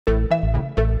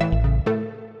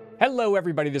Hello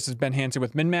everybody, this is Ben Hanson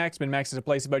with MinnMax. MinnMax is a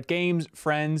place about games,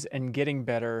 friends, and getting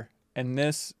better. And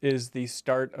this is the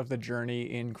start of the journey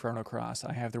in Chrono Cross.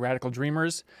 I have the Radical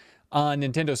Dreamers on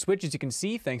Nintendo Switch, as you can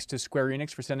see, thanks to Square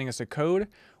Enix for sending us a code.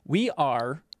 We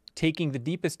are taking the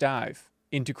deepest dive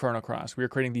into Chrono Cross. We are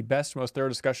creating the best, most thorough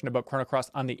discussion about Chrono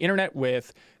Cross on the internet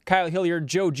with Kyle Hilliard,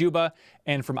 Joe Juba,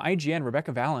 and from IGN,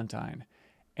 Rebecca Valentine.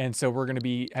 And so we're going to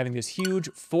be having this huge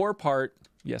four-part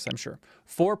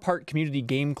community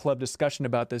game club discussion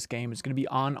about this game. It's going to be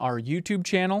on our YouTube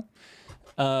channel.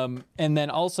 And then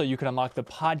also you can unlock the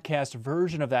podcast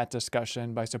version of that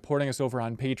discussion by supporting us over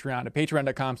on Patreon at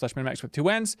patreon.com/MinnMax with 2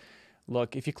 N's.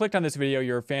 Look, if you clicked on this video,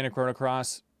 you're a fan of Chrono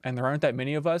Cross, and there aren't that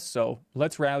many of us, so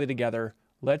let's rally together.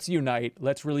 Let's unite.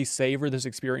 Let's really savor this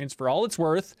experience for all it's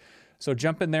worth. So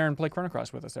jump in there and play Chrono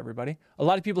Cross with us, everybody. A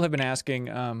lot of people have been asking,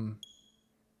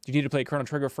 do you need to play Chrono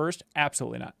Trigger first?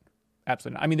 Absolutely not.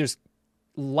 Absolutely not. I mean, there's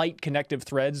light connective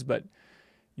threads, but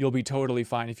you'll be totally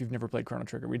fine if you've never played Chrono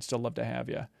Trigger. We'd still love to have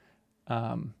you.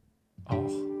 Oh,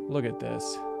 look at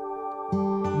this.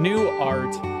 New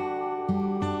art.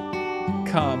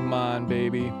 Come on,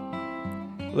 baby.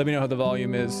 Let me know how the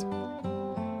volume is.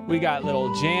 We got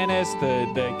little Janice,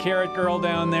 the carrot girl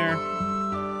down there.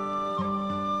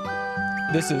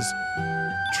 This is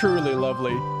truly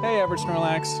lovely. Hey, Average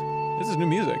Snorlax. This is new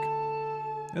music,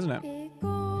 isn't it?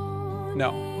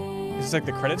 No. Is this like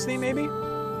the credits theme, maybe?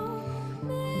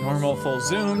 Normal, full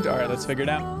zoomed. All right, let's figure it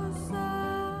out.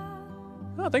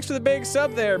 Oh, thanks for the big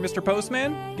sub there, Mr.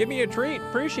 Postman. Give me a treat.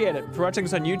 Appreciate it. If you're watching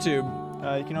this on YouTube,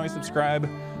 you can always subscribe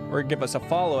or give us a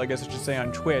follow, I guess I should say,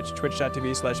 on Twitch,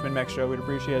 twitch.tv/MinnMaxShow. We'd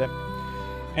appreciate it.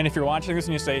 And if you're watching this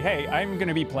and you say, hey, I'm going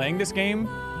to be playing this game,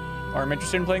 or I'm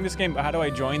interested in playing this game, but how do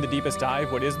I join the Deepest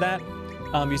Dive? What is that?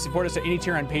 You support us at any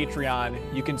tier on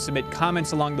Patreon. You can submit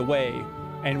comments along the way,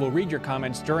 and we'll read your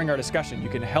comments during our discussion. You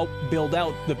can help build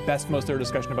out the best, most thorough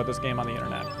discussion about this game on the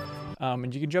internet.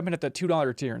 And you can jump in at the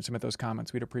 $2 tier and submit those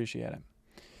comments. We'd appreciate it.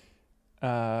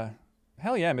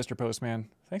 Hell yeah, Mr. Postman.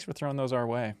 Thanks for throwing those our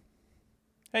way.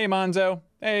 Hey, Monzo.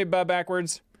 Hey,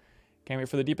 Backwards. Can't wait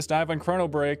for the deepest dive on Chrono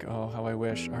Break. Oh, how I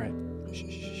wish. All right. Shh, shh,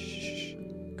 shh.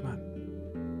 Come on.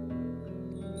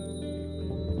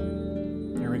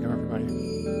 There we go, everybody.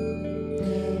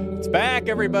 It's back,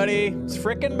 everybody. It's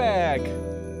frickin' back.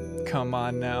 Come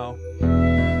on now.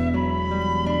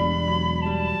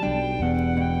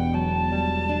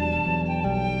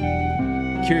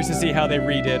 Curious to see how they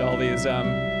redid all these,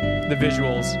 the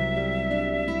visuals.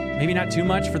 Maybe not too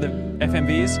much for the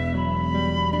FMVs.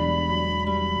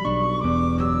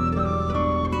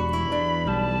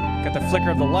 Got the flicker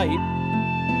of the light.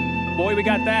 Boy, we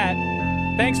got that.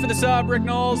 Thanks for the sub, Rick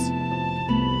Knowles.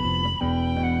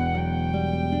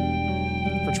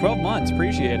 For 12 months,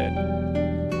 appreciate it.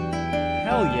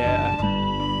 Hell yeah.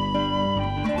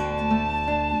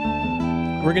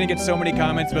 We're gonna get so many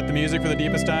comments about the music for the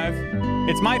Deepest Dive.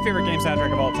 It's my favorite game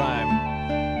soundtrack of all time.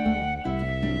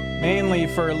 Mainly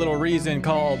for a little reason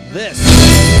called this.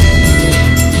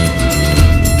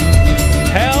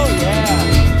 Hell yeah.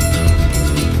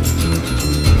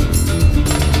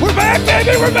 We're back,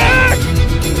 baby, we're back!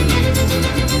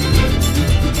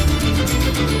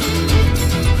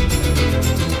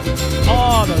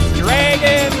 Oh, those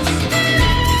dragons!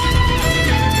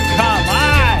 Come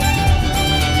on!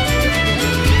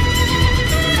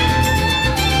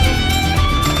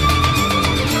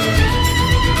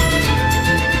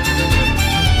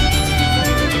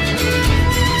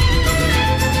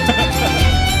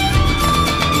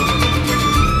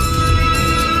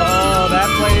 Oh, that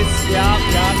place. Yup,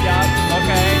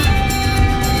 okay.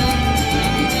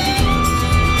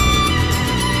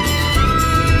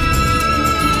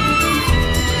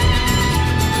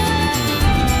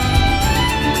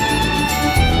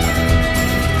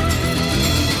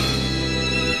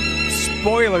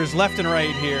 Spoilers left and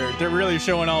right here. They're really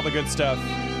showing all the good stuff.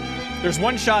 There's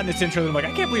one shot in this intro that I'm like,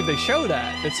 I can't believe they show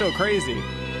that. It's so crazy.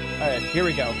 All right, here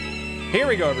we go. Here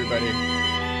we go, everybody.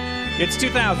 It's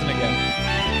 2000 again.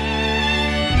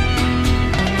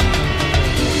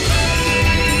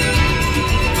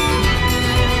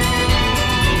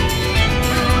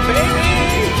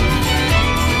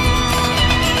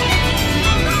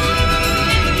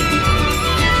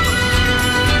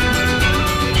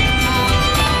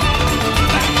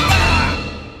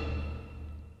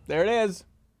 There it is.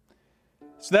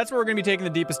 So that's what we're going to be taking the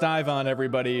deepest dive on,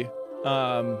 everybody. We're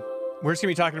just going to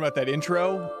be talking about that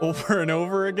intro over and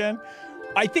over again.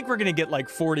 I think we're going to get like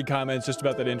 40 comments just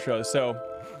about that intro. So,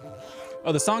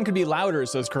 oh, the song could be louder,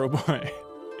 says Crowboy.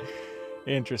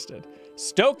 Interested.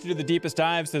 Stoked to do the deepest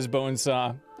dive, says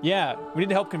Bonesaw. Yeah, we need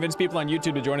to help convince people on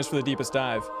YouTube to join us for the deepest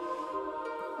dive.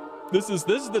 This is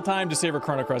the time to savor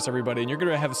Chrono Cross, everybody, and you're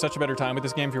gonna have such a better time with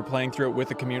this game if you're playing through it with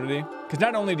the community. Because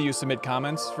not only do you submit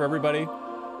comments for everybody,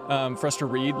 for us to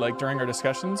read like during our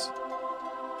discussions,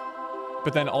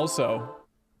 but then also,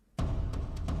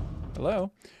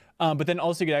 hello, but then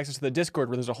also you get access to the Discord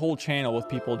where there's a whole channel with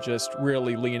people just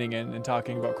really leaning in and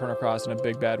talking about Chrono Cross in a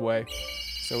big bad way.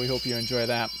 So we hope you enjoy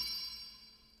that.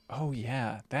 Oh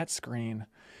yeah, that screen.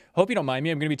 Hope you don't mind me.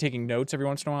 I'm gonna be taking notes every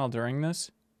once in a while during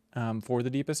this. For the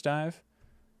deepest dive.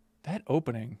 That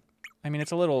opening, I mean,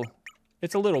 it's a little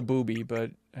booby,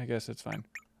 but I guess it's fine.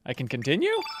 I can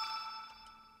continue?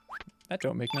 That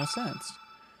don't make no sense.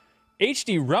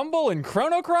 HD Rumble and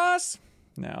Chrono Cross?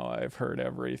 Now I've heard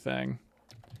everything.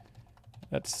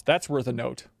 That's worth a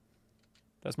note.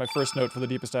 That's my first note for the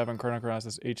deepest dive on Chrono Cross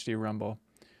is HD Rumble.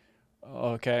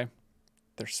 Okay.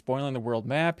 They're spoiling the world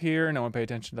map here. No one pay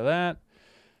attention to that.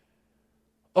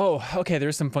 Oh, okay,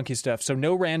 there's some funky stuff. So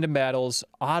no random battles,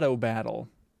 auto battle.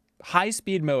 High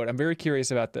speed mode, I'm very curious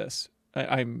about this.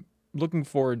 I'm looking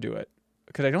forward to it.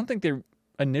 Because I don't think they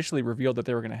initially revealed that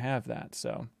they were going to have that,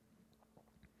 so.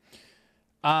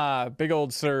 Big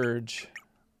old surge.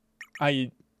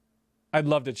 I'd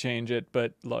love to change it,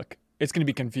 but look, it's going to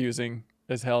be confusing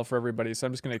as hell for everybody, so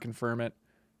I'm just going to confirm it.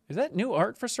 Is that new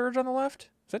art for Surge on the left?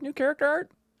 Is that new character art?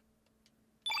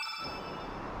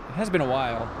 It has been a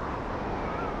while.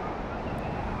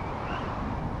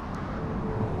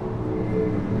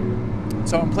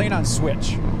 So I'm playing on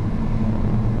Switch.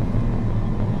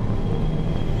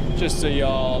 Just so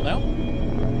y'all know.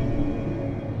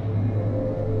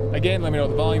 Again, let me know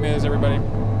what the volume is, everybody.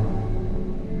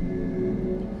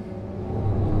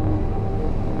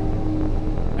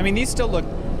 I mean, these still look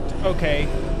okay,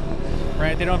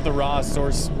 right? They don't have the raw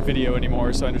source video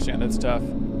anymore, so I understand that's tough.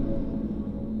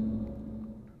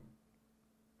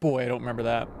 Boy, I don't remember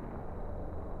that.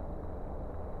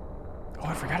 Oh,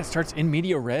 I forgot it starts in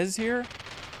media res here?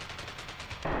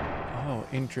 Oh,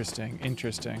 interesting,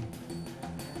 interesting.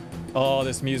 Oh,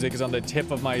 this music is on the tip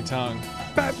of my tongue.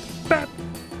 Bap, bap.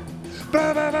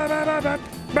 Bap, bap, bap, bap, bap,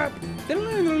 bap.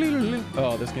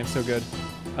 Oh, this game's so good.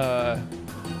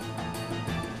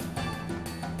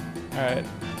 Alright.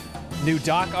 New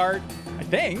dock art, I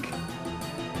think.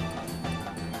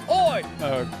 Oi!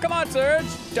 Come on, Surge!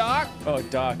 Doc! Oh,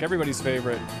 Doc, everybody's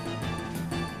favorite.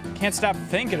 Can't stop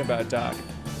thinking about Doc.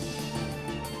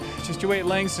 Just you wait,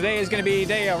 Langs. Today is gonna be a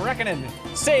day of reckoning.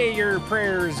 Say your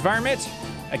prayers, varmint.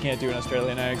 I can't do an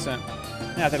Australian accent.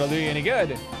 Not that'll do you any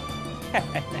good.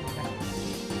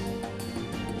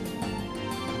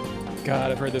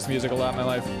 God, I've heard this music a lot in my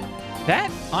life.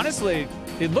 That, honestly,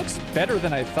 it looks better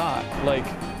than I thought. Like,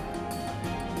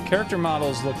 character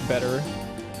models look better.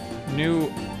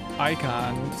 New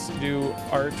icons, new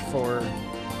art for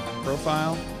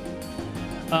profile.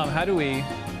 How do we...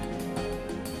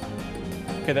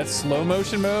 Okay, that's slow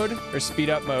motion mode or speed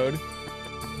up mode.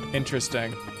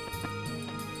 Interesting.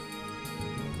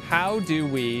 How do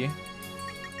we...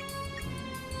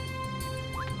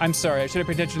 I'm sorry, I should have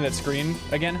paid attention to that screen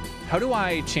again. How do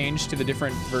I change to the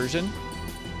different version?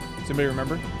 Does anybody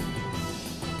remember?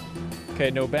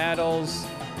 Okay, no battles.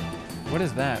 What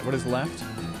is that? What is left?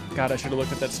 God, I should have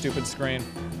looked at that stupid screen.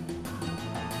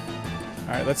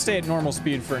 All right, let's stay at normal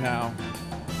speed for now.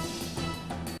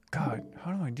 God,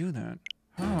 how do I do that?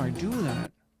 How do I do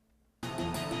that?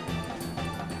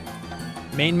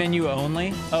 Main menu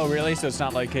only? Oh, really? So it's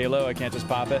not like Halo? I can't just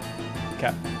pop it?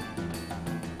 Okay.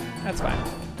 That's fine.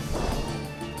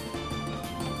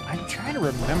 I'm trying to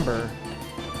remember.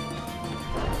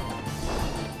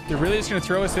 You're really just gonna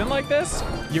throw us in like this?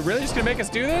 You're really just gonna make us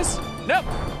do this? Nope.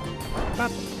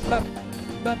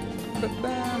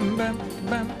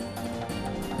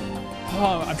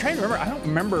 Oh, I'm trying to remember. I don't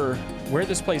remember where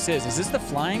this place is. Is this the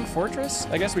Flying Fortress?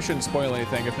 I guess we shouldn't spoil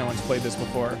anything if no one's played this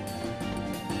before.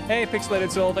 Hey,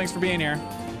 Pixelated Soul, thanks for being here.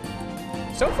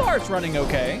 So far, it's running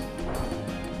okay.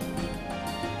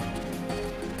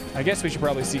 I guess we should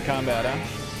probably see combat, huh?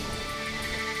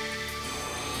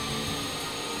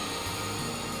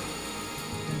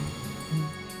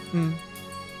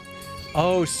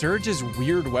 Oh, Surge's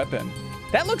weird weapon.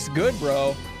 That looks good,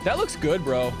 bro. That looks good,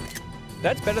 bro.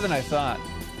 That's better than I thought.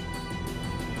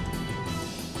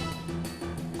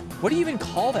 What do you even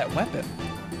call that weapon?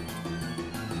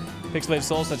 Pixelated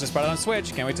Soul says just brought it on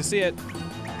Switch. Can't wait to see it.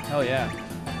 Hell yeah.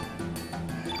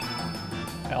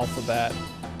 Alphabet.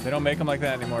 They don't make them like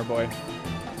that anymore, boy.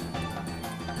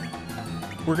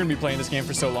 We're gonna be playing this game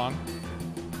for so long.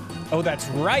 Oh, that's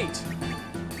right.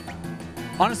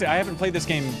 Honestly, I haven't played this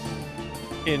game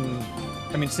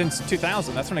since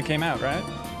 2000. That's when it came out, right?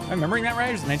 Am I remembering that right?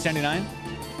 It was 1999?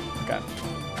 Okay.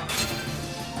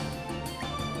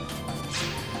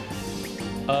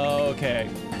 Okay.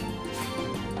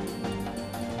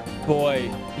 Boy,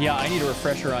 yeah, I need a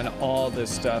refresher on all this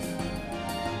stuff.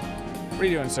 What are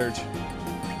you doing, Serge?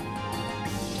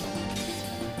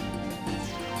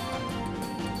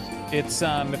 It's, if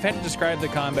I had to describe the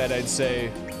combat, I'd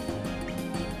say...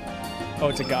 Oh,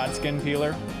 it's a Godskin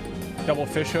peeler? Double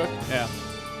fish hook? Yeah.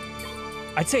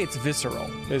 I'd say it's visceral,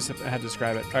 is if I had to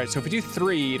describe it. All right, so if we do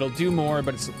 3, it'll do more,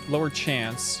 but it's lower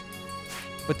chance.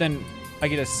 But then I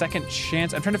get a second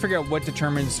chance. I'm trying to figure out what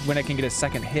determines when I can get a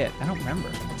second hit. I don't remember.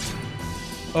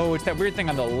 Oh, it's that weird thing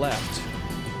on the left.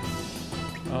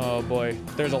 Oh boy,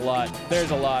 there's a lot.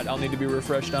 There's a lot I'll need to be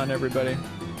refreshed on, everybody.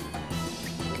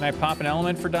 Can I pop an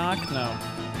element for Doc? No.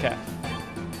 Okay.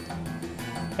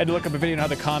 Had to look up a video on how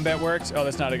the combat works. Oh,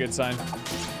 that's not a good sign.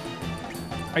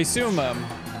 I assume,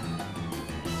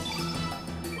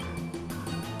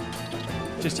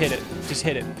 just hit it. Just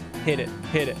hit it. Hit it.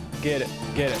 Hit it. Get it.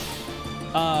 Get it.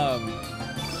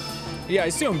 Yeah, I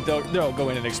assume they'll go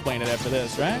in and explain it after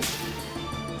this, right?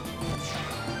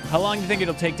 How long do you think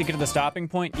it'll take to get to the stopping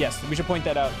point? Yes, we should point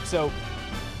that out. So,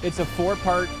 it's a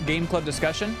 4-part game club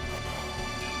discussion,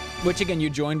 which again, you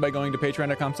join by going to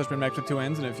patreon.com/MinnMax with 2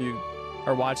 N's, and if you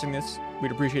are watching this,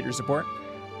 we'd appreciate your support.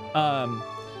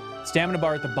 Stamina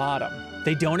bar at the bottom.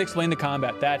 They don't explain the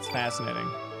combat. That's fascinating.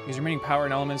 Use remaining power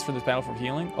and elements for this battle for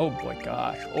healing. Oh boy,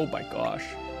 gosh. Oh my gosh.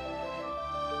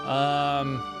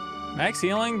 Max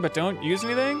healing, but don't use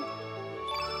anything?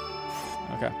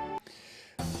 Okay.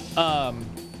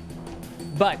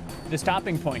 But the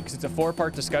stopping point, because it's a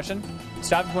 4-part discussion, the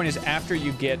stopping point is after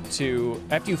you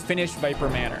finish Viper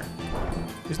Manor.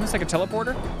 Isn't this like a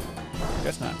teleporter? I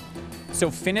guess not.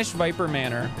 So finish Viper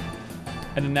Manor,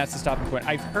 and then that's the stopping point.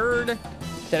 I've heard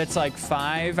that it's like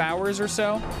 5 hours or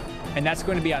so, and that's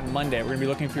going to be on Monday. We're going to be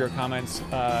looking for your comments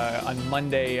on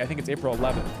Monday. I think it's April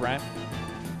 11th, right?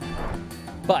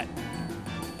 But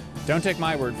don't take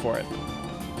my word for it. Do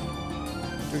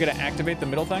we got to activate the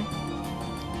middle thing?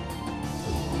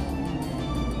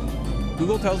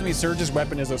 Google tells me Surge's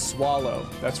weapon is a swallow.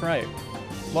 That's right.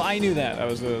 Well, I knew that. That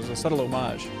was a subtle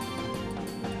homage.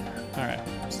 All right,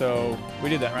 so we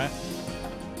did that, right?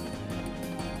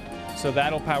 So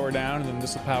that'll power down, and then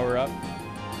this will power up.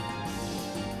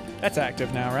 That's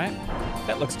active now, right?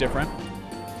 That looks different.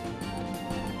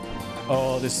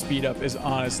 Oh, this speed up is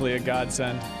honestly a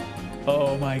godsend.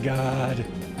 Oh my God.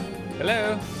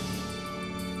 Hello.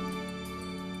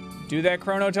 Do that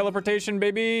chrono teleportation,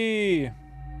 baby.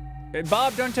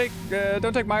 Bob, don't take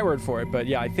my word for it, but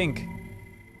yeah, I think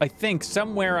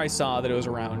somewhere I saw that it was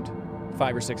around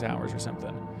 5 or 6 hours or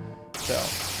something. So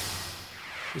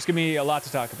there's gonna be a lot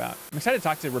to talk about. I'm excited to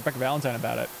talk to Rebecca Valentine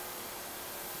about it,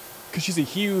 because she's a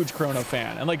huge Chrono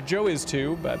fan, and like Joe is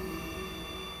too, but...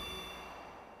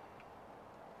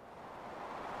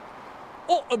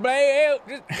 Oh,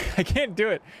 I can't do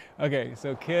it. Okay,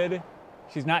 so kid,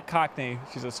 she's not Cockney,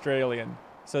 she's Australian.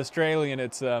 So Australian,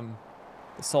 it's the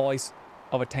size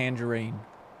of a tangerine.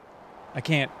 I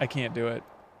can't do it.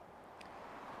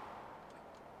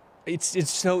 It's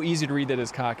so easy to read that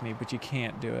as Cockney, but you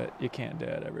can't do it. You can't do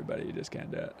it, everybody. You just can't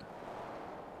do it.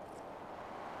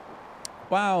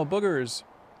 Wow, boogers.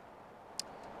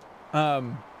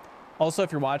 Also,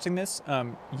 if you're watching this,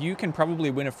 you can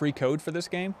probably win a free code for this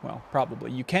game. Well,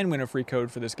 probably. You can win a free code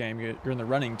for this game. You're in the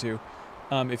running to.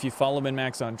 If you follow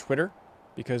MinnMax on Twitter,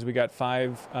 because we got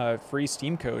 5 free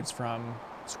Steam codes from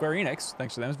Square Enix.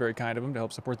 Thanks to them. It's very kind of them to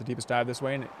help support the Deepest Dive this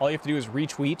way. And all you have to do is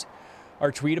retweet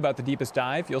our tweet about the Deepest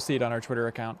Dive. You'll see it on our Twitter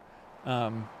account.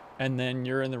 And then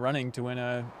you're in the running to win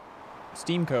a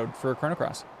Steam code for Chrono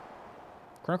Cross.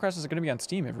 Chrono Cross is going to be on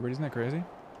Steam, everybody. Isn't that crazy?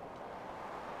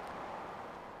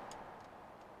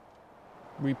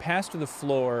 We passed to the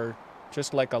floor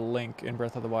just like a Link in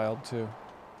Breath of the Wild 2.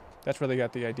 That's where they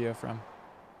got the idea from.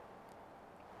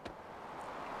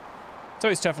 It's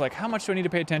always tough, like, how much do I need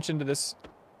to pay attention to this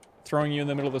throwing you in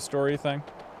the middle of the story thing?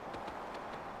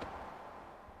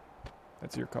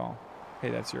 That's your call. Hey,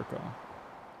 that's your call.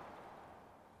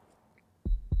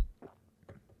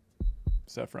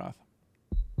 Sephiroth.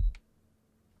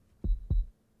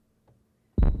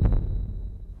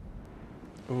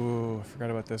 Ooh, I forgot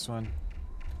about this one.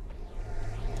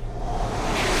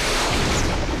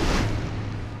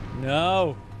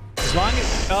 No. As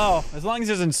long as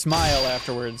he doesn't smile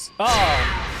afterwards.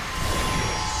 Oh.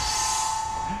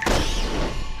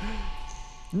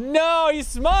 No, he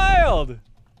smiled.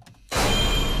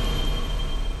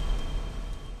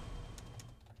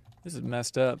 This is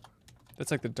messed up.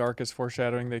 That's like the darkest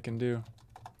foreshadowing they can do.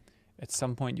 At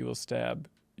some point you will stab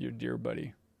your dear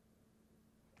buddy.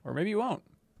 Or maybe you won't.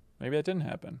 Maybe that didn't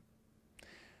happen.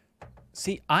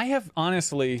 See, I have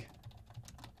honestly...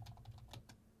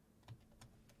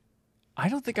 I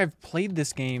don't think I've played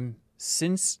this game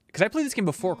since, because I played this game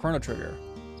before Chrono Trigger.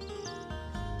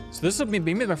 So this will be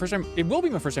my first time. It will be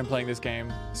my first time playing this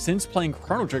game since playing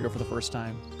Chrono Trigger for the first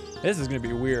time. This is gonna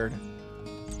be weird.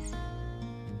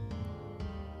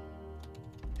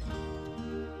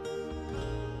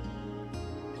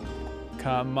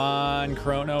 Come on,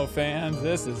 Chrono fans.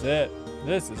 This is it.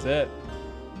 This is it.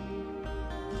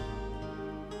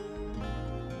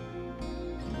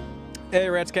 Hey,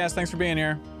 Ratscast, thanks for being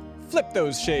here. Flip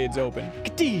those shades open.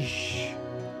 Kadoosh.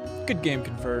 Good game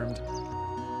confirmed.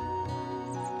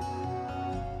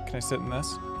 Can I sit in this?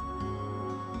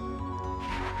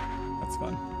 That's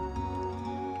fun.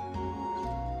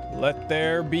 Let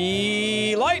there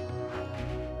be light.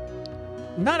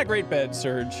 Not a great bed,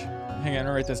 Surge. Hang on,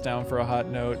 I'll write this down for a hot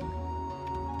note.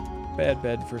 Bad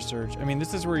bed for Surge. I mean,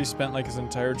 this is where he spent like his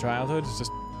entire childhood. It's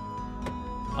just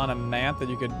on a mat that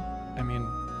you could, I mean,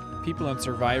 people in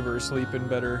Survivor sleep in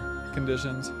better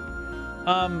conditions.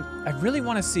 I really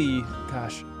want to see,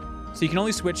 gosh. So you can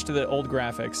only switch to the old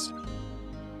graphics.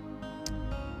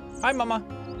 Hi, Mama.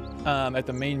 At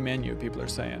the main menu, people are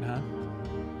saying, huh?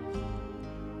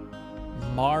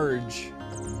 Marge.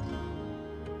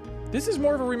 This is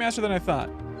more of a remaster than I thought.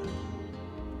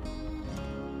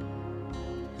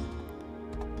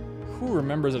 Who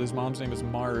remembers that his mom's name is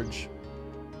Marge?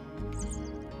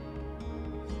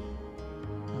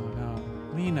 Oh no,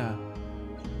 Lena.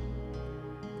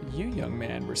 You, young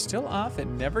man, we're still off at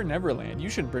Never Neverland. You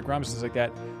shouldn't break promises like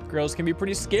that. Girls can be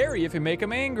pretty scary if you make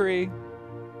them angry.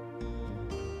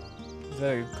 Is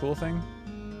that a cool thing?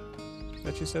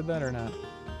 That you said that or not?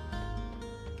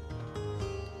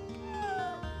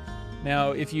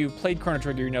 Now, if you played Chrono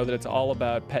Trigger, you know that it's all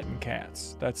about petting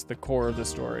cats. That's the core of the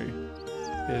story.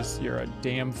 Is you're a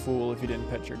damn fool if you didn't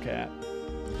pet your cat.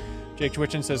 Jake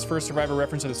Twitchin says, first Survivor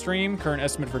reference to the stream, current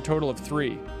estimate for a total of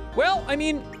 3. Well, I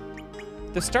mean,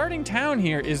 the starting town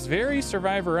here is very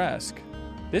Survivor-esque.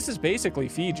 This is basically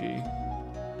Fiji,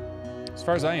 as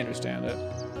far as I understand it.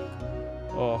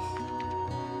 Oh.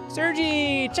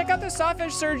 Sergi, check out the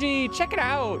sawfish, Sergi, check it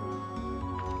out.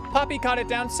 Poppy caught it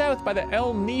down south by the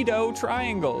El Nido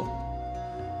Triangle.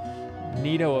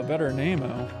 Nido, a better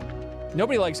name-o.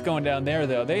 Nobody likes going down there,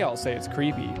 though. They all say it's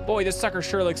creepy. Boy, this sucker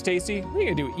sure looks tasty. What are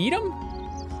you gonna do, eat him?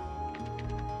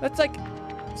 That's like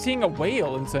seeing a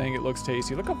whale and saying it looks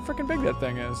tasty. Look how freaking big that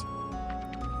thing is.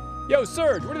 Yo,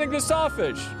 Serge, what do you think of this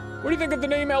sawfish? What do you think of the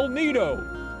name El Nido?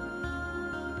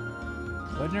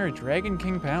 Legendary Dragon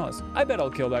King Palace. I bet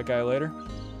I'll kill that guy later.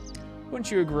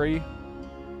 Wouldn't you agree?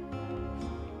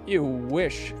 You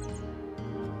wish.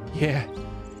 Yeah,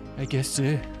 I guess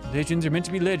legends are meant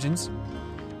to be legends.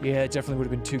 Yeah, it definitely would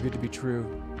have been too good to be true.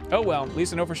 Oh well, at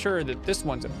least I know for sure that this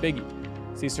one's a biggie.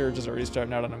 See, Surge is already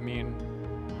starting out on a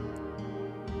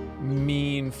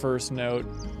mean first note.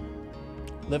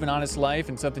 Live an honest life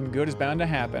and something good is bound to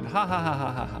happen. Ha ha ha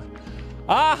ha ha ha.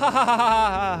 Ah ha ha ha ha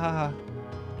ha ha ha.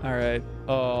 All right.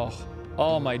 Oh,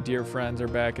 all my dear friends are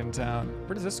back in town.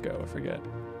 Where does this go? I forget.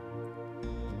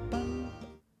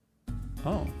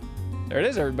 Oh, there it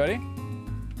is, everybody.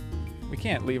 We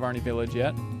can't leave Arnie Village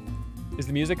yet. Is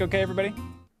the music okay, everybody?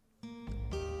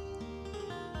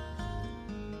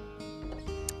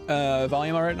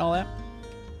 Volume all right and all that?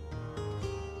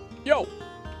 Yo!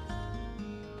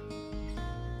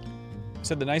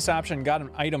 Said the nice option, got an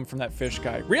item from that fish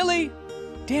guy. Really?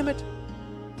 Damn it.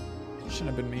 Shouldn't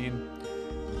have been mean.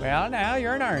 Well, now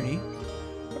you're an Arnie.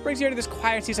 What brings you to this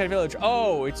quiet seaside village?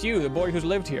 Oh, it's you, the boy who's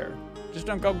lived here. Just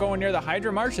don't go going near the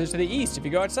Hydra marshes to the east if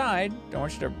you go outside. Don't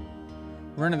want you to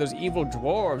run into those evil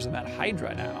dwarves and that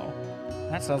Hydra now.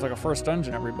 That sounds like a first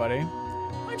dungeon, everybody.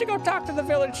 Why don't you go talk to the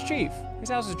village chief? His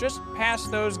house is just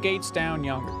past those gates down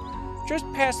yonder. Just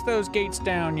past those gates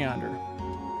down yonder.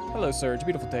 Hello, sir. It's a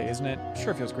beautiful day, isn't it?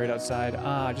 Sure feels great outside.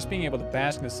 Ah, just being able to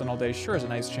bask in the sun all day sure is a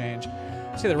nice change.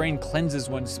 I say the rain cleanses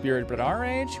one's spirit, but at our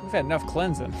age, we've had enough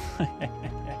cleansing.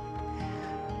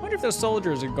 Wonder if those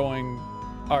soldiers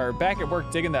are back at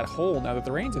work digging that hole now that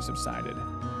the rains have subsided.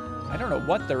 I don't know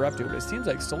what they're up to, but it seems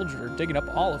like soldiers are digging up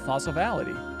all of Fossil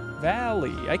Valley.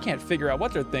 I can't figure out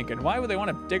what they're thinking. Why would they want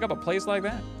to dig up a place like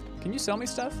that? Can you sell me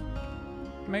stuff,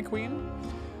 my queen?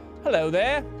 Hello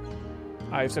there.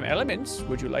 I have some elements.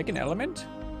 Would you like an element?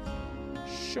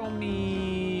 Show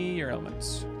me your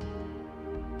elements.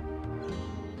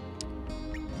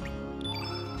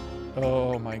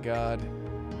 Oh my God.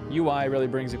 UI really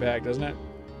brings you back, doesn't it?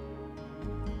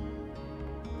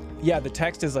 Yeah, the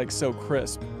text is like so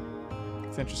crisp.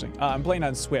 It's interesting. I'm playing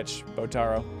on Switch,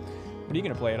 Botaro. What are you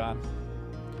gonna play it on?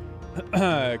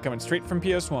 Coming straight from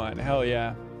PS1. Hell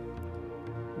yeah.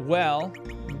 Well,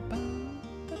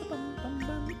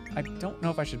 I don't know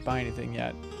if I should buy anything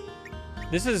yet.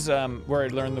 This is where I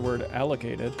learned the word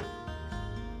allocated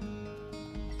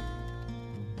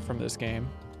from this game.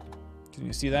 Can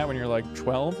you see that when you're like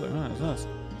 12? Like, oh, what's this?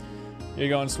 Here you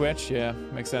go on Switch? Yeah,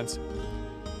 makes sense.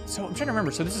 So I'm trying to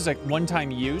remember. So this is like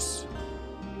one-time use.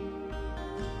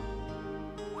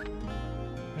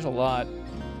 There's a lot.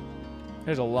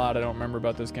 There's a lot I don't remember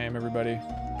about this game, everybody.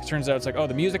 It turns out it's like, oh,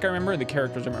 the music I remember, the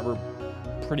characters I remember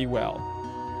pretty well.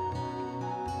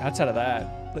 Outside of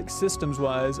that, like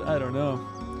systems-wise, I don't know.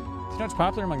 You know what's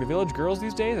popular among the village girls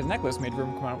these days? A necklace made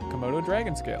from Komodo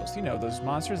dragon scales. You know, those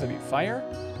monsters that eat fire?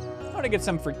 I want to get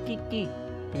some for Kiki.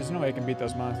 There's no way I can beat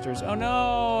those monsters. Oh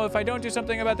no, if I don't do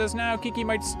something about this now, Kiki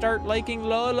might start liking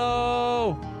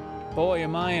Lolo. Boy,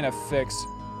 am I in a fix.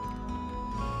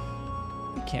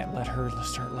 We can't let her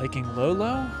start liking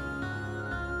Lolo.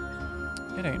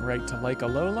 It ain't right to like a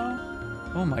Lolo.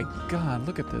 Oh my God,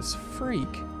 look at this freak.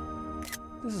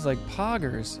 This is like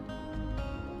poggers.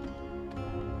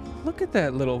 Look at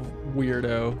that little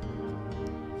weirdo.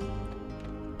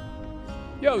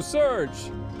 Yo,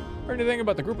 Serge! Heard anything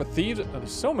about the group of thieves? Oh,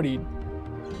 there's so many.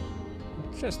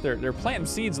 It's just they're planting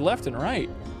seeds left and right.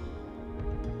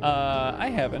 I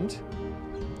haven't.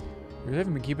 You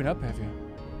haven't been keeping up, have you?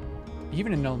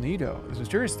 Even in El Nido, those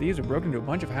mysterious thieves have broken into a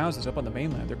bunch of houses up on the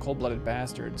mainland. They're cold-blooded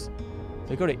bastards.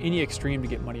 They go to any extreme to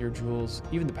get money or jewels.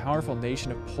 Even the powerful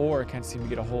nation of poor can't seem to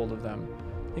get a hold of them.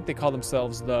 I think they call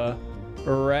themselves the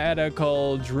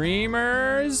Radical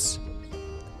Dreamers?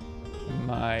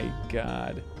 My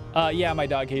God. Yeah, my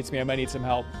dog hates me. I might need some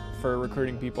help for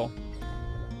recruiting people.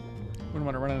 Wouldn't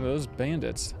want to run into those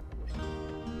bandits.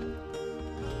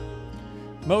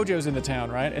 Mojo's in the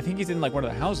town, right? I think he's in like one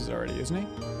of the houses already, isn't he?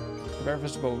 The Bear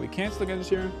Festival will be canceled again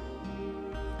this year.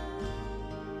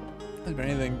 Hasn't been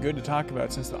anything good to talk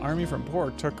about since the army from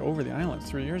Pork took over the island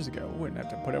 3 years ago. Wouldn't have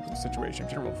to put up with the situation.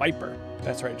 General Viper.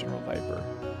 That's right, General Viper.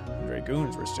 The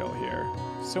Dragoons were still here.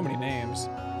 So many names.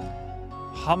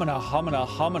 Homina, homina,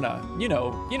 homina. You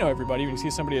know everybody when you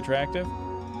see somebody attractive.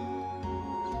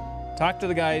 Talk to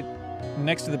the guy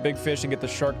next to the big fish and get the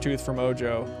shark tooth from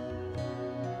Mojo.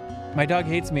 My dog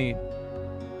hates me.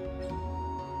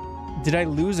 Did I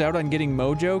lose out on getting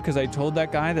Mojo because I told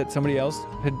that guy that somebody else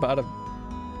had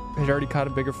already caught a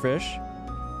bigger fish?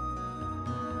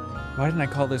 Why didn't I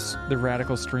call this the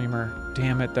Radical Streamer?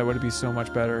 Damn it, that would be so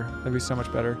much better. That'd be so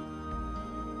much better.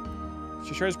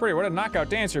 She sure is pretty. What a knockout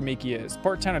dancer Miki is.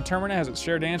 Port Town of Termina has its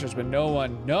share of dancers, but no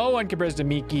one compares to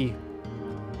Miki.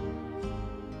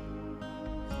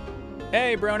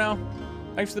 Hey, Bruno.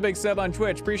 Thanks for the big sub on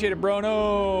Twitch. Appreciate it,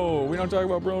 Bruno. We don't talk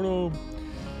about Bruno.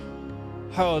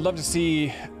 Oh, I'd love to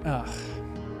see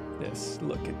this.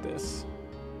 Look at this.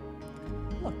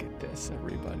 Look at this,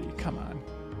 everybody. Come on.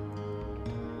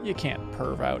 You can't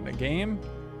perv out in a game.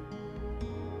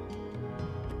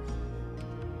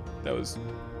 That was...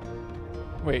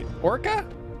 Wait, Orca?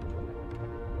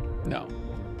 No.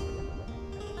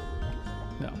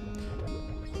 No.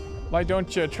 Why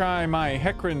don't you try my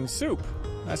Hecarim soup?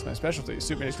 That's my specialty.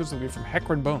 Soup made exclusively from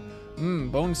Hecarim bone.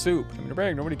 Bone soup. I mean, to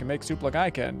brag, nobody can make soup like I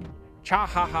can. Cha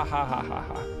ha ha ha ha ha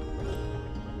ha.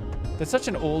 That's such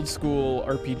an old school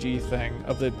RPG thing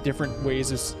of the different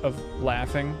ways of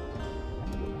laughing.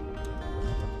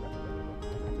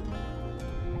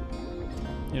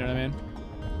 You know what I mean?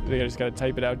 They just gotta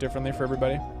type it out differently for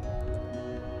everybody.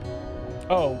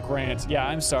 Oh, Grant. Yeah,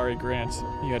 I'm sorry, Grant.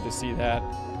 You had to see that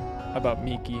about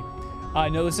Miki.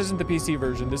 No, this isn't the PC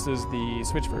version. This is the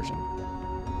Switch version.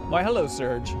 Why, hello,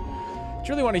 Serge. Do you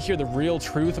really want to hear the real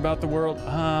truth about the world?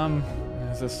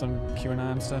 Is this some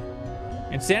QAnon stuff?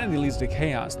 Insanity leads to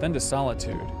chaos, then to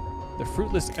solitude. The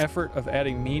fruitless effort of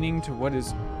adding meaning to what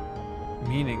is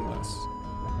meaningless.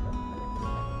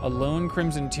 A lone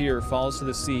crimson tear falls to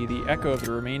the sea. The echo of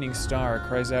the remaining star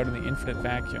cries out in the infinite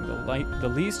vacuum. The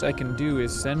least I can do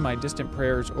is send my distant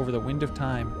prayers over the wind of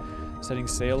time, setting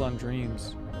sail on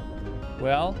dreams.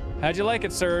 Well, how'd you like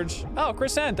it, Serge? Oh,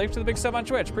 Chris N, thanks for the big sub on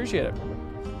Twitch. Appreciate it.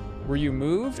 Were you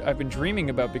moved? I've been dreaming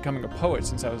about becoming a poet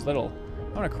since I was little.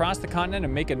 I want to cross the continent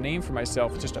and make a name for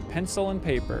myself with just a pencil and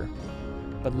paper.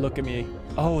 But look at me.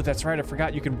 Oh, that's right. I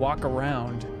forgot you could walk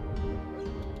around.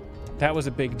 That was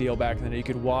a big deal back then. You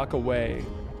could walk away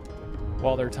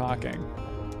while they're talking.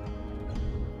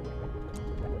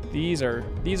 These are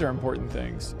important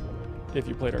things if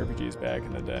you played RPGs back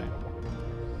in the day.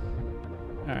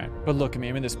 All right, but look at me.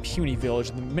 I'm in this puny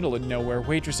village in the middle of nowhere,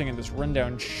 waitressing in this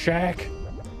rundown shack.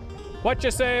 What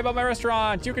you say about my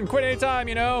restaurant? You can quit anytime,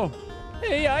 you know.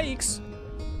 Hey, yikes.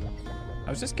 I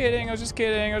was just kidding. I was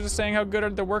just saying how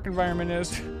good the work environment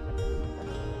is.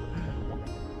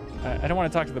 I don't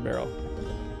want to talk to the barrel.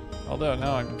 Although,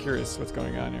 now I'm curious what's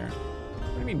going on here.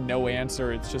 What do you mean no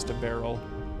answer? It's just a barrel.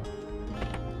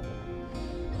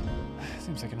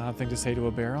 Seems like an odd thing to say to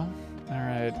a barrel. All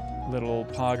right, little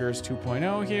Poggers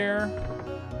 2.0 here.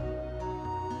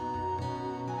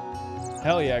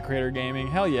 Hell yeah, Creator Gaming.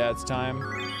 Hell yeah, it's time.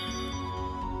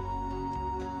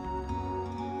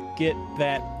 Get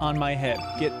that on my head.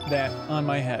 Get that on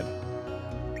my head.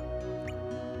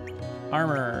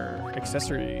 Armor,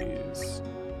 accessories.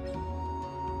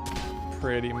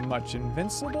 Pretty much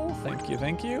invincible. Thank you,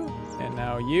 thank you. And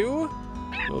now you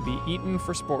will be eaten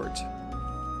for sport.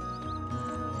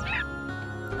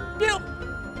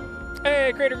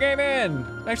 Hey, Creator Gaming!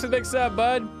 Thanks for the big sub,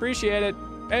 bud. Appreciate it.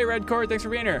 Hey, Red Cord, thanks for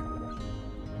being here.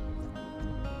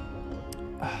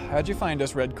 How'd you find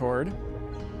us, Red Cord?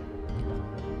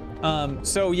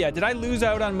 So yeah, did I lose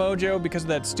out on Mojo because of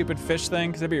that stupid fish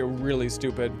thing? Because that'd be a really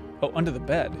stupid... Oh, under the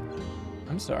bed.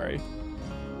 I'm sorry.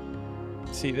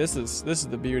 See, this is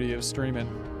the beauty of streaming.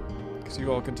 Because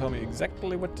you all can tell me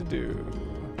exactly what to do.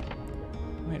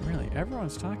 Wait, really?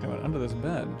 Everyone's talking about under this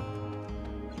bed.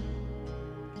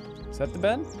 Is that the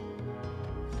bed?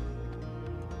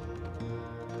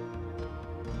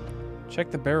 Check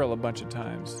the barrel a bunch of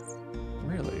times.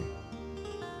 Really?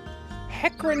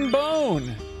 Hecarim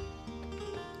bone!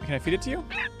 Can I feed it to you?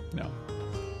 No.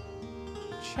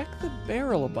 Check the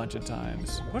barrel a bunch of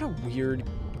times. What a weird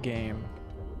game.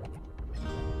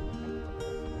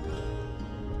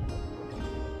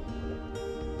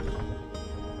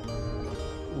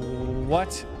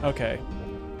 What? Okay.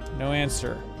 No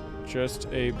answer. Just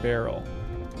a barrel.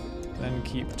 Then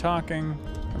keep talking.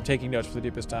 I'm taking notes for the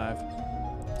deepest dive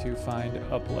to find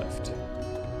uplift.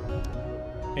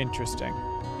 Interesting.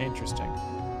 Interesting.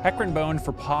 Hecarim bone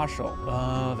for Poshel.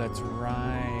 Oh, that's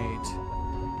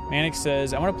right. Manic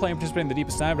says, I want to play and participate in the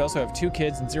deepest dive, but I also have 2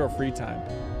 kids and 0 free time.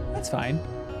 That's fine.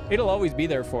 It'll always be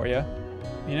there for you.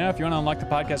 You know, if you want to unlock the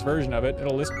podcast version of it,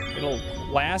 it'll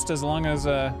last as long as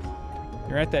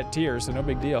you're at that tier, so no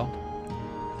big deal.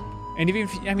 And even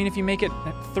if you make it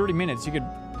 30 minutes, you could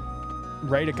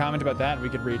write a comment about that and we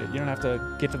could read it. You don't have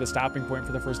to get to the stopping point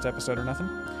for the first episode or nothing.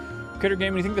 Critter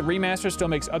Game, do you think the remaster still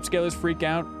makes upscalers freak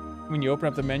out when you open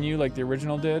up the menu like the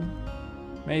original did?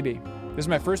 Maybe. This is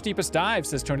my first deepest dive,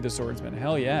 says Tony the Swordsman.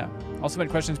 Hell yeah. Also had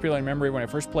questions purely in memory when I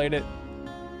first played it.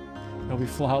 It'll be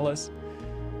flawless.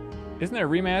 Isn't there a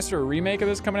remaster or remake of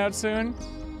this coming out soon?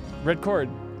 Red Cord,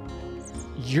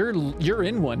 you're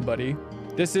in one, buddy.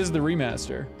 This is the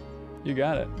remaster. You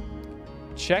got it.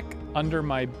 Check under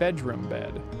my bedroom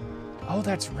bed. Oh,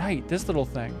 that's right, this little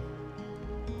thing.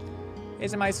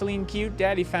 Isn't my Celine cute?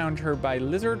 Daddy found her by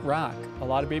Lizard Rock. A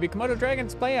lot of baby Komodo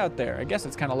dragons play out there. I guess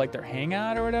it's kind of like their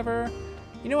hangout or whatever.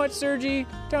 You know what, Sergi?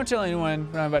 Don't tell anyone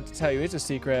what I'm about to tell you. It's a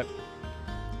secret.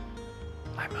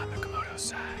 I'm on the Komodo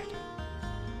side.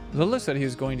 Lola said he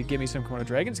was going to give me some Komodo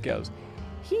dragon scales.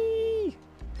 Hee!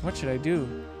 What should I do?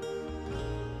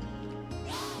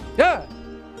 Yeah!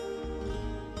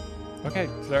 Okay,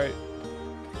 sorry.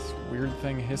 This weird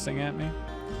thing hissing at me.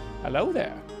 Hello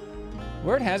there.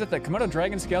 Word has it that Komodo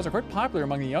dragon scales are quite popular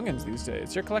among the youngins these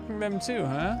days. You're collecting them too,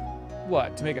 huh?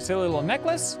 What, to make a silly little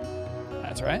necklace?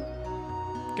 That's right.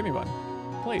 Give me one,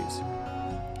 please.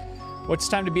 What's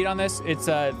time to beat on this? It's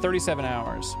 37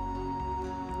 hours.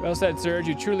 Well said, Serge.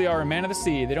 You truly are a man of the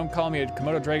sea. They don't call me a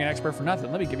Komodo dragon expert for nothing.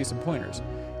 Let me give you some pointers.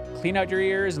 Clean out your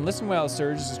ears and listen well,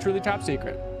 Serge. This is truly top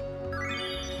secret.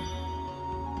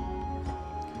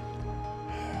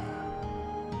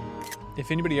 If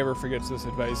anybody ever forgets this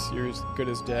advice, you're as good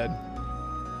as dead.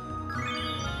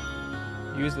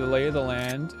 Use the lay of the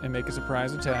land and make a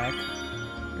surprise attack.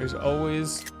 There's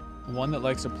always one that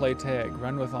likes to play tag.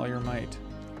 Run with all your might.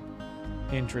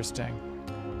 Interesting.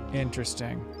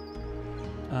 Interesting.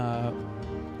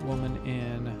 Woman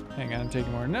in... Hang on, I'm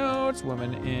taking more notes.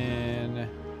 Woman in...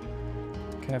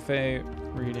 Cafe,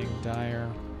 reading, dire,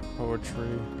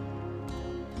 poetry.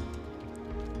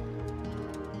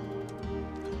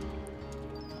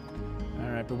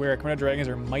 Alright, beware. Komodo dragons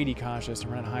are mighty cautious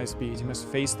and run at high speeds. You must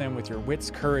face them with your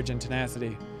wits, courage, and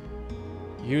tenacity.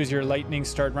 Use your lightning,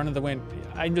 start running the wind.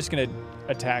 I'm just gonna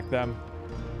attack them,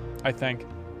 I think.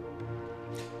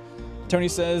 Tony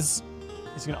says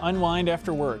he's gonna unwind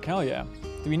after work. Hell yeah.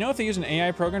 Do we know if they use an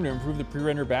AI program to improve the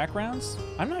pre-render backgrounds?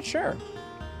 I'm not sure.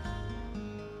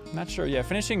 Not sure. Yeah,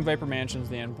 finishing Viper Mansion's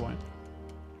the end point.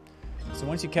 So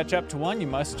once you catch up to one, you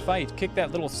must fight. Kick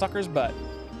that little sucker's butt.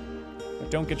 But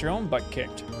don't get your own butt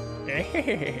kicked.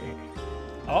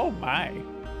 Oh my.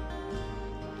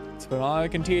 That's about all I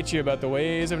can teach you about the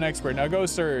ways of an expert. Now go,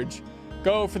 Surge.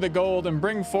 Go for the gold and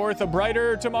bring forth a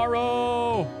brighter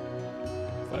tomorrow.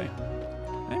 Funny.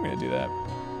 I'm gonna do that.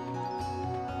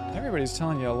 Everybody's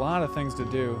telling you a lot of things to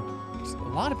do. Just a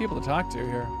lot of people to talk to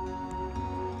here.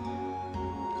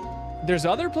 There's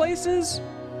other places?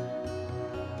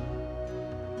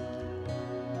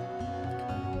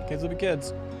 Kids will be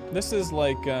kids. This is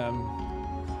like,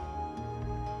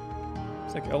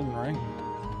 it's like Elden Ring.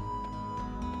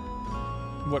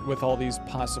 What with all these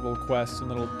possible quests and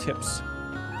little tips.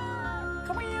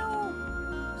 Come here.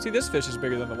 See, this fish is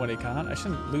bigger than the one he caught. I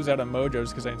shouldn't lose out on mojo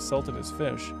just because I insulted his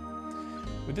fish.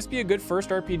 Would this be a good first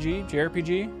RPG,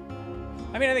 JRPG?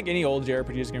 I mean, I think any old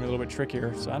JRPG is going to be a little bit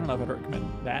trickier, so I don't know if I'd recommend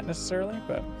that necessarily,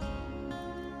 but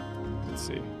let's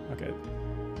see. Okay.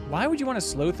 Why would you want to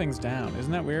slow things down?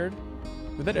 Isn't that weird?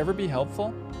 Would that ever be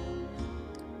helpful?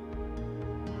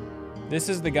 This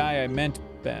is the guy I meant,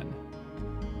 Ben.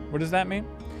 What does that mean?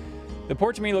 The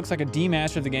port to me looks like a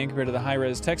demaster of the game compared to the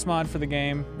high-res text mod for the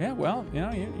game. Yeah, well, you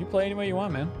know, you play any way you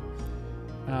want, man.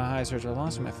 Hi, Serge. I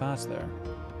lost my thoughts there.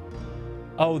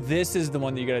 Oh, this is the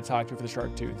one that you gotta talk to for the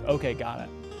shark tooth. Okay, got it.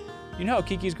 You know how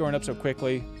Kiki's growing up so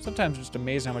quickly? Sometimes I'm just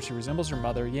amazed how much she resembles her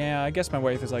mother. Yeah, I guess my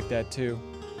wife is like that too.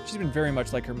 She's been very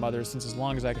much like her mother since as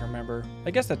long as I can remember.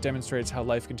 I guess that demonstrates how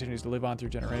life continues to live on through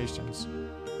generations.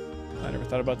 I never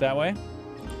thought about it that way.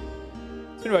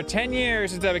 It's been about 10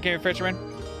 years since I became a fisherman.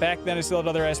 Back then I still had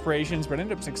other aspirations, but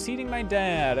ended up succeeding my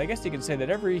dad. I guess you could say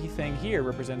that everything here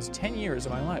represents 10 years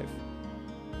of my life.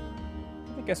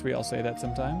 I guess we all say that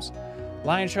sometimes.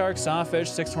 Lion sharks,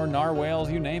 sawfish, six-horned narwhals,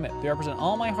 you name it. They represent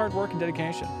all my hard work and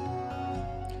dedication.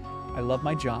 I love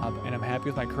my job, and I'm happy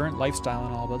with my current lifestyle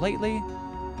and all, but lately,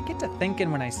 I get to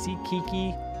thinking when I see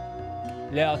Kiki,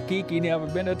 little Kiki never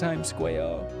been to Times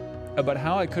Square, about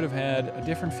how I could have had a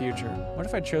different future. What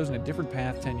if I'd chosen a different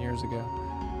path 10 years ago?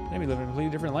 I'd be living a completely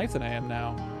different life than I am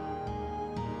now.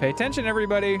 Pay attention,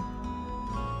 everybody.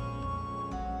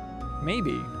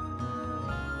 Maybe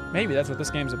that's what this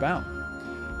game's about.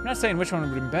 I'm not saying which one would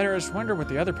have been better, I just wonder what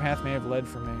the other path may have led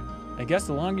for me. I guess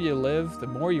the longer you live, the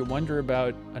more you wonder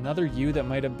about another you that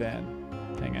might have been.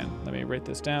 Hang on, let me write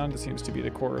this down. This seems to be the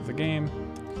core of the game.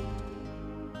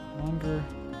 The longer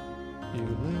you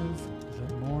live,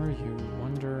 the more you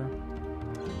wonder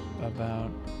about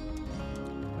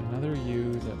another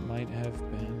you that might have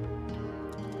been.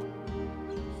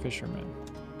 Fisherman.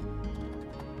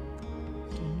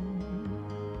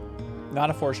 Not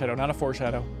a foreshadow, not a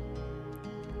foreshadow.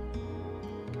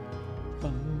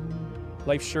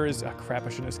 Life sure is... Oh, crap, I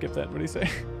shouldn't have skipped that. What did he say?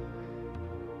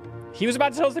 He was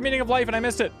about to tell us the meaning of life, and I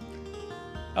missed it.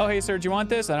 Oh, hey, sir, do you want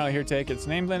this? I don't know. Here, take it. It's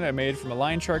an implant I made from a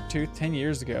lion shark tooth 10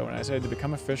 years ago when I decided to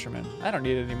become a fisherman. I don't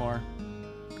need it anymore.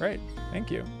 Great. Thank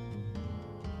you.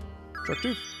 Shark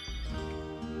tooth.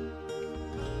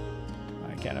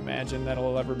 I can't imagine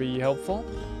that'll ever be helpful.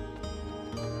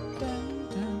 Dun,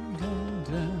 dun, dun,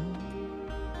 dun.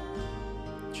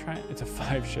 Try... It's a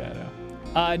 5 shadow.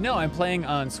 No, I'm playing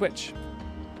on Switch.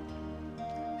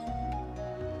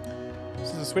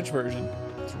 This is a Switch version.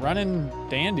 It's running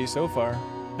dandy so far.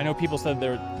 I know people said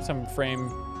there were some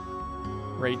frame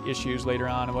rate issues later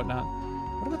on and whatnot.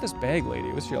 What about this bag lady?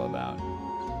 What's she all about?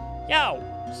 Yo,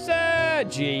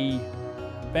 Sergi.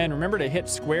 Ben, remember to hit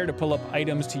square to pull up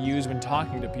items to use when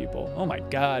talking to people. Oh my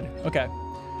God. Okay.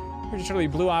 You just totally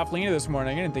blew off Lena this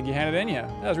morning. I didn't think you had it in you.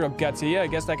 That was real gutsy. I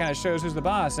guess that kind of shows who's the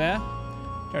boss, eh?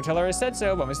 Don't tell her I said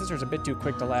so, but my sister's a bit too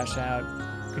quick to lash out.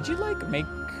 Could you, like, make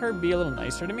her be a little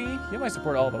nicer to me? You have my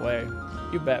support all the way.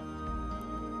 You bet.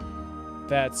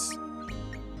 That's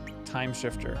time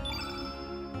shifter.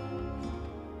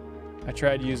 I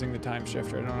tried using the time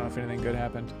shifter. I don't know if anything good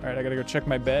happened. All right, I gotta go check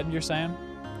my bed, you're saying?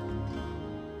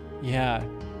 Yeah.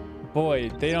 Boy,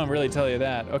 they don't really tell you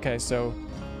that. Okay, so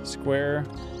square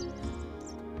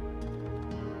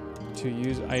to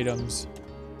use items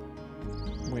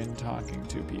when talking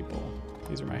to people.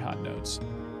 These are my hot notes.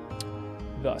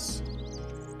 Thus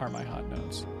are my hot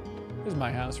notes. This is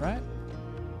my house, right?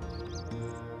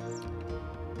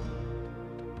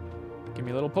 Give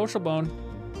me a little potion bone.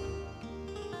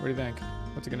 What do you think?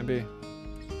 What's it gonna be?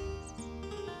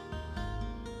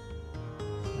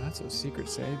 Not so secret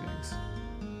savings.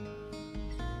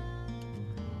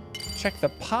 Check the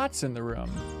pots in the room.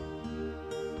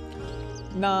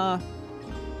 Nah,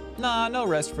 no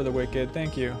rest for the wicked,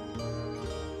 thank you.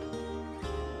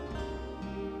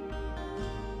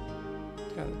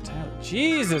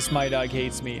 Jesus, my dog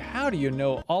hates me. How do you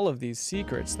know all of these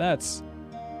secrets? That's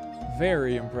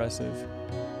very impressive.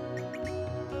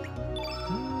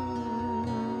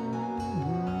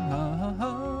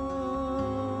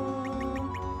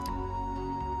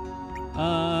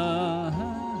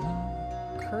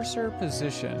 Cursor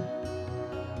position.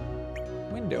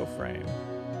 Window frame.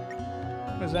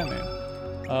 What does that mean?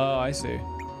 Oh, I see.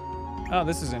 Oh,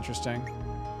 this is interesting.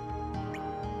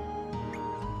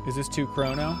 Is this too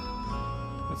chrono?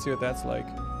 Let's see what that's like.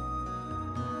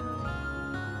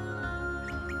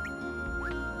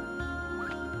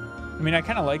 I mean, I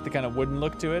kind of like the kind of wooden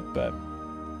look to it, but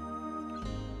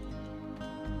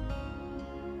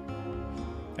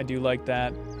I do like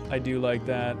that. I do like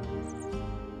that.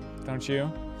 Don't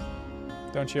you?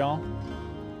 Don't y'all?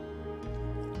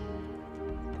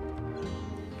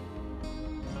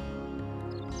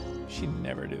 She'd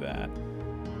never do that.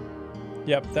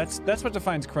 Yep, that's what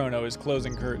defines chrono, is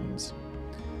closing curtains.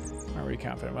 Are we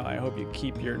confident? Well, I hope you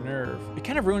keep your nerve. It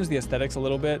kind of ruins the aesthetics a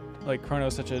little bit. Like, chrono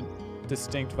is such a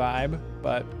distinct vibe,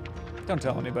 but don't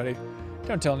tell anybody.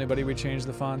 Don't tell anybody we changed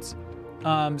the fonts.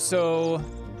 So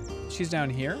she's down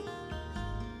here.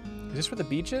 Is this where the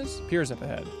beach is? Pier's up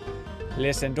ahead.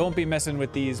 Listen, don't be messing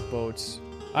with these boats.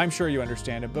 I'm sure you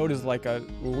understand. A boat is like a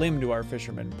limb to our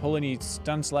fishermen. Pull any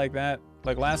stunts like that,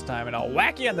 like last time, and I'll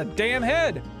whack you on the damn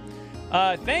head.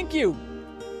 Thank you.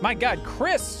 My God,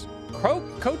 Chris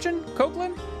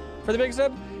Copeland for the big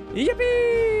sub.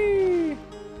 Yippee!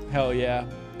 Hell yeah.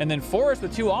 And then Forrest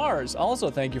with 2 R's, also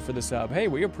thank you for the sub. Hey,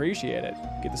 we appreciate it.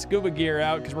 Get the scuba gear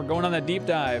out because we're going on that deep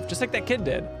dive, just like that kid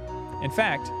did. In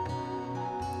fact,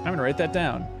 I'm gonna write that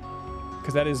down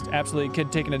because that is absolutely a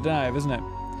kid taking a dive, isn't it?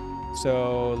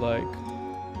 So like,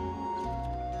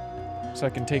 so I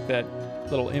can take that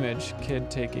little image,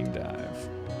 kid taking dive.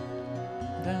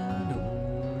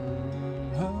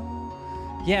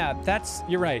 Yeah,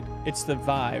 you're right. It's the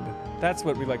vibe. That's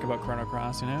what we like about Chrono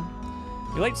Cross, you know?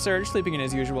 You're late, Serge, sleeping in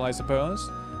as usual, I suppose.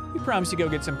 You promised to go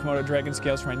get some Komodo dragon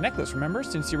scales for my necklace, remember?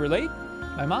 Since you were late,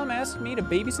 my mom asked me to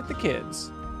babysit the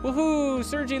kids. Woohoo!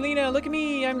 Serge, Lena, look at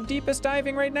me! I'm deepest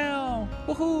diving right now!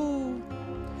 Woohoo!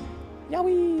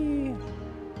 Yowie!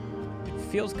 It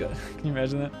feels good. Can you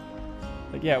imagine that?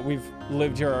 Like, yeah, we've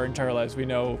lived here our entire lives. We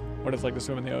know what it's like to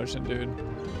swim in the ocean, dude.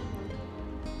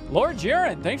 Lord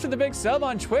Jiren, thanks for the big sub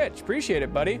on Twitch. Appreciate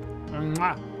it, buddy.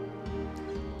 Mwah.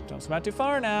 Don't swim out too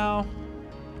far now.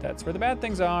 That's where the bad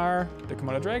things are. The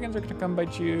Komodo dragons are gonna come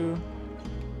bite you.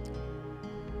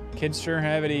 Kids sure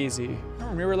have it easy.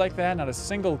 Remember we were like that, not a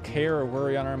single care or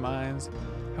worry on our minds.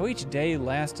 How each day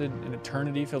lasted an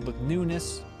eternity filled with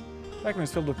newness. Back when it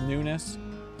was filled with newness.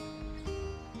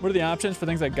 What are the options for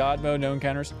things like God mode, no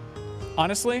encounters?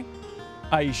 Honestly,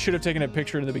 I should have taken a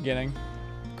picture in the beginning,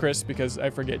 Chris, because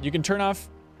I forget. You can turn off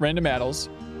random battles.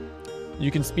 You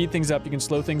can speed things up, you can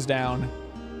slow things down.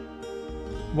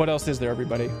 What else is there,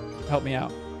 everybody? Help me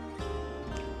out.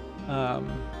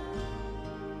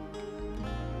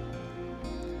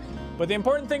 But the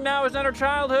important thing now is not our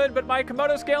childhood, but my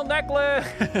Komodo scale necklace.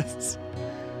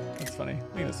 That's funny.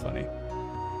 I think that's funny.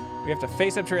 We have to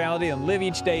face up to reality and live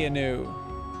each day anew.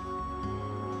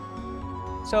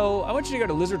 So I want you to go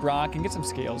to Lizard Rock and get some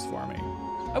scales for me.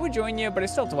 I would join you, but I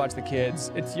still have to watch the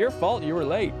kids. It's your fault you were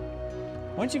late.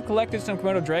 Once you've collected some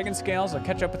Komodo dragon scales, I'll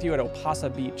catch up with you at Opasa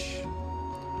Beach.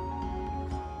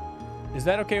 Is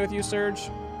that okay with you, Serge?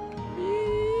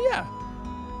 Yeah.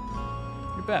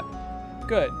 You bet.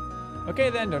 Good. Okay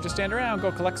then, don't just stand around.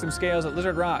 Go collect some scales at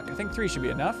Lizard Rock. I think 3 should be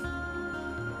enough.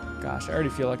 Gosh, I already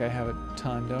feel like I have a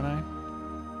ton, don't I?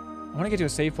 I want to get to a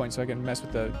save point so I can mess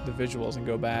with the visuals and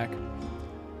go back.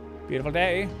 Beautiful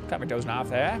day. Got me dozing off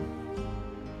there.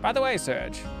 By the way,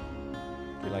 Serge,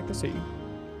 do you like the sea?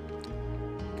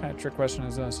 What kind of trick question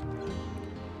is this?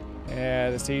 Yeah,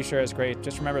 the sea sure is great.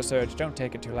 Just remember, Serge, don't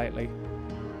take it too lightly.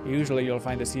 Usually you'll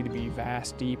find the sea to be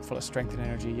vast, deep, full of strength and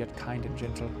energy, yet kind and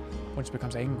gentle, once it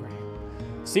becomes angry.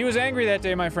 The sea was angry that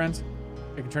day, my friends.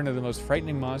 It can turn into the most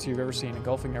frightening monster you've ever seen,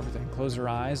 engulfing everything. Close your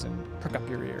eyes and prick up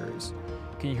your ears.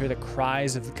 Can you hear the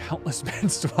cries of the countless men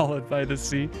swallowed by the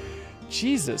sea?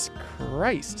 Jesus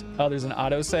Christ. Oh, there's an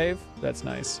autosave? That's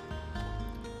nice.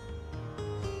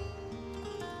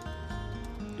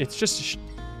 It's just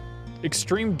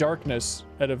extreme darkness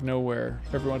out of nowhere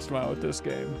every once in a while with this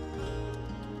game.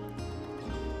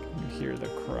 Can you hear the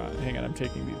cry? Hang on, I'm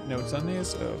taking these notes on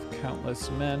these of countless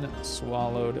men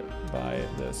swallowed by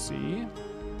the sea.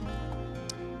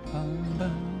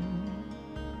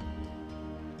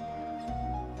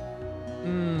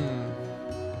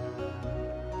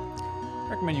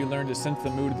 Recommend you learn to sense the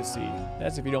mood of the sea.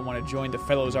 That's if you don't want to join the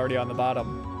fellows already on the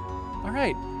bottom. All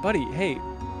right, buddy, hey,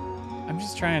 I'm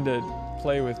just trying to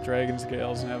play with dragon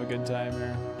scales and have a good time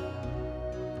here.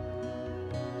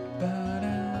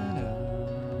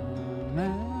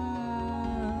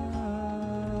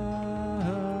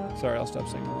 Sorry, I'll stop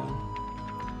singing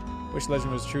along. Wish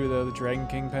legend was true though, the Dragon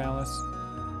King Palace.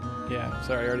 Yeah,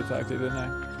 sorry, I already talked to you, didn't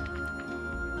I?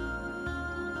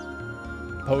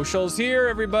 Poshal's here,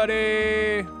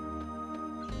 everybody!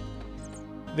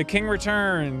 The king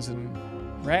returns, and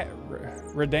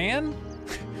Radan?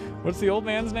 What's the old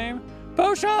man's name?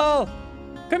 Poshal!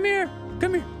 Come here!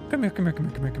 Come here! Come here, come here, come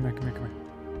here, come here, come here, come here, come here.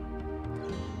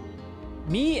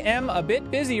 Me am a bit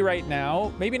busy right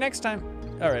now. Maybe next time.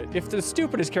 All right, if the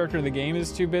stupidest character in the game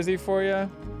is too busy for you.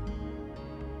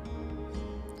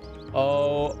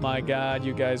 Oh my God,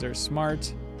 you guys are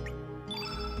smart.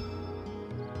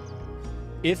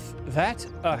 If that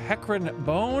a Hecarim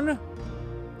bone?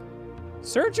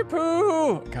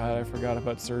 Surgipoo! God, I forgot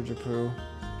about Surgipoo.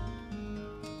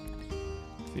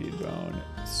 Feed bone,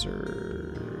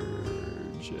 Surgipoo.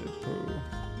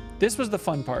 This was the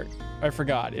fun part. I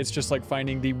forgot. It's just like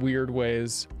finding the weird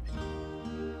ways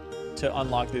to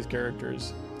unlock these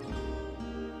characters.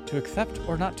 To accept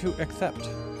or not to accept.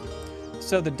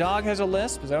 So the dog has a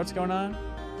lisp. Is that what's going on?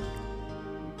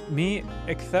 Me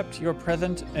accept your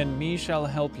present and me shall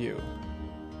help you.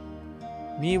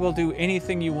 Me will do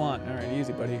anything you want. All right,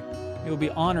 easy, buddy. Me will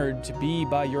be honored to be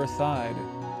by your side.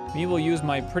 Me will use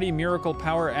my pretty miracle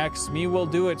power X. Me will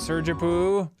do it,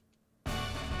 Surgipoo.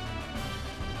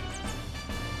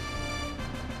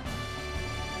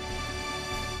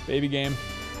 Baby game.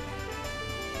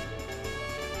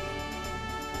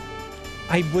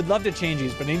 I would love to change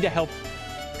these, but I need to help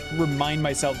remind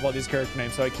myself of all these character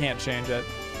names, so I can't change it.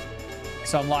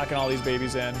 So I'm locking all these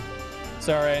babies in.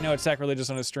 Sorry, I know it's sacrilegious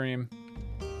on a stream.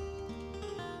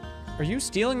 Are you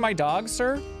stealing my dog,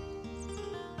 sir?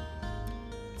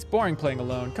 It's boring playing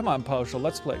alone. Come on, Poshal,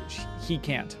 let's play. He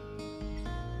can't.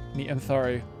 I'm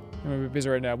sorry. I'm busy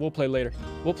right now. We'll play later.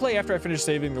 We'll play after I finish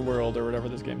saving the world or whatever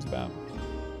this game's about.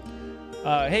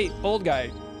 Hey, old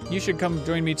guy, you should come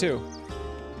join me too.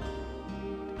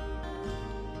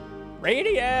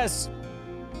 Radius!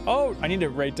 Oh, I need to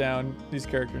write down these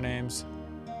character names.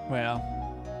 Well.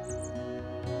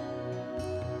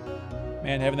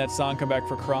 Man, having that song come back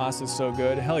for Cross is so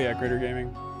good. Hell yeah, Greater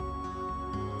Gaming.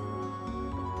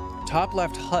 Top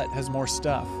left hut has more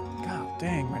stuff. God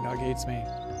dang, my dog hates me.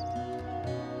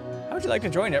 How would you like to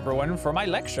join everyone for my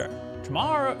lecture?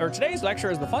 Today's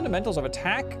lecture is the fundamentals of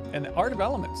attack and the art of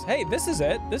elements. Hey, this is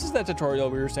it. This is that tutorial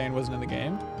we were saying wasn't in the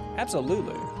game.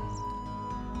 Absolutely.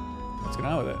 Let's get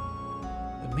on with it.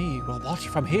 And me will watch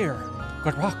from here.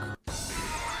 Good rock.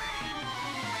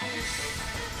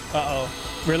 Uh-oh.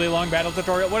 Really long battle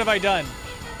tutorial? What have I done?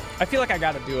 I feel like I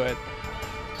gotta do it.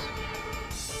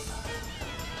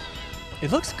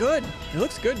 It looks good. It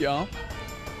looks good, y'all.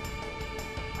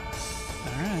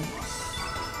 All right.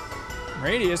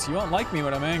 Radius, you won't like me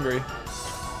when I'm angry.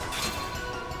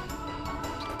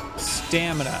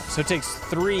 Stamina. So it takes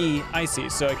 3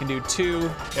 ices, so I can do 2,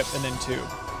 yep, and then 2.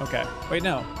 Okay, wait,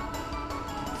 no.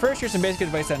 First, here's some basic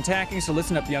advice on attacking, so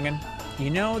listen up, youngin'. You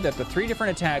know that the 3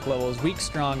 different attack levels, weak,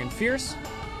 strong, and fierce,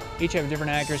 each have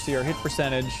different accuracy or hit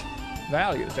percentage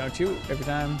values, don't you? Every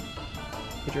time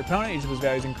you hit your opponent, each of those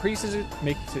values increases it,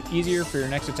 makes it easier for your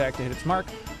next attack to hit its mark.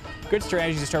 Good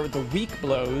strategy is to start with the weak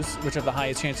blows, which have the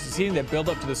highest chance of succeeding, that build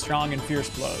up to the strong and fierce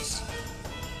blows.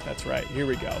 That's right, here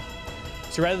we go.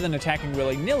 So rather than attacking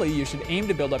willy-nilly, you should aim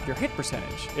to build up your hit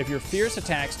percentage. If your fierce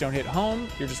attacks don't hit home,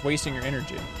 you're just wasting your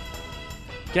energy.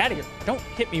 Get out of here. Don't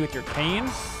hit me with your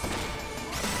cane.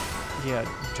 Yeah,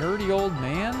 dirty old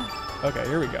man. Okay,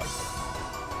 here we go.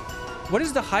 What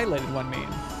does the highlighted one mean?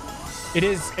 It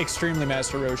is extremely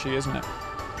Master Roshi, isn't it?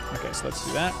 Okay, so let's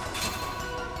do that.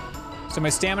 So my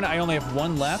stamina, I only have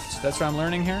 1 left. That's what I'm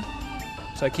learning here.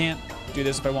 So I can't do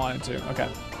this if I wanted to. Okay.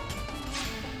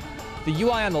 The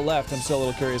UI on the left, I'm still a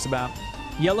little curious about.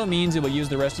 Yellow means it will use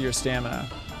the rest of your stamina.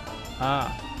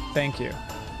 Ah, thank you.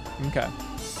 Okay.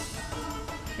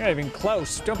 You're not even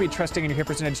close. Don't be trusting in your hit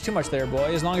percentage too much there,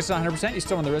 boy. As long as it's not 100%, you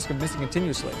still run the risk of missing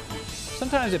continuously.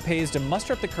 Sometimes it pays to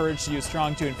muster up the courage to use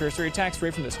strong 2 and fierce 3 attacks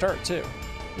right from the start, too.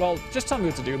 Well, just tell me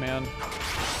what to do, man.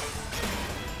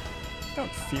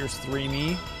 Don't fierce 3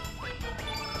 me.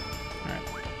 Alright.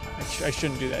 I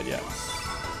shouldn't do that yet.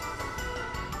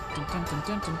 Dun, dun, dun,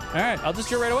 dun, dun. Alright, I'll just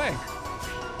do it right away.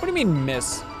 What do you mean,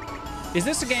 miss? Is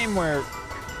this a game where...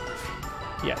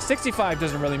 Yeah, 65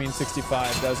 doesn't really mean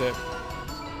 65, does it?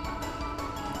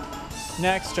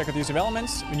 Next, check out the use of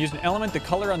elements. When using an element, the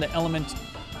color on the element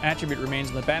attribute remains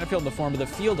in the battlefield in the form of the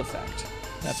field effect.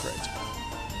 That's right.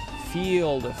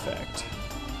 Field effect.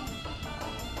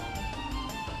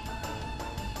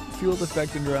 Field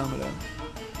effect Andromeda.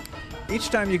 Each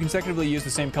time you consecutively use the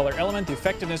same color element, the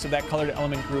effectiveness of that colored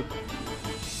element group.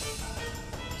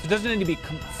 So it doesn't need to be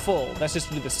full. That's just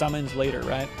to do the summons later,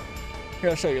 right? Here,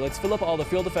 I'll show you. Let's fill up all the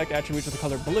field effect attributes with the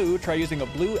color blue. Try using a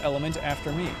blue element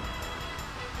after me.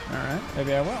 All right,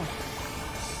 maybe I will.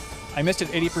 I missed it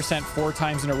 80% 4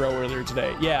 times in a row earlier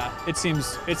today. Yeah, it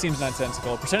seems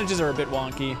nonsensical. Percentages are a bit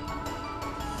wonky.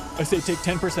 I say take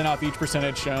 10% off each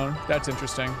percentage shown. That's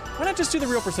interesting. Why not just do the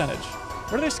real percentage?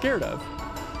 What are they scared of?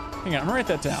 Hang on, I'm gonna write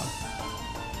that down.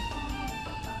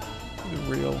 The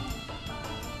real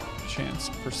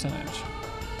chance percentage.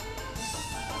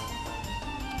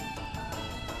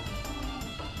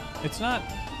 It's not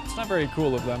very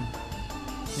cool of them.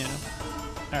 You know.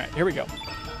 All right, here we go.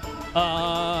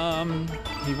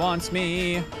 He wants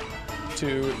me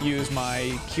to use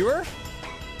my cure.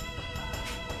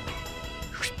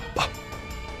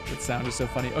 That sound is so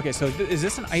funny. Okay, so is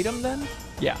this an item then?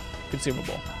 Yeah,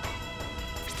 consumable.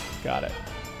 Got it.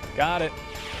 Got it.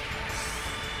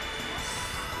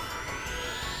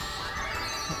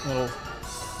 Little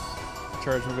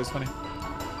charge move is funny.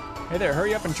 Hey there,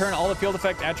 hurry up and turn all the field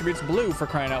effect attributes blue, for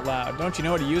crying out loud. Don't you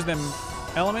know how to use them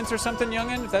elements or something,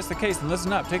 youngin'? If that's the case, then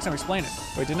listen up. Take some explaining.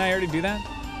 Wait, didn't I already do that?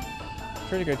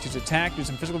 Try to go choose attack, do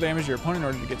some physical damage to your opponent in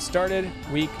order to get started.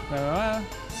 Weak.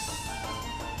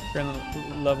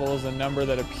 Current level is the number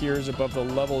that appears above the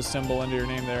level symbol under your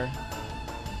name there.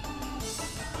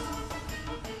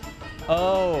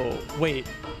 Oh, wait.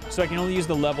 So I can only use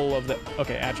the level of the,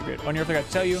 okay, attribute. Oh, I forgot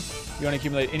to tell you, you won't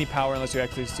accumulate any power unless you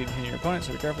actually succeed in hitting your opponent,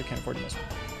 so be careful, you can't afford to miss.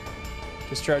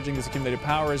 Discharging this accumulated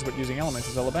power is what using elements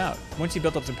is all about. Once you've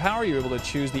built up some power, you're able to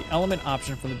choose the element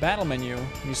option from the battle menu.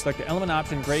 When you select the element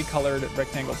option, gray colored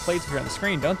rectangle plates appear on the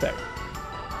screen, don't they?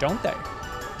 Don't they?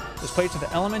 Those plates are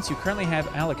the elements you currently have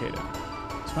allocated.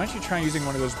 So why don't you try using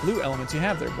one of those blue elements you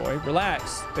have there, boy?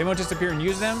 Relax. They won't disappear and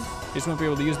use them. You just won't be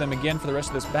able to use them again for the rest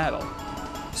of this battle.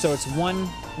 So it's one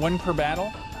per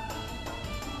battle?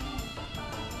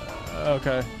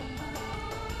 Okay.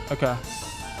 Okay.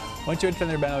 Once you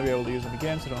attend their battle, you'll be able to use them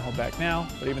again, so don't hold back now.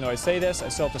 But even though I say this, I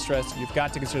still have to stress you've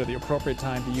got to consider the appropriate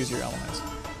time to use your elements.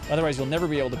 Otherwise, you'll never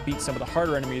be able to beat some of the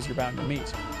harder enemies you're bound to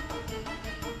meet.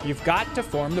 You've got to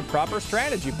form the proper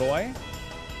strategy, boy.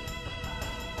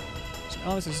 So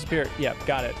elements disappear. Yep,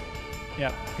 got it.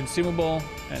 Yep, consumable,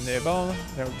 and they both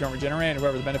don't regenerate.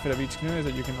 However, the benefit of each canoe is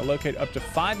that you can allocate up to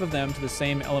 5 of them to the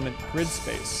same element grid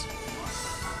space.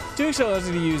 Doing so allows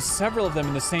you to use several of them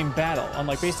in the same battle,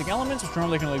 unlike basic elements, which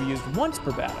normally can only be used once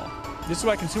per battle. This is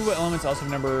why consumable elements also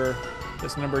number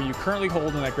this number you currently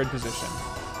hold in that grid position.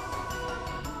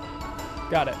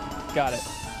 Got it. Got it.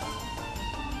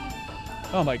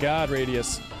 Oh my god,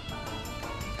 radius.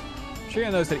 Sure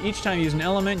you'll notice that each time you use an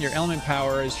element, your element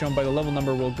power is shown by the level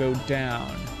number will go down.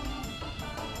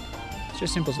 It's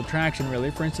just simple subtraction,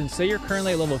 really. For instance, say you're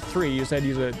currently at level 3, you decide to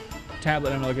use a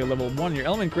tablet and look at level 1. Your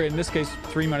element grid, in this case,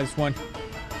 3 minus 1.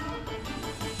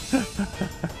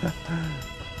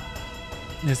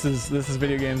 This is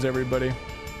video games, everybody.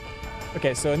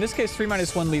 Okay, so in this case, 3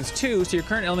 minus 1 leaves 2, so your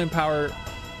current element power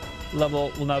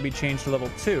level will now be changed to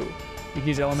level 2. You can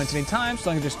use elements anytime, so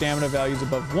long as your stamina value is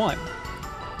above 1.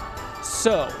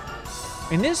 So,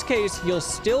 in this case, you'll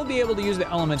still be able to use the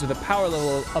elements with a power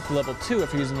level up to level 2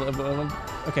 if you're using level 1.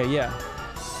 Okay, yeah.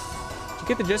 Did you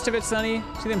get the gist of it, Sonny?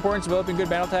 See the importance of developing good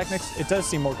battle tactics? It does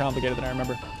seem more complicated than I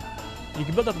remember. You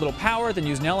can build up a little power, then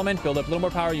use an element, build up a little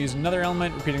more power, use another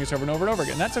element, repeating this over and over and over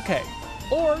again. That's okay.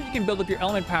 Or you can build up your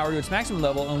element power to its maximum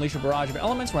level and unleash a barrage of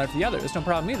elements one after the other. There's no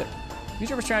problem either. Use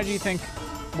whatever strategy you think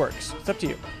works. It's up to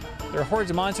you. There are hordes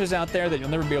of monsters out there that you'll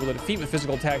never be able to defeat with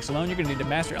physical attacks alone. You're going to need to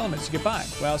master elements to get by.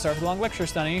 Well, sorry for the long lecture,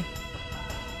 Stunny.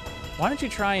 Why don't you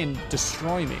try and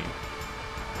destroy me?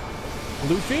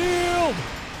 Blue field!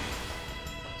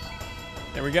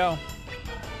 There we go.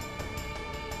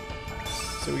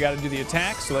 So we got to do the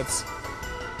attack, so let's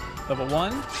level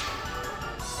 1.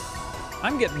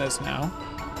 I'm getting this now.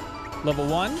 Level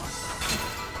 1.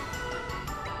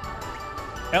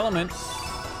 Element.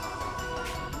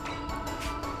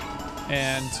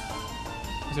 And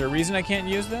is there a reason I can't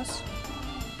use this?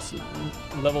 It's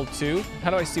level 2. How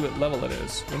do I see what level it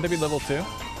is? Wouldn't that be level 2?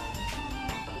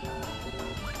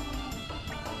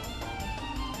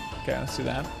 Okay, let's do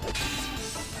that.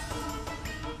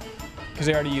 Because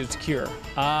I already used cure.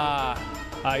 Ah,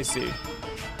 I see.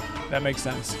 That makes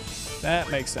sense. That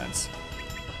makes sense.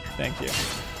 Thank you.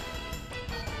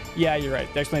 Yeah, you're right.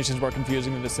 The explanation is more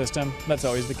confusing than the system. That's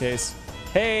always the case.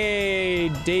 Hey,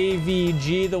 Davey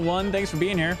G the One, thanks for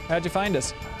being here. How'd you find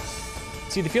us?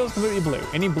 See, the field is completely blue.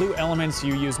 Any blue elements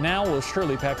you use now will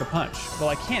surely pack a punch. Well,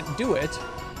 I can't do it.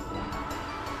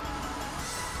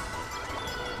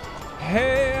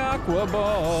 Hey, Aqua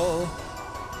Ball.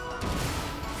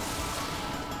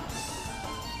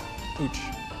 Ooch,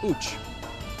 ooch.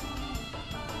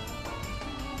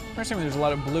 First time there's a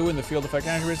lot of blue in the field effect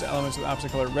attributes, elements with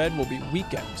opposite color red will be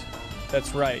weakened.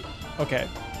 That's right. Okay.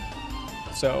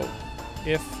 So,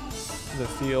 if the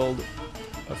field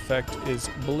effect is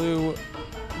blue,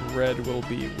 red will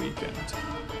be weakened.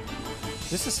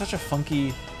 This is such a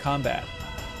funky combat.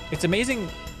 It's amazing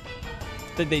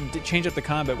that they change up the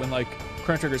combat when, like,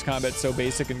 Chrono Trigger's combat's so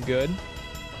basic and good.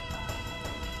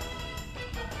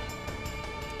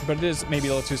 But it is maybe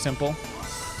a little too simple.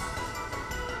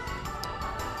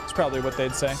 It's probably what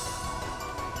they'd say.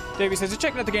 Davey says,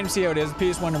 checking out the game to see how it is. The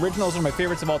PS1 original is one of my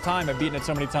favorites of all time. I've beaten it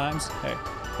so many times.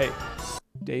 Hey,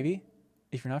 Davey,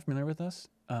 if you're not familiar with us,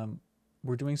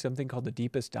 we're doing something called the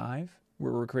Deepest Dive,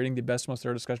 where we're creating the best, most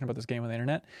thorough discussion about this game on the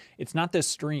internet. It's not this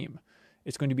stream.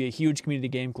 It's going to be a huge community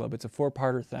game club. It's a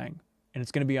 4-parter thing, and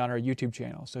it's going to be on our YouTube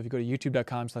channel. So if you go to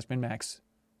youtube.com/MinnMax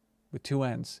with 2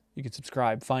 N's, you can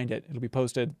subscribe, find it. It'll be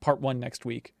posted part 1 next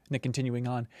week, and then continuing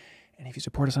on. And if you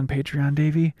support us on Patreon,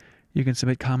 Davey, you can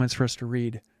submit comments for us to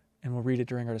read, and we'll read it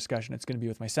during our discussion. It's going to be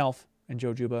with myself and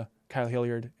Joe Juba, Kyle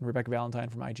Hilliard, and Rebecca Valentine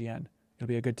from IGN. It'll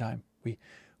be a good time.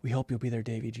 We hope you'll be there,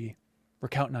 Davey G. We're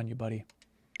counting on you, buddy.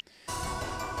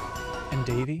 And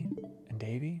Davey,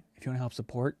 if you want to help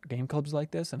support game clubs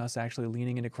like this and us actually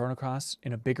leaning into Chrono Cross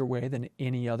in a bigger way than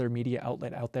any other media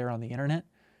outlet out there on the internet,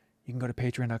 you can go to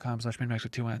patreon.com/MinnMax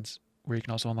with 2 N's, where you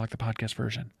can also unlock the podcast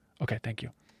version. Okay, thank you.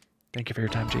 Thank you for your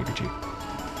time, JVG.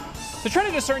 So try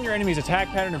to discern your enemy's attack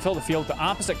pattern and fill the field with the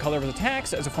opposite color of his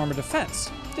attacks as a form of defense.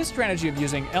 This strategy of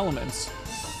using elements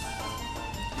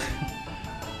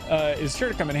is sure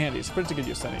to come in handy, so put it to good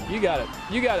use, Sonny. You got it.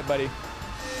 You got it, buddy.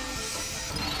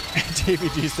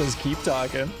 JVG says, keep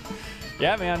talking.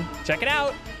 Yeah, man. Check it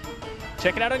out.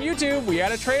 Check it out on YouTube. We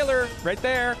had a trailer right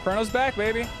there. Chrono's back,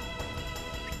 baby.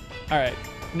 All right.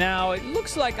 Now, it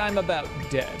looks like I'm about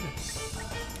dead.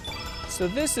 So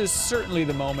this is certainly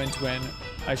the moment when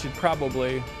I should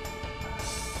probably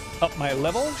up my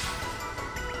level.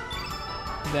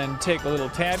 Then take a little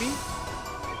tabby.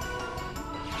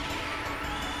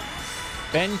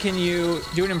 Ben, can you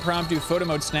do an impromptu photo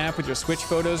mode snap with your Switch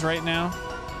photos right now?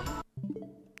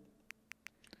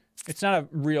 It's not a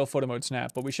real photo mode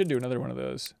snap, but we should do another one of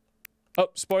those. Oh,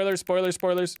 spoilers, spoilers,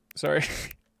 spoilers. Sorry.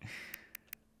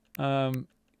 Yeah,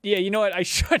 you know what? I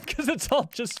should, because it's all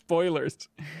just spoilers.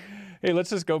 Hey,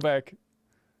 let's just go back.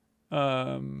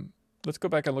 Let's go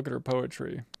back and look at her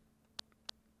poetry.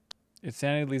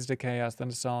 Insanity leads to chaos, then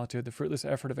to solitude. The fruitless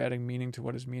effort of adding meaning to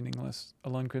what is meaningless. A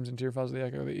lone crimson tear follows the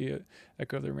echo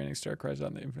of the remaining star cries out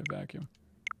in the infinite vacuum.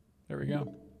 There we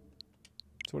go.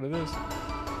 That's what it is.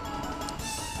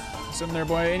 Something there,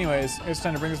 boy. Anyways, it's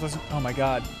time to bring this lesson. Oh my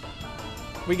god.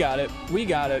 We got it. We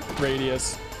got it,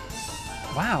 Radius.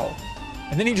 Wow.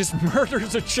 And then he just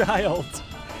murders a child.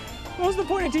 What was the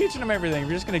point of teaching him everything?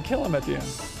 We're just gonna kill him at the end.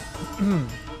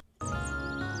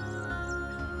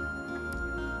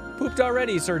 Pooped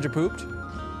already, Serja pooped.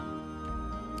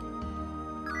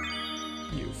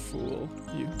 You fool.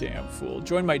 You damn fool.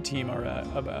 Join my team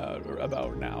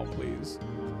about now, please.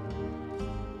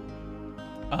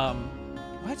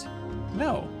 What?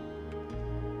 No.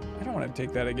 I don't want to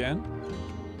take that again.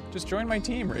 Just join my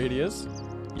team, Radius.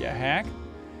 You hack.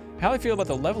 How I feel about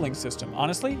the leveling system?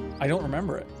 Honestly, I don't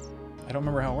remember it. I don't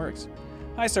remember how it works.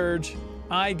 Hi, Serge.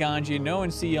 I, Ganji, know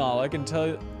and see all. I can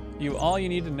tell you all you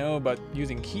need to know about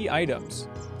using key items.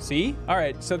 See? All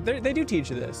right, so they do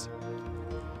teach you this.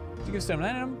 You give someone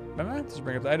an item, just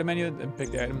bring up the item menu and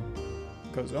pick the item.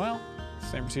 Goes well.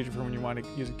 Same procedure for when you want to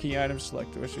use a key item.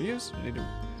 Select which to use. You need to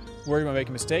worry about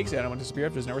making mistakes. The item will disappear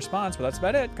if there's no response, but that's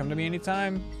about it. Come to me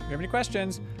anytime if you have any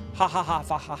questions. Ha ha ha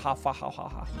ha ha ha ha ha ha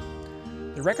ha.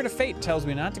 The Record of Fate tells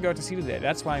me not to go out to sea today.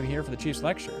 That's why I'm here for the Chief's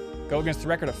lecture. Go against the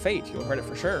Record of Fate. You'll hurt it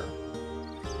for sure.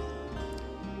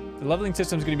 The leveling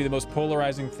system is going to be the most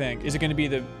polarizing thing. Is it going to be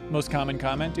the most common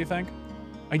comment, do you think?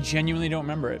 I genuinely don't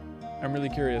remember it. I'm really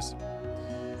curious.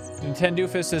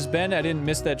 Nintendoofus says, Ben, I didn't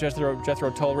miss that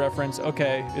Jethro Tull reference.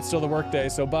 Okay, it's still the workday,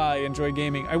 so bye. Enjoy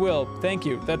gaming. I will. Thank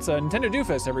you. That's Nintendo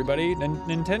Doofus, everybody.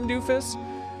 Nintendoofus,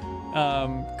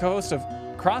 co-host of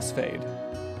Crossfade,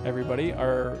 everybody.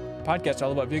 Our podcast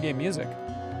all about video game music.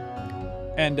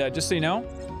 And just so you know,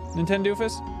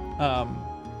 Nintendoofus,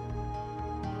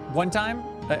 one time,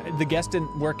 the guest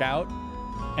didn't work out,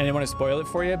 and I didn't want to spoil it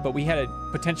for you, but we had a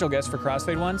potential guest for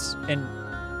Crossfade once, and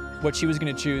what she was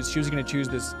going to choose,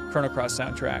 this Chrono Cross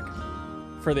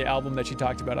soundtrack for the album that she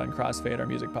talked about on Crossfade, our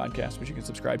music podcast, which you can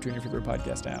subscribe to in your favorite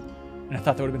podcast app. And I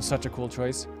thought that would have been such a cool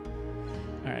choice.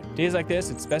 All right, days like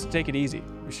this, it's best to take it easy.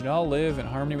 We should all live in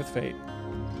harmony with fate.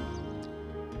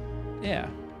 Yeah,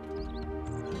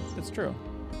 that's true.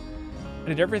 I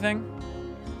did everything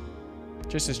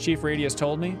just as Chief Radius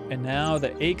told me, and now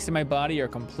the aches in my body are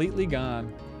completely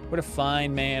gone. What a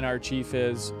fine man our Chief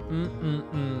is.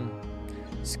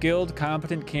 Skilled,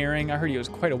 competent, caring. I heard he was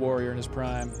quite a warrior in his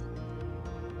prime.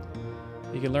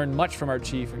 You can learn much from our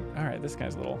Chief. All right, this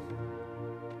guy's a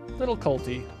little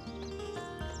culty.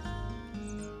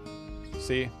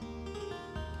 empathy.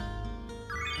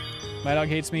 My dog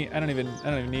hates me. I don't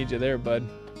even need you there, bud.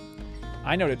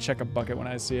 I know to check a bucket when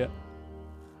I see it.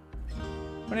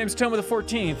 My name's Toma the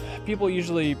 14th. People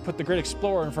usually put the Great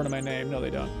Explorer in front of my name. No,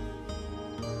 they don't.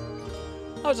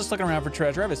 I was just looking around for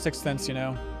treasure. I have a sixth sense, you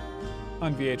know,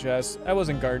 on VHS. I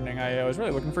wasn't gardening. I was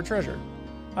really looking for treasure.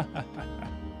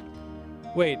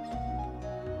 Wait,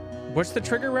 what's the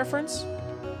trigger reference?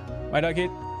 My dog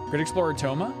hate Great Explorer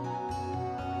Toma?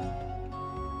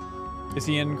 Is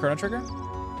he in Chrono Trigger?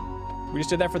 We just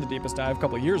did that for the deepest dive a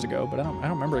couple of years ago, but I don't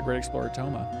remember the Great Explorer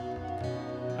Toma.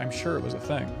 I'm sure it was a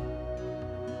thing.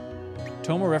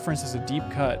 Toma references a deep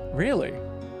cut. Really?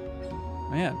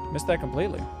 Man, missed that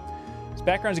completely. His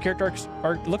backgrounds and character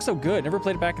art look so good. Never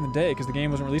played it back in the day because the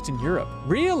game wasn't released in Europe.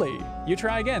 Really? You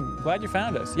try again. Glad you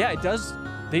found us. Yeah, it does.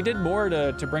 They did more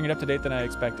to bring it up to date than I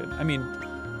expected. I mean,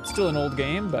 it's still an old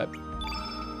game, but...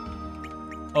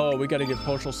 Oh, we gotta give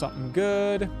Poshel something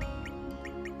good.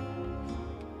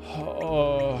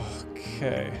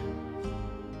 Okay.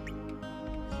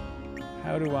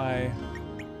 How do I...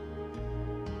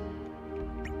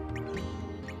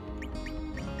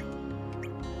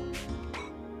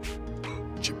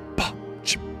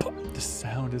 The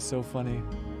sound is so funny.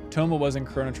 Toma was in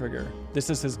Chrono Trigger. This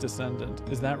is his descendant.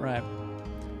 Is that right?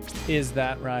 Is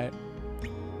that right?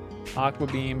 Aqua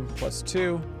Beam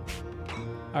 +2.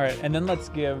 All right, and then let's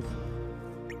give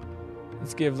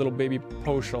little baby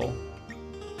Poshel.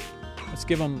 Let's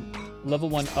give him level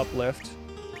 1 uplift,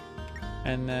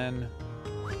 and then.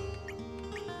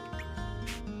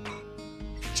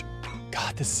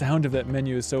 God, the sound of that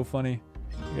menu is so funny.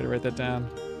 You gotta write that down.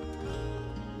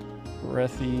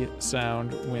 Breathy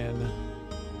sound when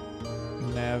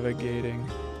navigating.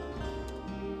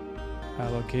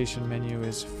 Location menu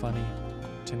is funny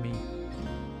to me.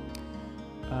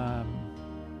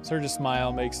 Surge's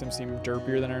smile makes him seem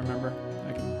derpier than I remember.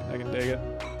 I can dig it.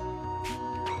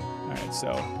 Alright,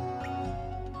 so.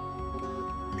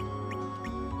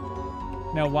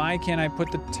 Now why can't I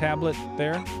put the tablet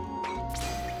there?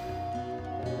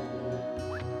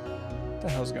 What the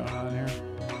hell's going on here?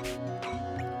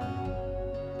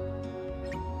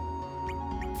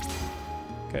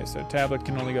 Okay, so tablet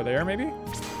can only go there, maybe?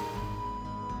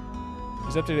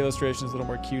 His updated illustration is a little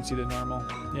more cutesy than normal.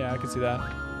 Yeah, I can see that.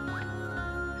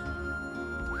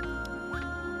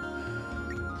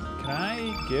 Can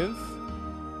I give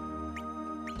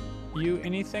you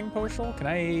anything, Poshel? Can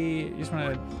you just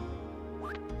want to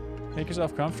make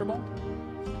yourself comfortable?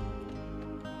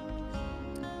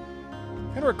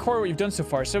 I'm gonna record what you've done so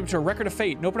far. Set up to a record of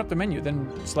fate and open up the menu, then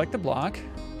select the block.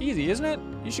 Easy, isn't it?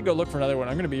 You should go look for another one.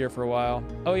 I'm gonna be here for a while.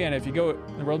 Oh yeah, and if you go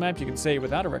in the world map, you can save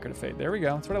without a record of fate. There we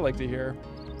go. That's what I like to hear.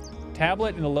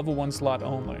 Tablet in the level 1 slot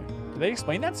only. Did they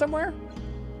explain that somewhere?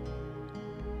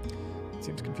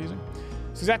 Seems confusing.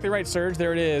 It's exactly right, Serge.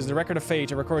 There it is. The record of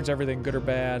fate. It records everything, good or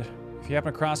bad. If you happen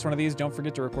across one of these, don't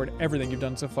forget to record everything you've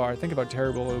done so far. Think about how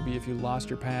terrible it would be if you lost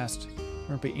your past. There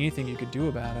wouldn't be anything you could do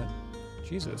about it.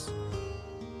 Jesus.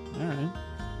 All right.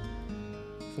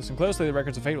 If you listen closely, the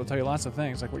records of fate will tell you lots of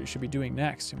things, like what you should be doing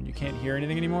next. And when you can't hear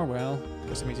anything anymore, well, I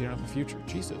guess it means you don't have a future.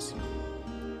 Jesus.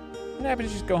 What happens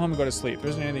if you just go home and go to sleep? There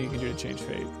isn't anything you can do to change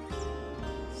fate.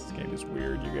 This game is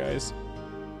weird, you guys.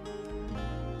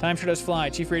 Time sure does fly.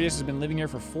 Chief Radius has been living here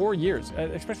for 4 years. I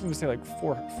expect him to say like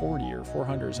 440 or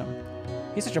 400 or something.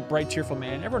 He's such a bright, cheerful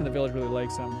man. Everyone in the village really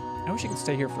likes him. I wish he could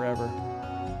stay here forever.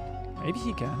 Maybe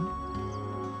he can.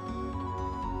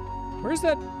 Where's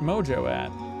that mojo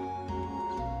at?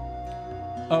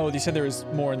 Oh, they said there was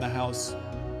more in the house.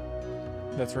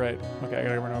 That's right. Okay, I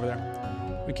gotta run over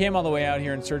there. We came all the way out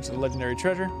here in search of the legendary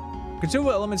treasure.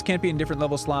 Consumable elements can't be in different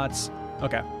level slots.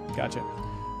 Okay, gotcha.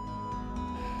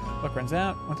 Luck runs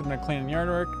out. Want them to clean yard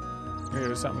work. Maybe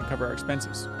there's something to cover our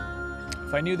expenses.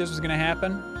 If I knew this was gonna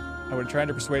happen, I would have tried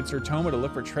to persuade Sir Toma to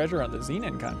look for treasure on the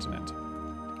Xenon continent.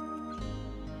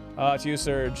 It's you,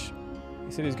 Serge.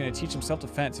 He said he's gonna teach him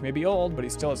self-defense. He may be old, but he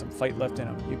still has some fight left in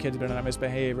him. You kids better not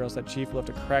misbehave, or else that chief will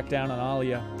have to crack down on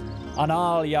Alia. On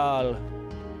Alyal.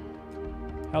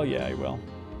 Hell yeah, he will.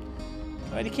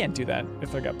 But he can't do that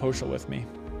if I got Poshel with me.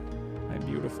 My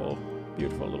beautiful,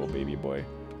 beautiful little baby boy.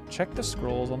 Check the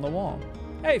scrolls on the wall.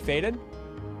 Hey, Faded.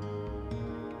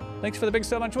 Thanks for the big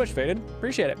sub on Twitch, Faded.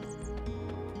 Appreciate it.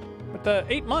 But the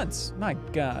 8 months, my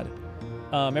God.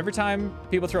 Every time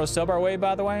people throw a sub our way,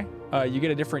 by the way, you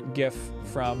get a different GIF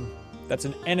from, that's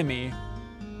an enemy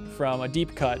from a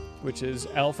deep cut, which is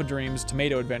Alpha Dreams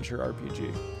Tomato Adventure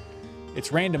RPG.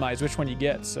 It's randomized which one you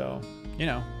get, so, you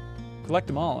know, collect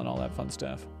them all and all that fun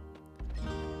stuff.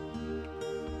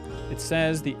 It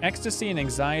says, the ecstasy and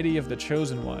anxiety of the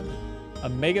chosen one. A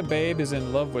mega babe is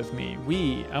in love with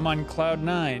me. I'm on cloud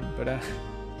 9, but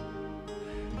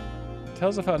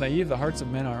tells of how naive the hearts of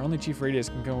men are. Only Chief Radius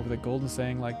can come up with a golden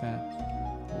saying like that.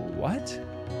 What?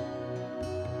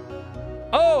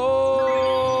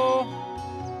 Oh!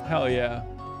 Hell yeah.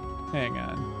 Hang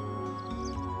on.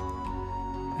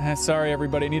 Sorry,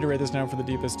 everybody. I need to write this down for the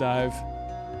deepest dive.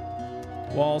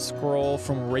 Wall scroll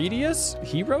from Radius?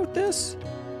 He wrote this?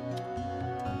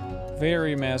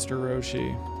 Very Master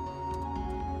Roshi.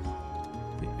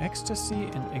 The ecstasy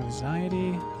and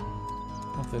anxiety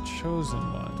of the chosen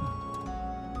one.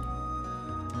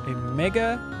 A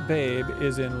mega babe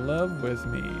is in love with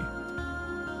me.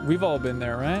 We've all been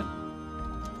there, right?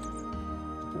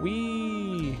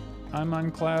 I'm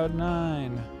on cloud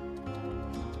 9.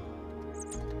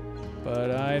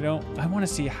 But I want to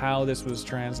see how this was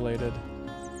translated.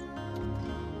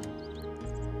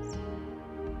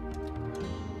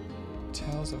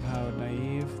 Tells of how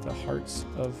naive the hearts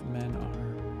of men are.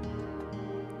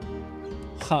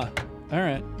 Huh. All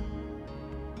right.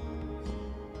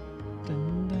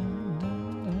 Dun, dun,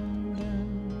 dun, dun, dun.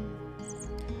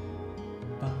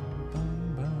 Bum, bum,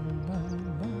 bum, bum,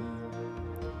 bum.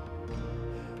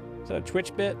 Is that a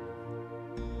Twitch bit?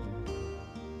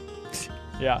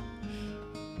 Yeah.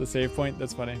 The save point?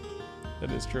 That's funny.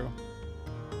 That is true.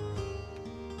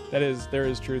 There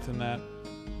is truth in that.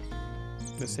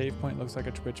 The save point looks like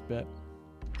a Twitch bit.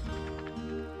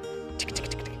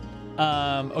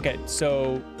 Okay,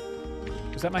 so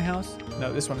is that my house?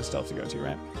 No, this one is still to go to,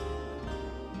 right?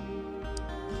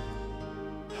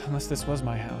 Unless this was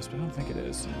my house, but I don't think it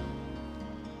is.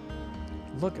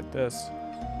 Look at this.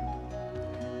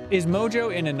 Is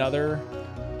Mojo in another,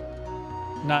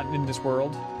 not in this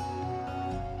world?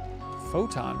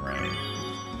 Photon ray.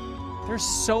 There's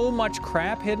so much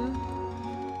crap hidden.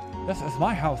 This is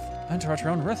my house. Enter at your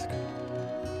own risk.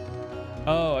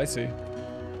 Oh, I see.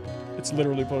 It's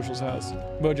literally Poshal's house.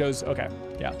 Mojo's, okay,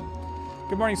 yeah.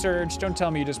 Good morning, Surge. Don't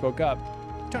tell me you just woke up.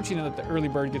 Don't you know that the early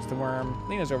bird gets the worm?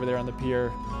 Lena's over there on the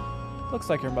pier. Looks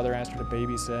like your mother asked her to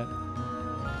babysit.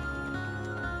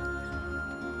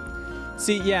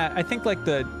 See, yeah, I think like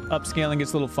the upscaling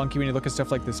gets a little funky when you look at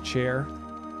stuff like this chair.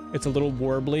 It's a little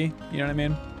warbly, you know what I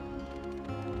mean?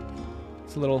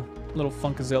 It's a little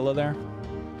funkazilla there.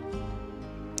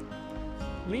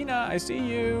 Lena, I see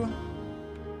you.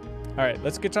 All right,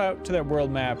 let's get out to that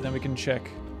world map, then we can check.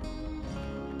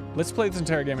 Let's play this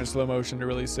entire game in slow motion to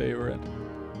really savor it.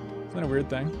 Isn't that a weird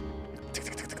thing?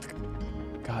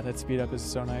 God, that speed up is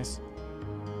so nice.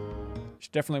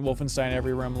 Should definitely Wolfenstein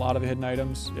every room, a lot of hidden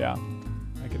items. Yeah,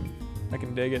 I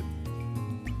can dig it.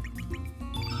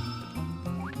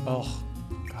 Oh,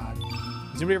 God.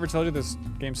 Has anybody ever told you this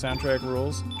game soundtrack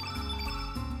rules?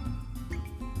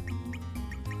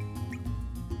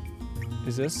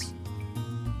 Is this?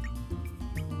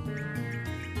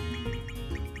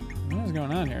 What is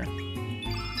going on here?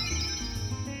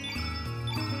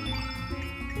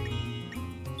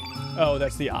 Oh,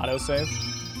 that's the autosave?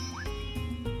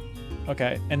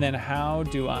 Okay, and then how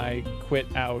do I quit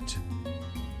out?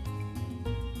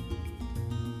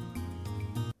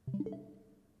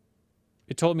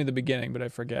 It told me the beginning, but I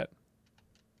forget.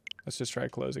 Let's just try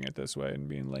closing it this way and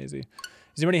being lazy.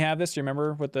 Does anybody have this? Do you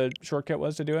remember what the shortcut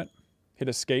was to do it? Hit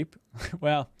escape?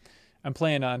 Well, I'm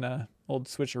playing on old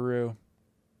switcheroo. Do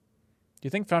you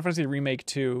think Final Fantasy Remake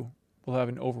 2 will have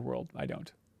an overworld? I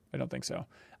don't think so.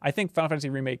 I think Final Fantasy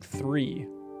Remake 3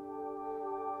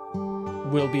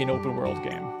 will be an open world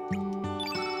game.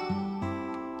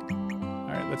 All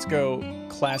right, let's go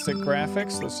classic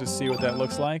graphics. Let's just see what that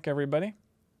looks like, everybody.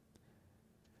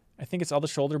 I think it's all the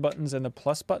shoulder buttons and the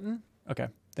plus button. Okay,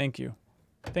 thank you.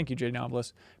 Thank you, Jay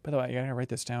Novelist. By the way, I gotta write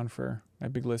this down for my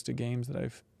big list of games that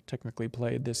I've technically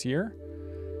played this year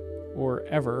or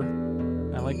ever.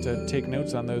 I like to take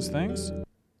notes on those things.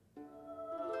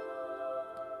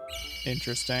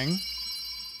 Interesting.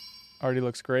 Already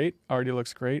looks great. Already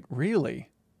looks great. Really?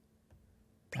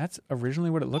 That's originally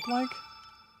what it looked like?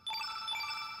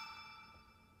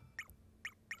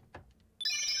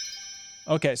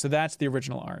 Okay, so that's the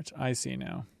original art. I see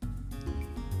now.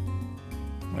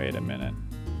 Wait a minute.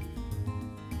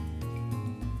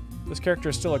 Those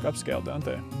characters still look upscaled, don't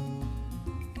they?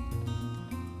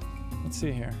 Let's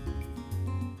see here.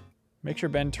 Make sure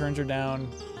Ben turns her down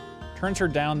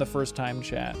the first time,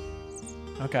 chat.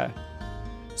 Okay.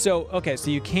 So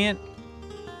you can't...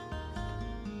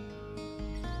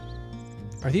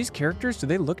 Are these characters, do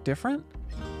they look different?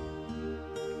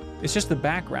 It's just the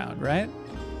background, right?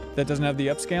 That doesn't have the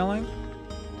upscaling?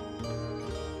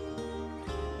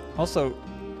 Also...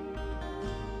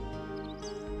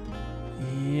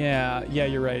 Yeah,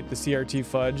 you're right. The CRT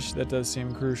fudge, that does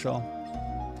seem crucial.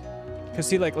 Because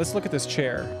see, like, let's look at this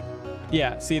chair.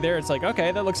 Yeah, see there, it's like,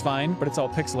 okay, that looks fine, but it's all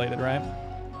pixelated, right?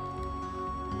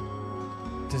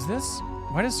 Does this...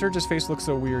 Why does Serge's face look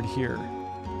so weird here?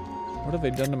 What have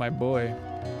they done to my boy?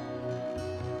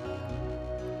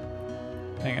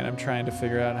 Hang on, I'm trying to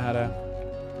figure out how to...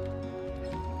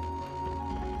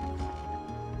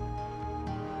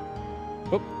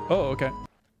 Oh, okay.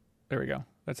 There we go.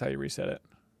 That's how you reset it.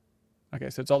 Okay,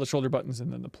 so it's all the shoulder buttons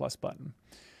and then the plus button.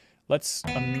 Let's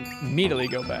immediately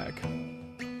go back.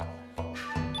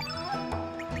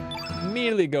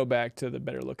 Immediately go back to the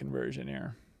better looking version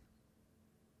here.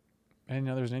 I didn't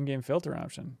know there's an in-game filter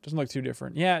option. Doesn't look too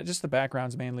different. Yeah, just the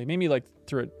backgrounds mainly. Maybe like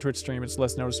through a Twitch stream it's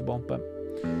less noticeable, but...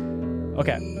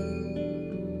 Okay.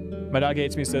 My dog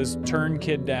hates me, says, turn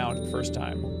kid down first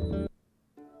time.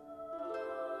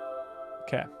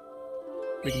 Okay.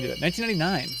 We can do that.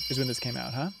 1999 is when this came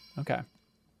out, huh? Okay.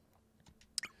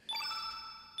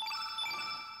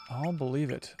 I'll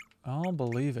believe it. I'll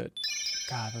believe it.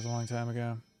 God, that was a long time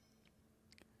ago.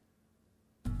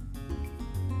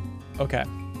 Okay.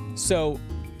 So...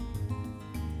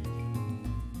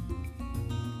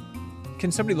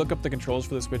 Can somebody look up the controls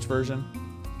for the Switch version?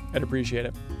 I'd appreciate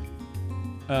it.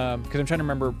 Because I'm trying to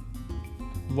remember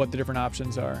what the different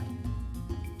options are.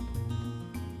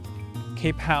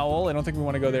 Cape Howell, I don't think we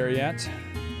want to go there yet.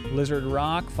 Lizard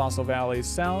Rock, Fossil Valley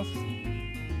South.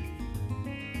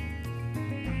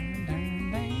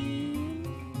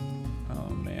 Oh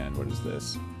man, what is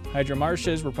this? Hydro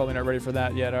Marshes, we're probably not ready for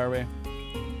that yet, are we?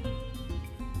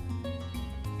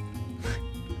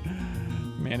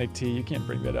 Manic Tea, you can't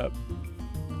bring that up.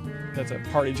 That's a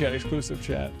party chat exclusive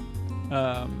chat.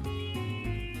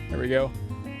 There we go.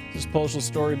 This is Postal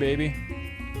Story, baby.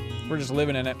 We're just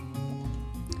living in it.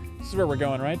 This is where we're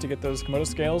going, right? To get those Komodo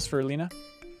scales for Lena.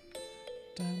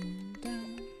 Dun,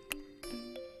 dun, dun.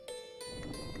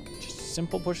 Just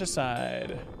simple push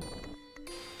aside.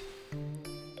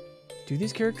 Do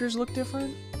these characters look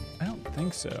different? I don't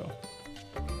think so.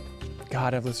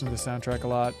 God, I've listened to the soundtrack a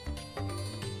lot.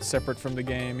 Separate from the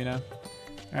game, you know?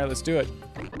 All right, let's do it.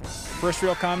 First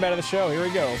real combat of the show. Here we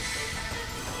go.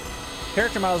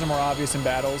 Character models are more obvious in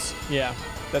battles. Yeah,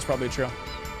 that's probably true.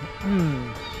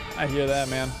 I hear that,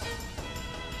 man.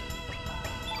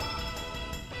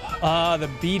 Ah, the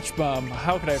beach bum.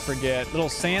 How could I forget? Little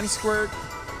sand squirt.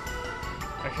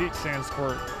 I hate sand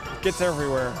squirt. It gets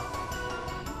everywhere.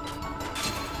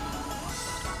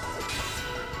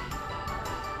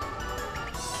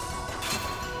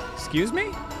 Excuse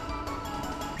me?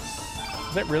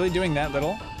 Is that really doing that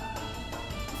little?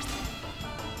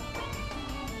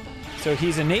 So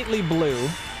he's innately blue.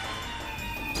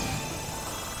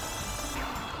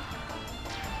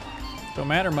 Don't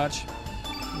matter much.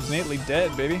 He's innately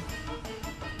dead, baby.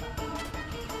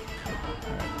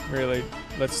 All right, really,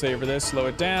 let's savor this. Slow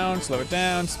it down,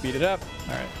 speed it up.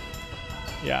 All right.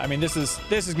 Yeah, I mean, this is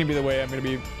gonna be the way I'm gonna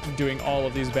be doing all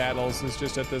of these battles, is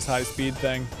just at this high speed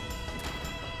thing.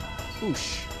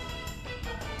 Whoosh.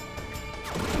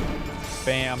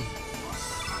 Bam.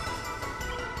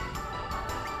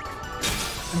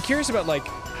 I'm curious about like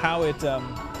how it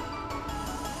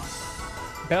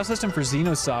battle system for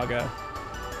Xenosaga.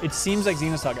 It seems like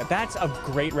Xenosaga. That's a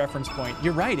great reference point.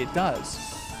 You're right, it does.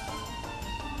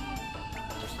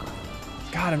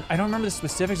 God, I don't remember the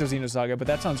specifics of Xenosaga, but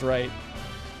that sounds right.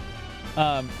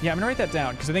 Yeah, I'm gonna write that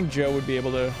down because I think Joe would be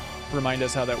able to remind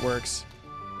us how that works.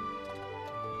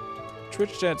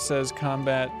 Twitch chat says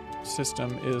combat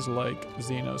system is like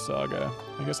Xenosaga.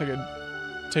 I guess I could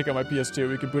take out my PS2.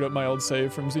 We could boot up my old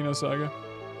save from Xenosaga.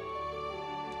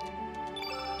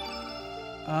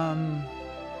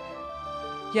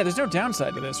 Yeah, there's no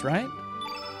downside to this, right?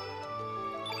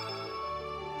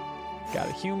 Got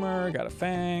a humor, got a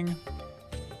fang.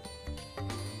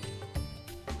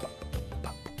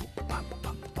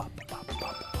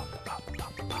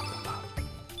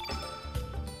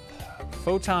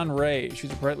 Photon ray.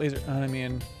 Shoots a bright laser. I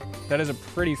mean, that is a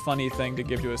pretty funny thing to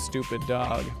give to a stupid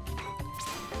dog.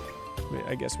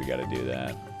 I guess we gotta do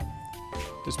that.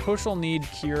 Does Poshul need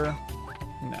cure?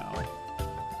 No.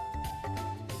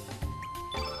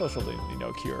 Poshul didn't need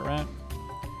no cure, right?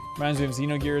 Reminds me of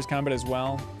Xenogears combat as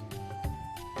well.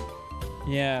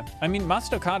 Yeah, I mean,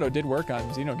 Masato Kato did work on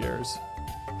Xenogears,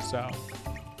 so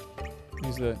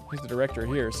he's the director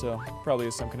here, so probably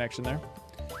is some connection there.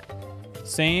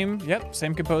 Same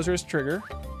composer as Trigger,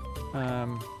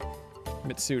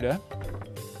 Mitsuda.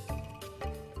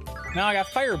 Now I got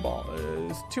Fireball.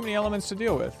 There's too many elements to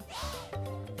deal with.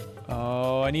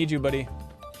 Oh, I need you, buddy.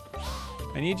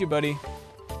 I need you, buddy.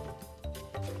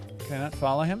 Can I not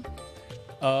follow him?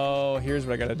 Oh, here's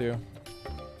what I gotta do.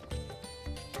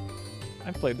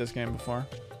 I've played this game before.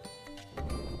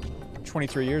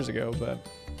 23 years ago, but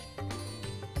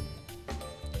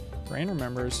brain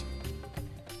remembers.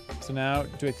 So now,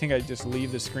 do I think I just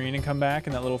leave the screen and come back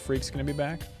and that little freak's gonna be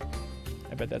back?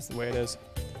 I bet that's the way it is.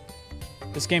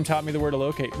 This game taught me the word to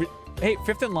locate. Hey,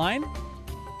 fifth in line?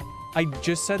 I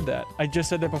just said that. I just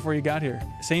said that before you got here.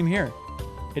 Same here.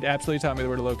 It absolutely taught me the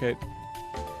word to locate.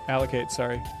 Allocate,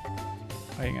 sorry.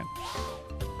 Oh, hang on.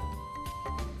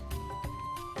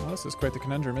 Well, this is quite the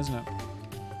conundrum, isn't it?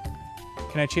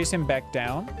 Can I chase him back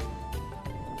down?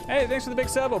 Hey, thanks for the big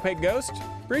sub, Opaque Ghost.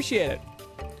 Appreciate it.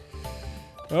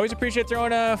 We always appreciate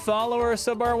throwing a follow or a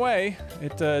sub our way.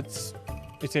 It's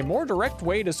a more direct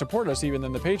way to support us even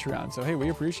than the Patreon, so hey, we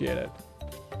appreciate it.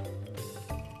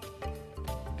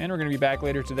 And we're gonna be back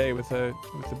later today with a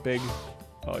big,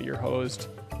 oh, you're hosed.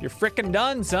 You're frickin'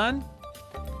 done, son.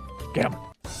 Get him.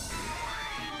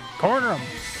 Corner him.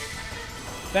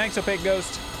 Thanks, Opaque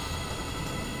Ghost.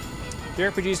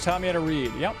 JRPGs taught me how to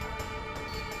read. Yep.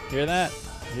 Hear that?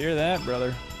 Hear that,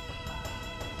 brother.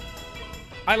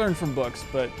 I learned from books,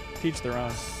 but teach their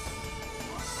own.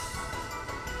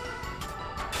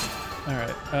 All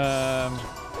right.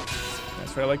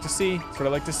 That's what I like to see. That's what I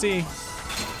like to see.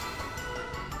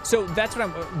 So that's what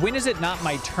when is it not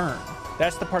my turn?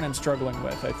 That's the part I'm struggling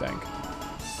with, I think.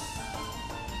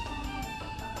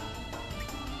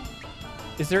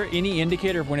 Is there any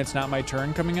indicator of when it's not my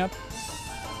turn coming up?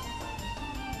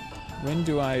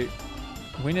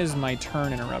 When is my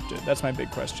turn interrupted? That's my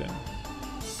big question.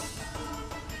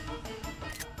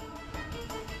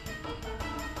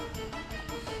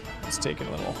 Let's take a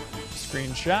little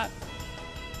screenshot.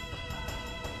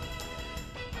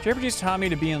 JRPGs taught me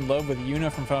to be in love with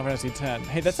Yuna from Final Fantasy X.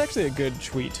 Hey, that's actually a good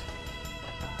tweet.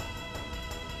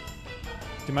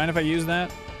 Do you mind if I use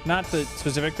that? Not the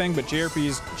specific thing, but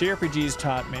JRPGs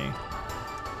taught me.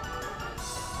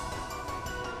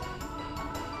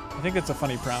 I think that's a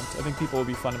funny prompt. I think people will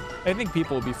be fun. I think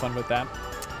people will be fun with that.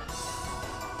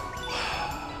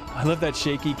 I love that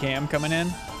shaky cam coming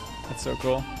in. That's so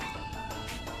cool.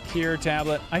 Here,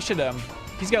 tablet. I should,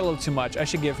 he's got a little too much. I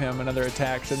should give him another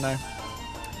attack, shouldn't I?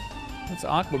 Let's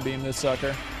Aqua Beam this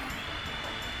sucker.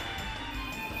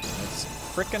 Let's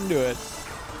frickin' do it.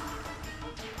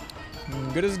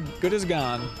 Good as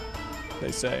gone,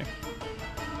 they say.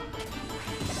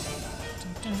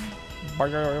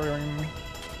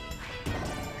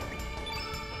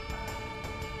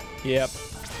 Yep.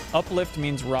 Uplift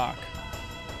means rock.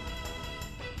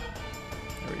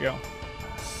 There we go.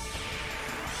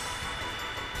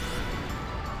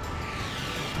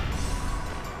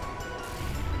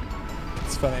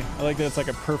 It's funny. I like that it's like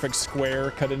a perfect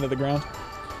square cut into the ground.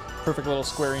 Perfect little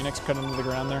Square Enix cut into the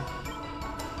ground there.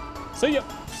 So, yep.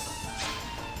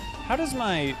 How does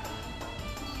the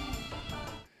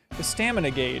stamina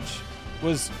gauge,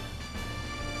 was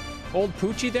old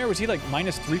Poochie there? Was he like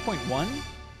minus 3.1?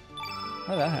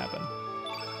 How did that happen?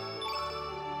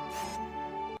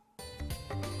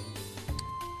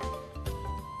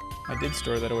 I did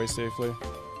store that away safely.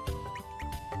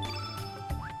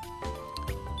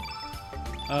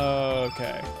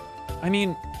 Okay. I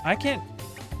mean, I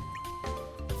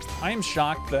am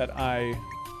shocked that I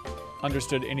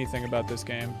understood anything about this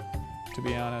game, to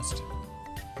be honest.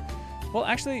 Well,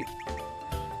 actually,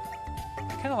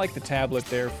 I kind of like the tablet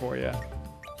there for you.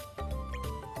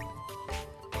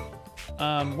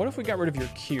 What if we got rid of your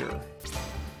cure?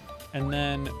 And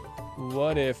then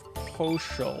what if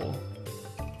Poshul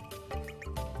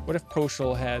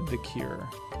had the cure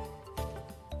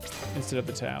instead of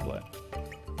the tablet?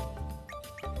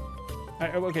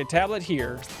 Okay, tablet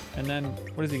here, and then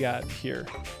what does he got here?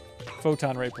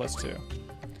 Photon Ray +2.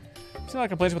 It's not like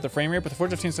complaints with the frame rate, but the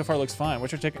Forge 15 so far looks fine.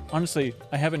 What's your take? Honestly,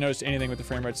 I haven't noticed anything with the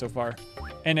frame rate so far.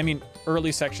 And I mean,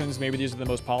 early sections, maybe these are the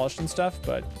most polished and stuff,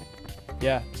 but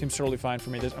yeah, seems totally fine for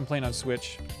me. I'm playing on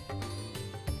Switch.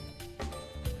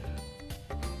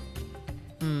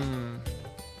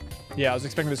 Yeah, I was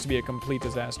expecting this to be a complete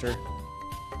disaster.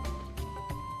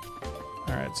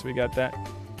 All right, so we got that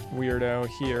weirdo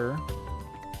here.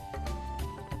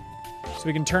 So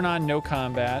we can turn on no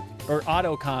combat, or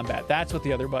auto combat. That's what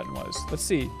the other button was. Let's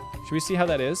see. Should we see how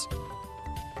that is?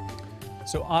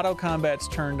 So auto combat's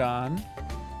turned on.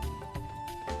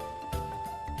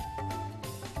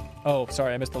 Oh,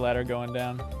 sorry, I missed the ladder going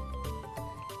down.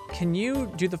 Can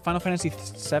you do the Final Fantasy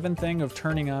VII thing of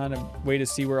turning on a way to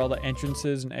see where all the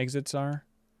entrances and exits are?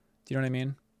 Do you know what I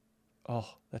mean? Oh,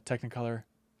 that Technicolor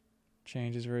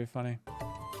change is very funny.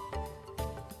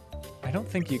 I don't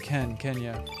think you can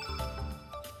you?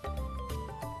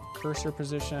 Cursor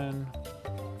position.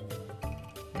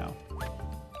 No.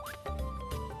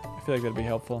 I feel like that'd be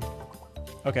helpful.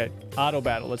 Okay, auto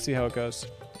battle. Let's see how it goes.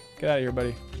 Get out of here,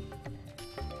 buddy.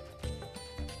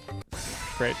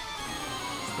 great.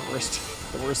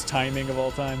 It's the worst timing of all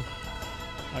time.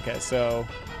 Okay, so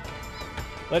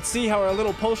let's see how our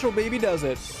little pulsal baby does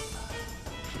it.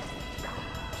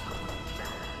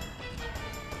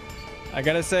 I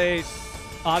gotta say,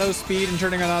 auto speed and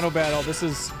turning on auto battle. This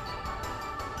is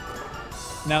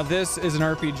an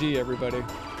RPG, everybody.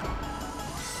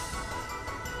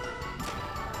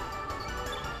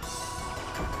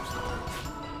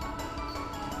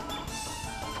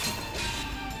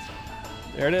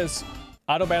 There it is.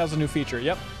 Auto battle's a new feature.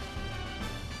 Yep.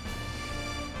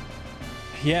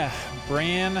 Yeah,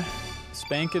 brand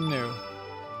spanking new.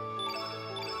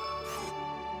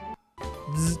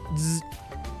 Zzz, zzz.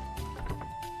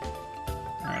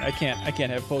 All right, I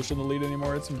can't have Potion in the lead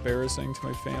anymore. It's embarrassing to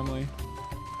my family.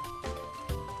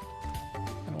 I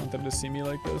don't want them to see me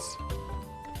like this.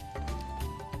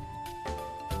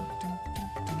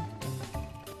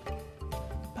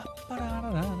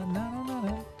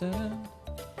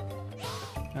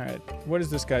 All right, what is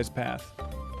this guy's path?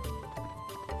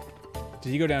 Did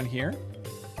he go down here?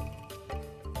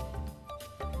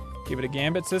 Give it a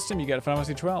gambit system, you got a Final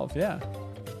Fantasy 12. Yeah,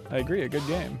 I agree, a good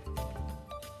game.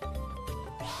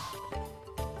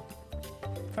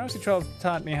 Final Fantasy 12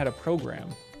 taught me how to program.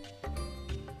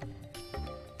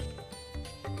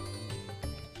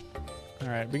 All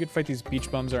right, we could fight these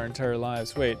beach bums our entire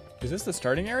lives. Wait, is this the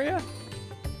starting area?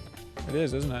 It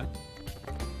is, isn't it?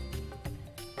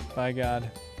 By God.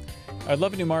 I'd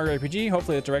love a new Mario RPG.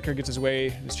 Hopefully the director gets his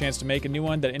chance to make a new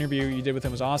one. That interview you did with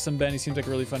him was awesome, Ben. He seems like a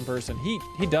really fun person.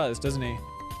 He does, doesn't he?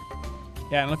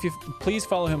 Yeah, and if you please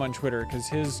follow him on Twitter, because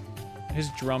his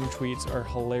drum tweets are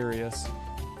hilarious.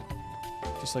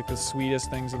 Just like the sweetest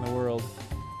things in the world.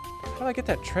 How do I get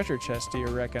that treasure chest, do you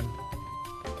reckon?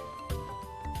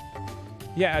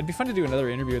 Yeah, it'd be fun to do another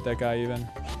interview with that guy even.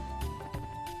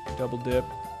 Double dip.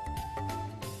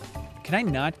 Can I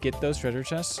not get those treasure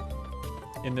chests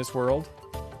in this world?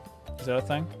 Is that a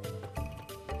thing?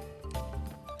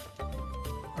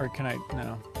 Or can I?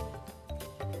 No.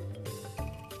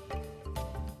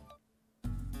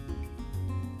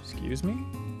 Excuse me?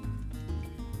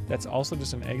 That's also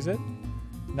just an exit?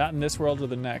 Not in this world or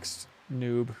the next,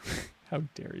 noob. How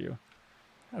dare you?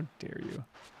 How dare you?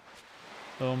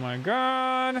 Oh my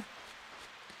God.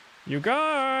 You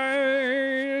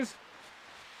guys.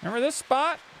 Remember this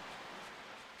spot?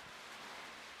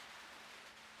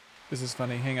 This is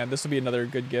funny. Hang on. This will be another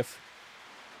good GIF.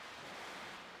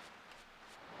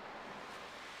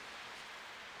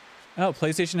 Oh,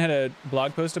 PlayStation had a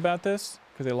blog post about this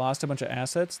because they lost a bunch of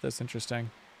assets. That's interesting.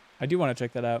 I do want to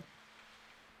check that out.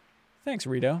 Thanks,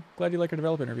 Rito. Glad you like our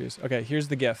developer interviews. Okay, here's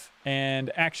the GIF. And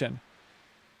action.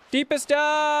 Deepest dive!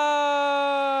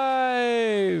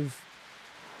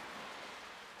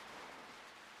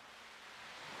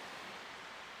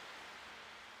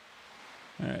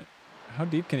 All right. How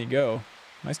deep can he go?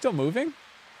 Am I still moving?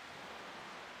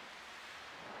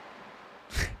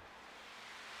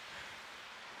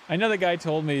 I know the guy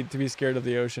told me to be scared of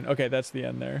the ocean. Okay, that's the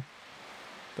end there.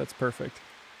 That's perfect.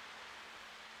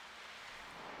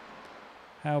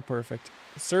 How perfect.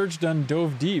 Surge done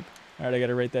dove deep. All right, I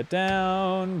gotta write that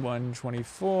down.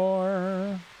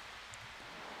 124.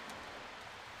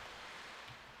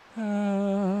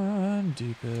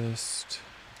 Deepest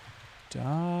dive.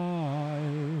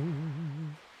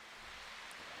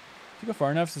 If you go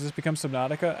far enough, does this become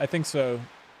Subnautica? I think so,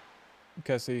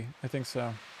 Cussy. I think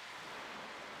so.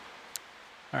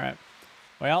 All right.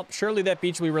 Well, surely that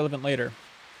beach will be relevant later.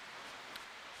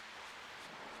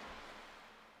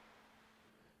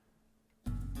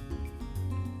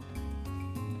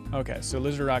 Okay, so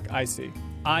Lizard Rock, I see.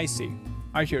 I see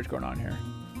what's going on here.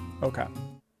 Okay.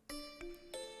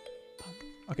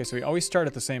 Okay, so we always start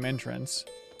at the same entrance.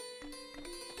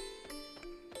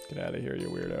 Get out of here, you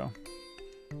weirdo.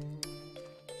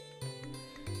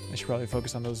 I should probably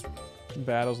focus on those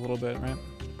battles a little bit, right?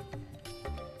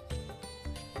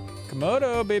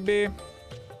 Komodo, baby.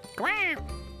 Alright.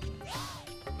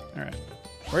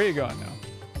 Where are you going now?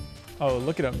 Oh,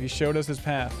 look at him. He showed us his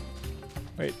path.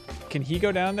 Wait, can he go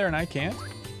down there and I can't?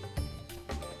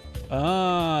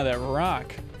 Ah, that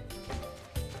rock.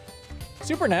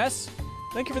 Super Ness,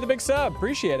 thank you for the big sub.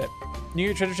 Appreciate it. You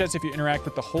get treasure chests if you interact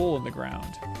with the hole in the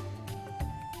ground.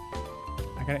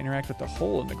 I gotta interact with the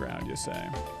hole in the ground, you say.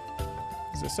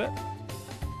 Is this it?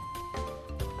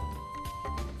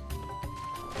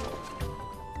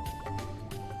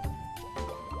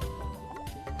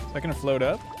 Is that gonna float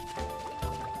up?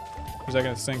 Or is that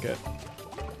gonna sink it?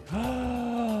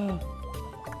 I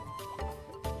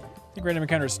think random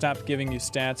encounters stopped giving you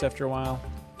stats after a while,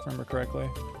 if I remember correctly.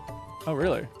 Oh,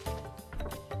 really?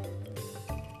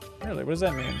 Really? What does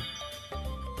that mean?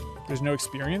 There's no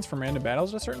experience from random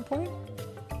battles at a certain point?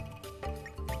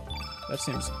 That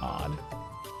seems odd.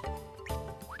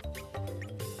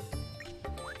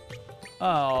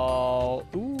 Oh,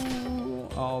 ooh,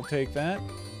 I'll take that.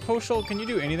 Poshul, can you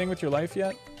do anything with your life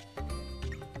yet?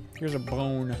 Here's a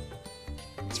bone.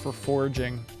 It's for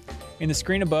foraging. In the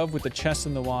screen above with the chest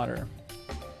in the water.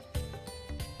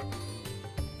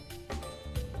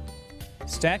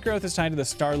 Stat growth is tied to the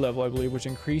star level, I believe, which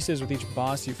increases with each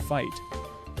boss you fight.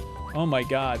 Oh my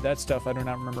god, that stuff I do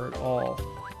not remember at all.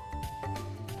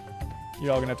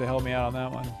 You're all gonna have to help me out on that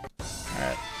one.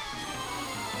 Alright.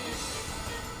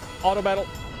 Auto battle.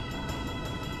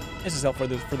 This is helpful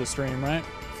for the stream, right?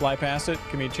 Fly past it,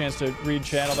 give me a chance to read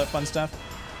chat, all that fun stuff.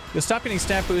 You'll stop getting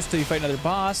stat boosts till you fight another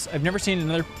boss. I've never seen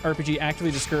another RPG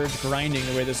actively discourage grinding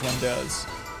the way this one does.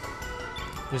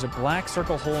 There's a black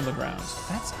circle hole in the ground.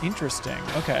 That's interesting.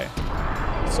 Okay.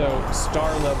 So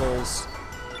star levels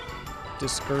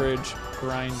discourage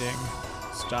grinding.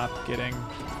 Stop getting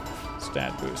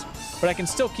stat boost. But I can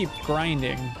still keep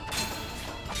grinding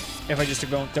if I just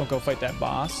don't go fight that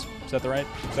boss. Is that the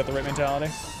right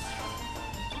mentality?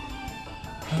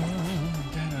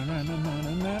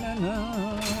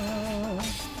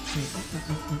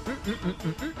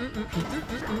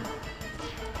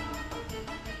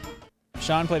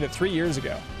 Sean played it 3 years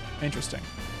ago. Interesting.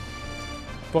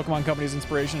 Pokemon Company's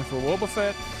inspiration for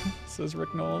Wobbuffet, says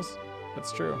Rick Knowles.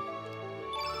 That's true.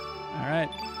 All right.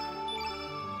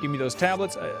 Give me those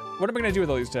tablets. What am I gonna do with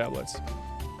all these tablets?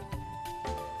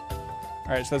 All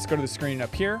right, so let's go to the screen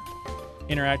up here.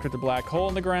 Interact with the black hole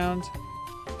in the ground.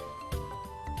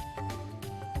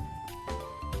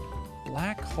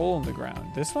 Black hole in the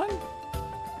ground. This one?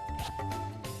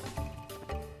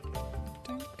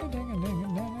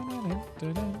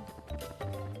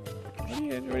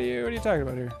 What are you talking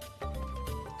about here?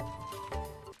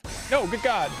 No, good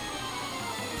God.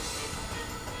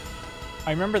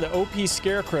 I remember the OP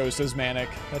Scarecrow, says Manic.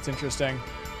 That's interesting.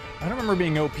 I don't remember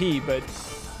being OP, but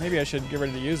maybe I should get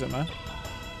ready to use him, huh?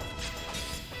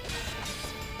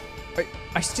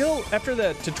 I still, after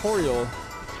the tutorial,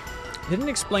 didn't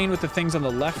explain what the things on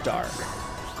the left are.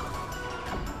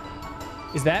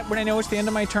 Is that when I know it's the end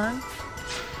of my turn?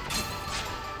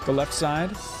 The left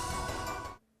side?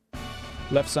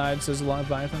 Left side, says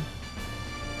Leviathan.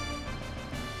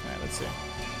 Alright, let's see.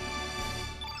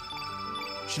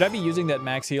 Should I be using that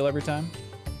max heal every time?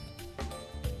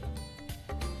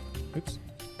 Oops.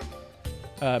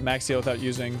 Max heal without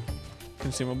using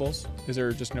consumables? Is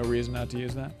there just no reason not to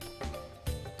use that?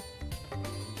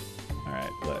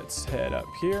 Alright, let's head up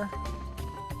here.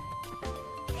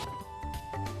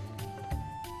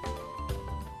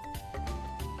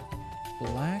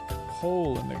 Black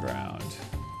hole in the ground.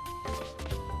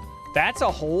 That's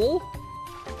a hole?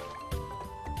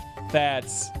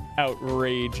 That's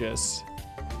outrageous.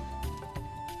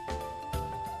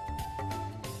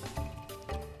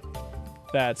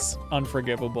 That's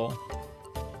unforgivable.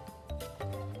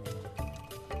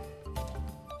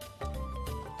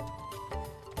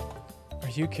 Are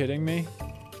you kidding me?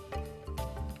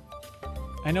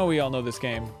 I know we all know this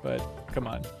game, but come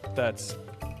on. That's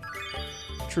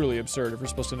truly absurd if we're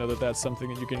supposed to know that that's something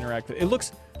that you can interact with. It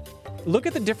looks... Look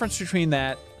at the difference between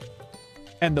that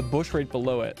and the bush right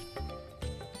below it.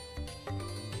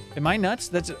 Am I nuts?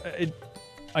 That's...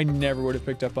 I never would have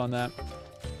picked up on that.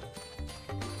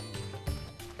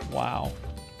 Wow.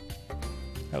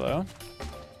 Hello?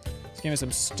 This game has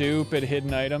some stupid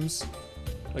hidden items.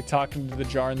 Like talking to the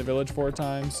jar in the village 4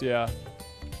 times. Yeah.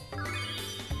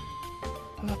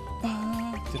 Did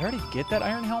I already get that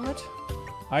iron helmet?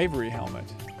 Ivory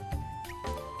helmet.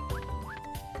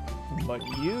 But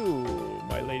you,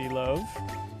 my lady love,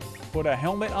 put a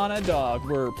helmet on a dog.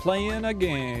 We're playing a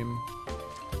game.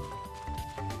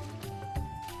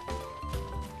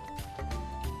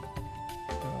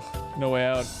 Ugh, no way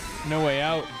out. No way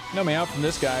out. No way out from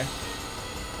this guy.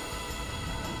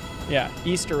 Yeah,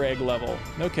 Easter egg level.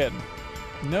 No kidding.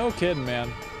 No kidding,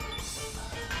 man.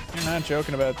 You're not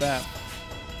joking about that.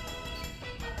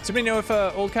 Does anybody know if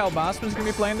Old Cal Bossman's gonna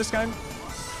be playing this game?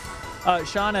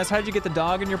 Sean asks, how did you get the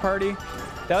dog in your party?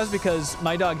 That was because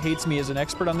my dog hates me as an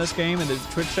expert on this game in the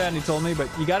Twitch chat, and he told me, but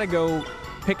you gotta go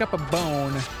pick up a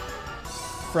bone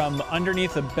from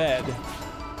underneath a bed.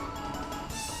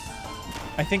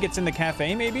 I think it's in the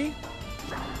cafe, maybe?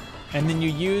 And then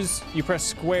you press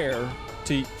square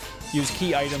to use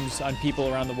key items on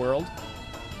people around the world.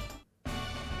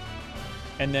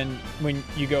 And then when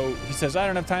you go, he says, I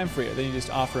don't have time for you. Then you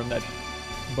just offer him that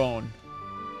bone.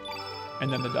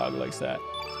 And then the dog likes that.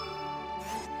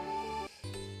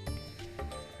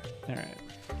 All right.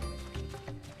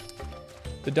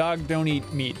 The dog don't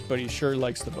eat meat, but he sure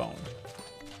likes the bone.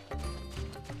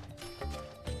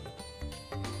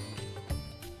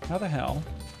 How the hell?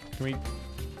 Can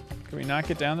we not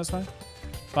get down this way?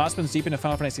 Bossman's deep into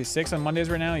Final Fantasy VI on Mondays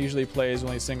right now. He usually plays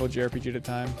only a single JRPG at a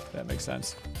time. That makes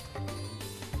sense.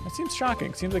 That seems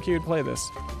shocking. Seems like he would play this.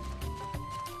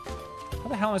 How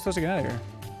the hell am I supposed to get out of here?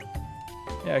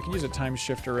 Yeah, I can use a time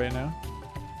shifter right now.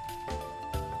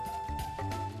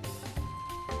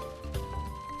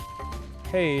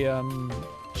 Hey,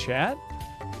 chat?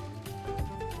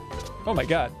 Oh my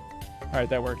god. All right,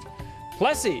 that worked.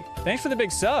 Plessy, thanks for the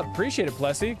big sub. Appreciate it,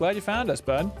 Plessy. Glad you found us,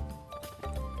 bud.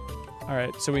 All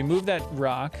right, so we moved that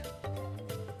rock.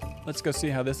 Let's go see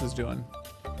how this is doing.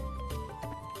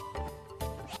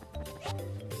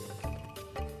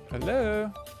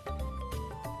 Hello?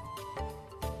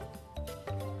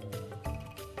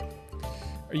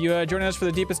 Are you joining us for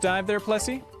the deepest dive there,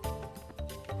 Plessy?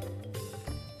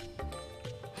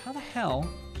 How the hell?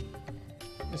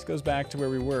 This goes back to where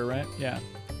we were, right? Yeah.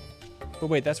 But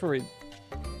wait, that's where we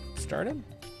started?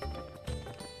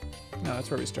 No, that's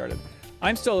where we started.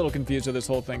 I'm still a little confused how this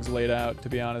whole thing's laid out, to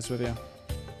be honest with you.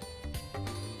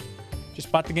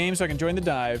 Just bought the game so I can join the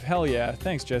dive. Hell yeah.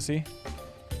 Thanks, Jesse.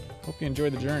 Hope you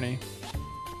enjoyed the journey.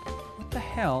 What the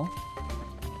hell?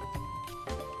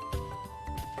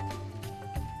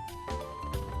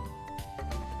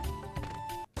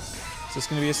 Is this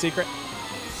going to be a secret?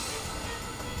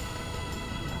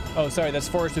 Oh, sorry, that's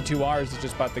Forrest with 2 R's that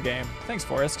just bought the game. Thanks,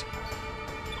 Forrest.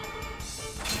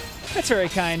 That's very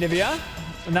kind of you.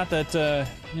 Not that,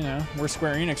 you know, we're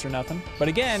Square Enix or nothing. But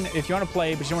again, if you want to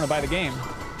play but you don't want to buy the game,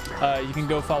 you can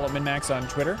go follow MinnMax on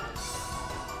Twitter.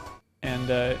 And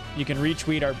you can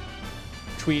retweet our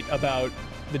tweet about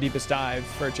the deepest dive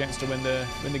for a chance to win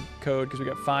the code, because we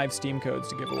got 5 Steam codes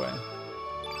to give away.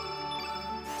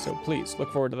 So please,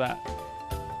 look forward to that.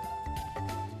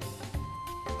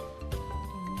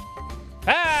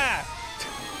 Ah!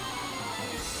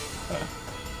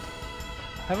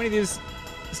 How many of these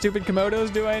stupid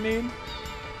Komodos do I need?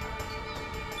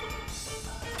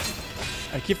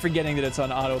 I keep forgetting that it's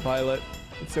on autopilot.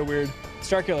 It's so weird.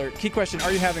 Starkiller, key question,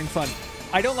 are you having fun?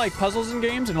 I don't like puzzles in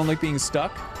games. I don't like being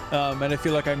stuck. And I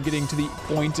feel like I'm getting to the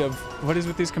point of, what is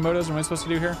with these Komodos? What am I supposed to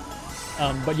do here?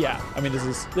 But yeah, I mean, this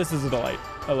is a delight.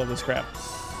 I love this crap.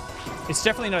 It's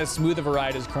definitely not as smooth of a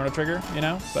ride as Chrono Trigger, you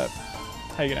know? But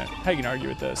how you gonna argue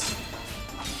with this?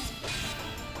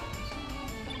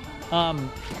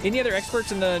 Any other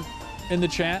experts in the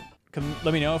chat can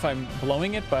let me know if I'm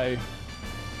blowing it by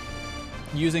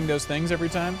using those things every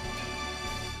time.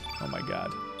 Oh my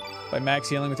god. By max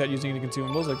healing without using any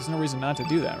consumables? Like, there's no reason not to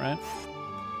do that, right?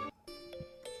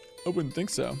 I wouldn't think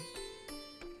so.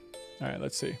 Alright,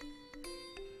 let's see.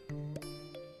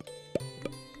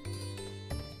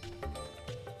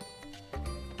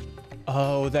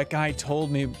 Oh, that guy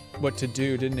told me what to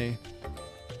do, didn't he?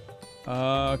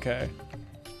 Okay.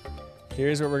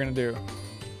 Here's what we're gonna do.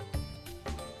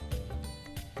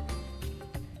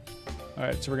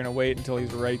 Alright, so we're gonna wait until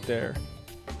he's right there.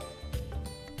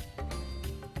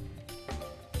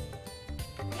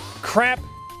 Crap!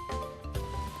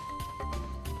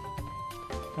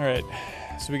 Alright,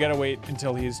 so we gotta wait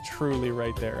until he's truly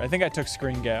right there. I think I took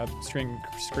screen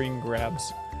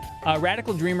grabs.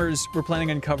 Radical Dreamers we're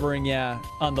planning on covering, yeah,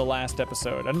 on the last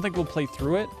episode. I don't think we'll play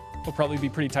through it. We'll probably be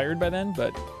pretty tired by then,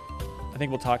 but I think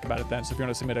we'll talk about it then. So if you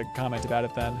want to submit a comment about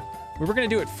it then. We were going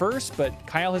to do it first, but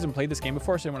Kyle hasn't played this game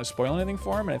before, so I didn't want to spoil anything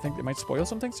for him, and I think it might spoil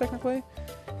some things technically.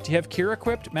 Do you have Cure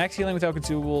equipped? Max healing without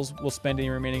consumables will spend any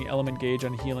remaining element gauge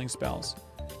on healing spells.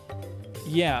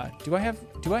 Yeah, do I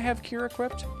have Cure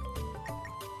equipped?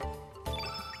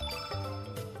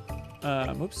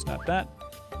 Oops, not that.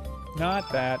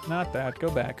 Not that, not that.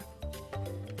 Go back.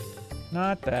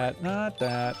 Not that, not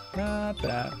that, not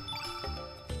that.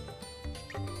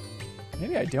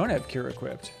 Maybe I don't have Cure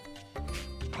equipped.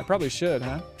 I probably should,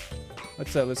 huh?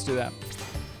 Let's do that.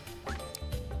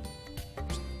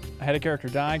 I had a character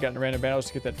die, got in a random battle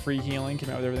to get that free healing, came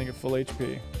out with everything at full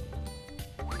HP.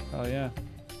 Oh yeah.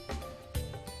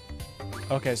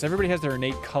 Okay, so everybody has their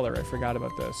innate color. I forgot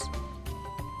about this.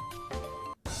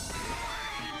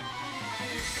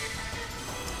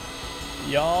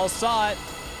 Y'all saw it.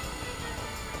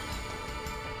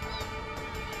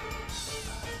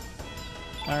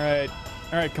 All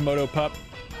right, Komodo pup.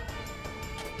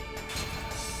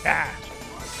 Ah.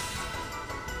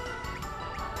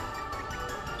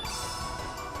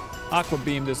 Aqua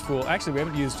beam this fool. Actually, we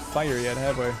haven't used fire yet,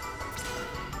 have we?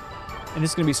 And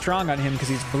it's gonna be strong on him because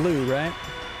he's blue, right?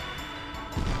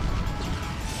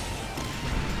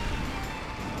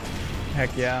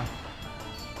 Heck yeah.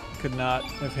 Could not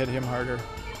have hit him harder.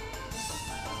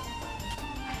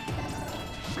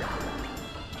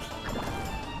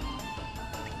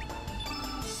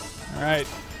 All right,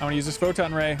 I want to use this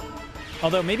photon ray.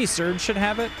 Although maybe Surge should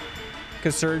have it,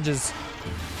 because Surge is...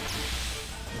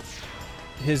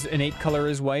 his innate color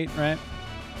is white, right?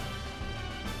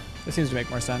 This seems to make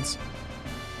more sense.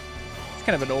 It's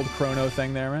kind of an old Chrono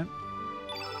thing there, right?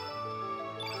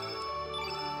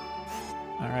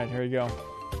 All right, here we go.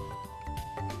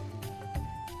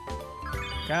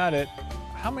 Got it.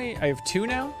 How many? I have 2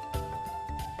 now?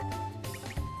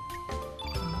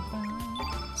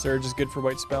 Surge is good for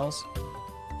white spells.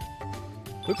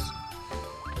 Oops.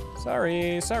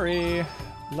 Sorry.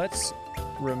 Let's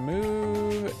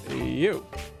remove you.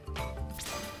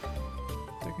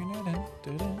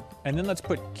 And then let's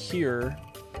put Cure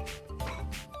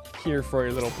here for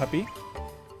your little puppy.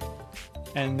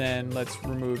 And then let's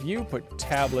remove you, put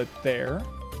Tablet there.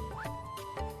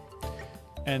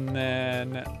 And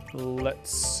then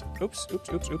let's, oops.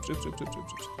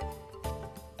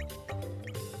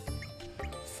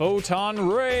 Photon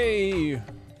Ray.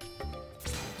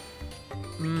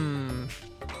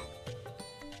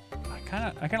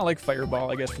 I kind of like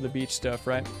Fireball, I guess, for the beach stuff,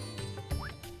 right?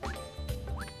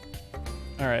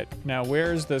 All right, now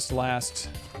where's this last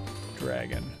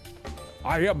dragon?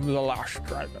 I am the last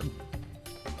dragon.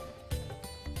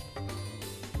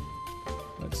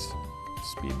 Let's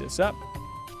speed this up.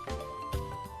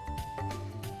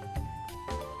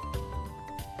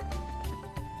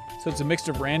 So it's a mix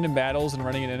of random battles and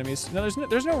running into enemies. No,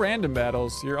 there's no random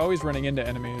battles. You're always running into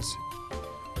enemies.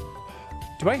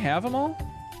 Do I have them all?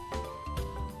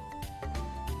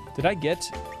 Did I get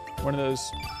one of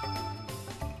those?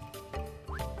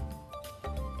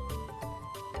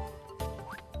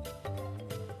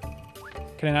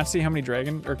 Can I not see how many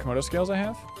dragon or Komodo scales I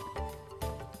have?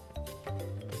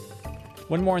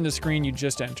 One more on the screen you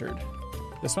just entered.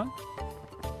 This one?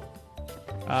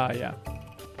 Yeah.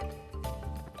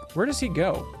 Where does he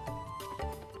go?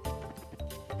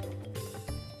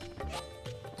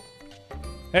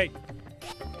 Hey.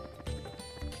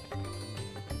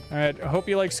 All right, I hope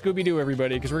you like Scooby-Doo,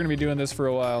 everybody, because we're gonna be doing this for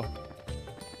a while.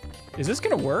 Is this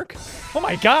gonna work? Oh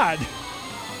my God.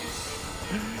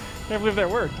 Can't believe that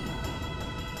worked.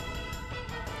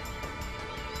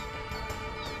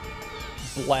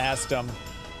 Blast them.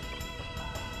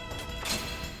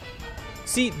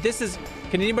 See, this is...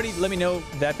 Can anybody let me know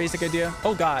that basic idea?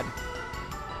 Oh, God.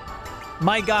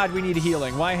 My God, we need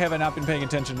healing. Why have I not been paying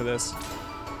attention to this?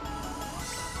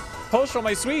 Post on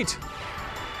my suite.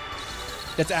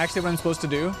 That's actually what I'm supposed to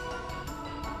do?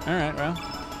 All right, well.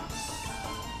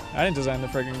 I didn't design the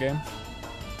friggin' game.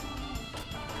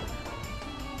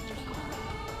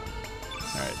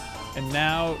 All right. And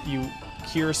now you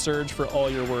cure Surge for all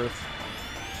you're worth.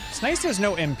 It's nice there's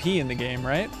no MP in the game,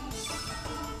 right?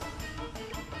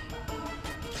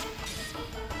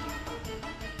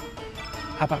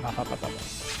 Hop.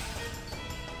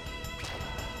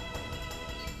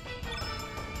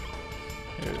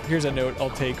 Here's a note I'll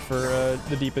take for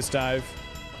the deepest dive.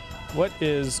 What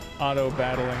is auto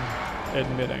battling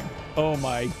admitting? Oh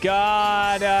my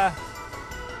God!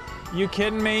 You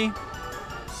kidding me?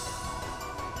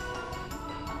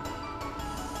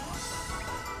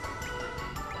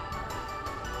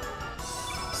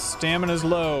 Stamina's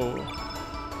low.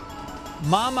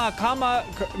 Mama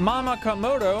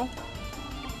Komodo.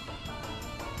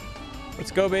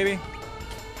 Let's go, baby.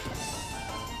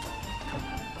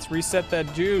 Let's reset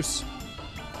that juice.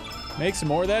 Make some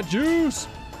more of that juice.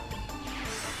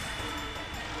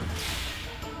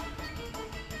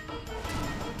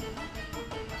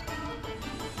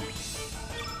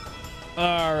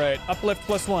 All right, uplift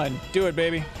 +1. Do it,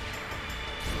 baby.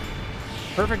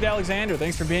 Perfect Alexander,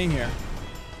 thanks for being here.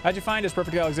 How'd you find us,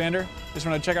 Perfect Alexander? Just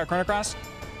want to check out Chrono Cross?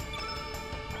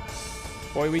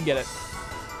 Boy, we get it.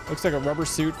 Looks like a rubber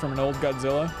suit from an old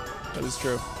Godzilla. That is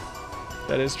true.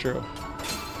 That is true.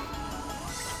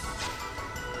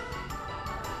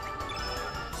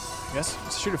 I guess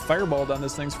let's shoot a fireball down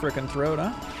this thing's frickin' throat, huh?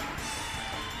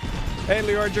 Hey,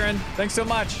 Leorgerin, thanks so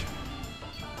much.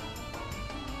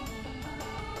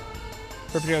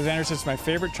 Perfect Alexander says, my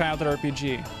favorite childhood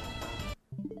RPG.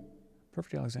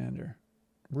 Perfect Alexander.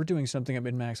 We're doing something at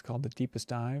MinnMax called The Deepest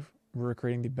Dive. We're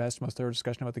creating the best, most thorough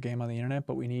discussion about the game on the internet,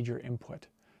 but we need your input.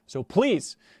 So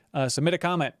please, submit a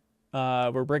comment.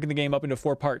 We're breaking the game up into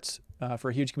 4 parts for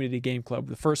a huge community game club.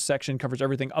 The first section covers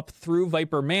everything up through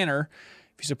Viper Manor.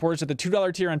 If you support us at the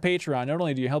 $2 tier on Patreon, not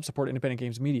only do you help support independent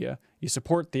games media, you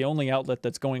support the only outlet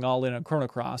that's going all in on Chrono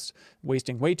Cross,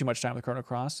 wasting way too much time with Chrono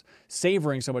Cross,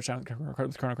 savoring so much time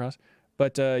with Chrono Cross.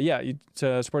 But yeah, you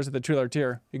support us at the $2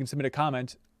 tier. You can submit a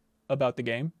comment about the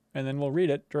game, and then we'll read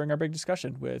it during our big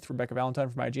discussion with Rebecca Valentine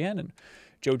from IGN and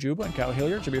Joe Juba and Kyle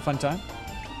Hilliard. It should be a fun time.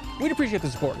 We'd appreciate the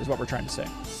support, is what we're trying to say.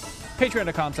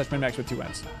 Patreon.com/MinnMax with 2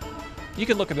 N's. You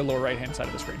can look at the lower right-hand side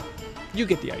of the screen. You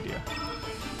get the idea.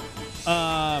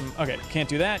 Okay, can't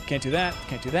do that, can't do that,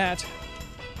 can't do that.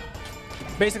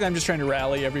 Basically, I'm just trying to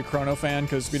rally every Chrono fan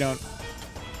because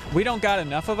we don't got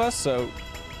enough of us, so...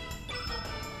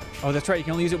 Oh, that's right, you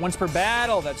can only use it once per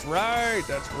battle. That's right,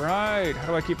 that's right. How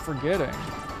do I keep forgetting?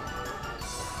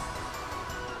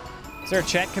 Is there a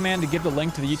chat command to give the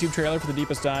link to the YouTube trailer for the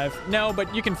deepest dive? No,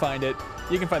 but you can find it.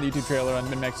 You can find the YouTube trailer on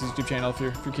MinnMax's YouTube channel if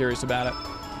you're curious about it.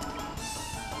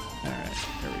 All right,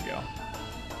 here we go.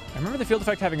 I remember the field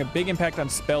effect having a big impact on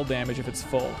spell damage if it's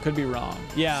full. Could be wrong.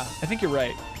 Yeah, I think you're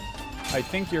right. I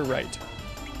think you're right.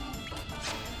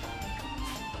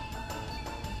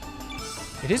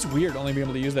 It is weird only being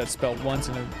able to use that spell once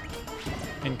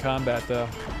in combat, though.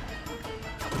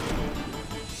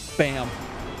 Bam.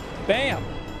 Bam!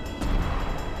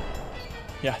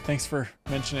 Yeah, thanks for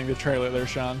mentioning the trailer there,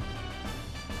 Sean.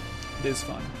 It is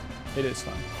fun. It is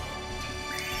fun.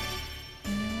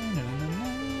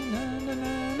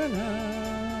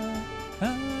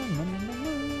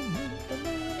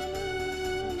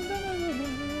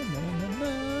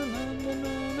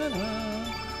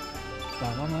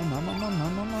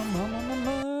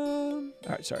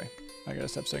 Alright, sorry. I gotta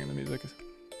stop singing the music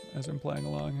as I'm playing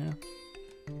along here.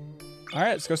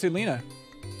 Alright, let's go see Lena.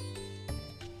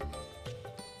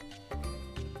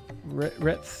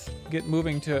 Let's get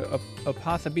moving to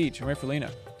Apatha Beach and wait for Lena.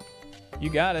 You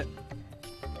got it.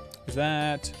 Is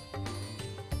that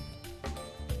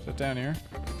down here?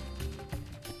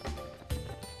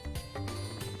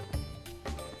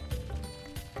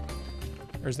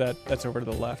 Or is that's over to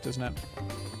the left, isn't it?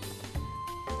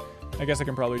 I guess I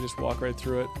can probably just walk right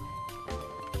through it.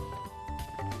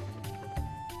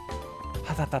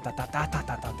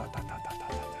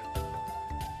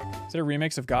 Is it a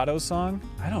remix of Gatto's song?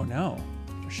 I don't know.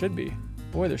 There should be.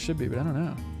 Boy, there should be, but I don't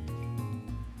know.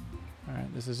 All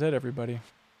right, this is it, everybody.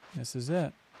 This is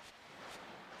it.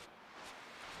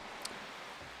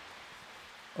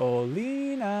 Oh,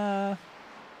 Lena.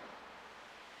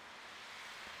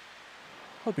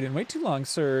 Hope you didn't wait too long,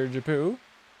 Sir Japoo.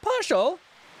 Partial?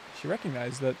 She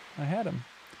recognized that I had him.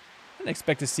 I didn't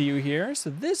expect to see you here, so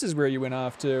this is where you went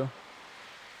off to.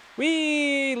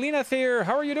 Wee, Lena Thayer,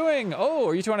 how are you doing? Oh,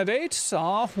 are you two on a date?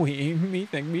 Aw, me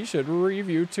think we should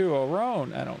review to our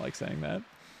own. I don't like saying that.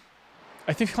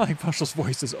 I think like Partial's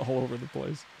voice is all over the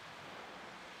place.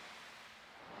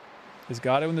 Is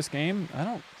Gaia in this game? I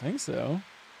don't think so.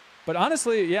 But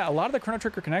honestly, yeah, a lot of the Chrono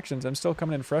Trigger connections I'm still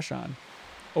coming in fresh on.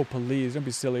 Oh, please, don't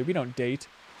be silly. We don't date.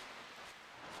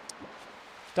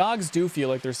 Dogs do feel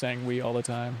like they're saying we all the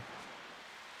time.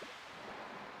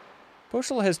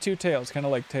 Partial has 2 tails, kind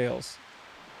of like tails.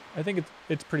 I think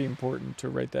it's pretty important to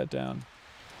write that down.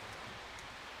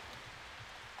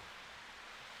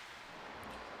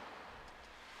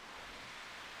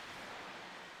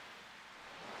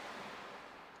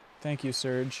 Thank you,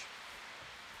 Serge.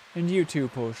 And you too,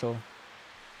 Partial.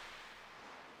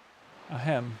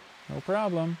 Ahem. No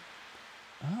problem.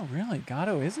 Oh, really?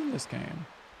 Gato is in this game.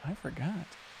 I forgot.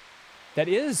 That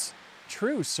is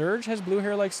true. Serge has blue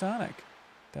hair like Sonic.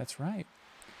 That's right.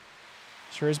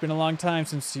 Sure has been a long time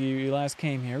since you last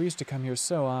came here. We used to come here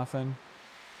so often.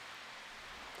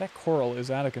 That coral is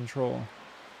out of control.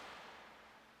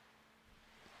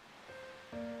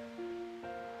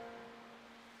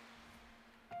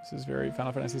 This is very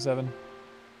Final Fantasy VII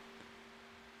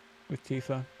with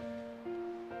Tifa.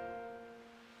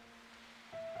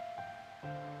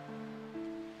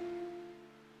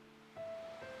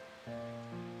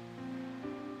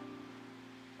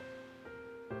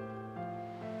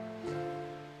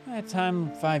 That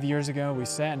time 5 years ago, we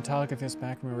sat and talked with this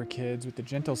back when we were kids with the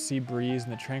gentle sea breeze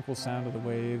and the tranquil sound of the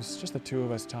waves, just the 2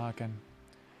 of us talking.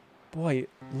 Boy,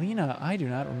 Lena, I do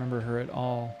not remember her at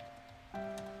all.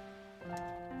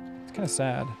 It's kind of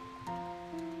sad.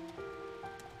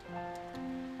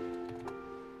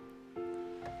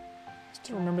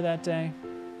 Still remember that day?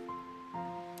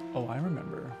 Oh, I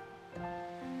remember.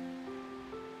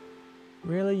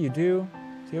 Really, you do?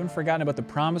 So you haven't forgotten about the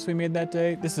promise we made that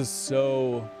day? This is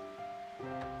so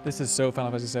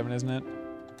Final Fantasy VII, isn't it?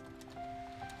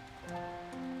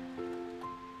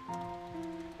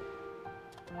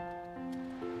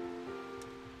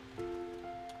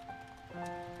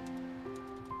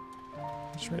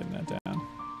 Just writing that down.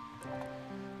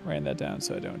 Writing that down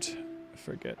so I don't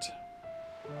forget.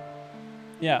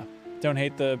 Yeah, don't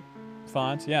hate the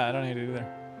font. Yeah, I don't hate it either.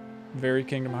 Very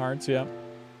Kingdom Hearts, yeah.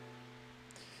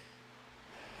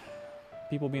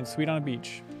 People being sweet on a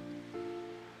beach.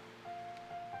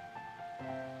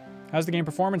 How's the game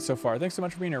performance so far? Thanks so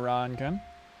much for being here, Ron, Ken.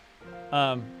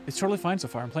 It's totally fine so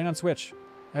far. I'm playing on Switch.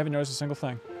 I haven't noticed a single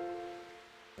thing.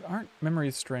 But aren't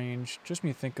memories strange? Just when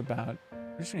you think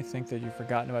that you've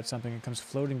forgotten about something, it comes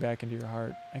floating back into your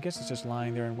heart. I guess it's just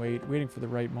lying there and waiting for the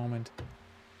right moment.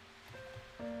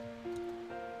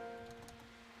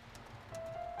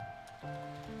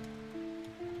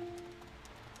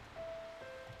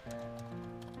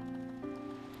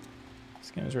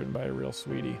 This game was written by a real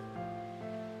sweetie.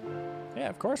 Yeah,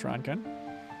 of course, Ronkin.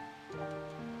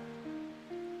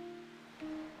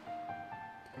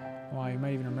 Wow, you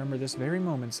might even remember this very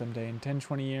moment someday in 10,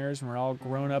 20 years when we're all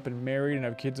grown up and married and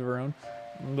have kids of our own.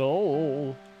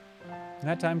 No. When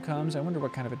that time comes, I wonder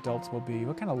what kind of adults we'll be.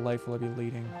 What kind of life will I be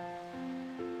leading?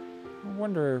 I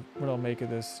wonder what I'll make of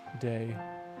this day.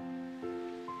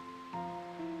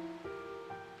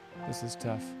 This is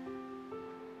tough.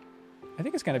 I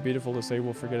think it's kind of beautiful to say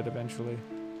we'll forget it eventually.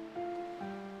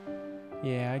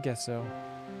 Yeah, I guess so.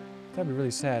 That'd be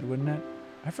really sad, wouldn't it?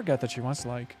 I forgot that she wants to,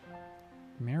 like,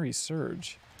 marry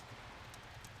Serge.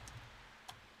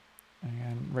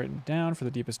 And write it down for the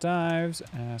deepest dives.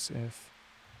 Ask if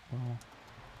we'll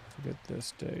forget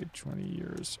this day 20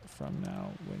 years from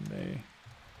now when they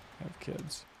have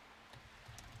kids.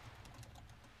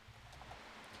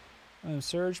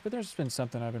 Serge, but there's been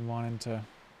something I've been wanting to...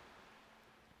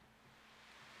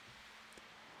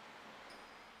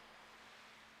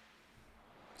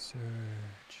 Serge.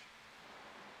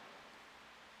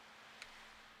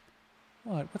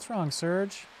 What? What's wrong,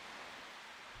 Serge?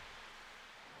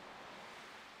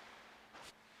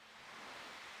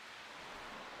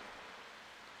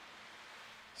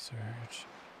 Serge.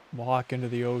 Walk into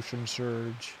the ocean,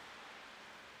 Serge.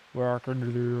 Walk into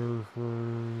the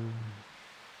ocean.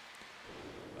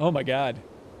 Oh my god.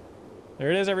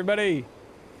 There it is, everybody.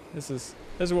 This is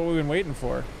what we've been waiting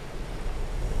for.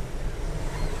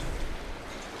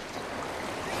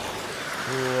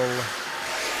 Cool.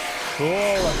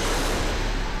 Cool.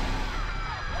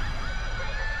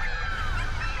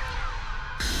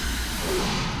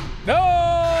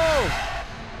 No!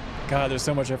 God, there's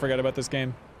so much I forgot about this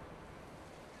game.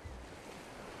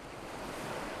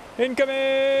 Incoming!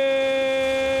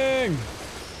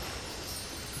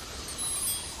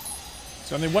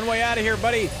 There's only one way out of here,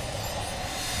 buddy.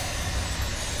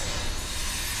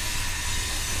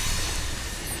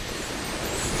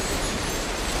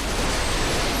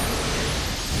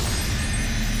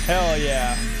 Hell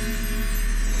yeah.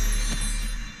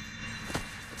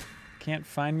 Can't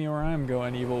find me where I'm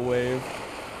going, evil wave.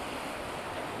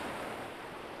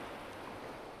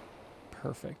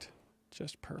 Perfect.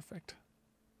 Just perfect.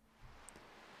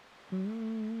 What are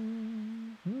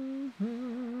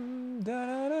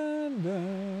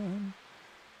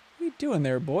you doing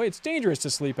there, boy? It's dangerous to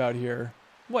sleep out here.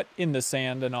 What, in the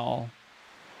sand and all?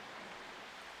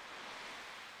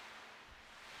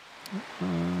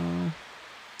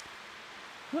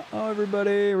 Uh-oh,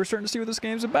 everybody. We're starting to see what this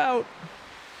game's about.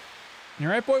 You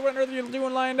right, boy? What on earth are you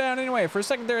doing lying down anyway? For a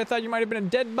second there, I thought you might have been a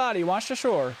dead body washed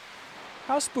ashore.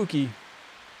 How spooky.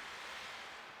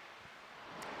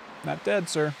 Not dead,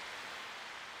 sir.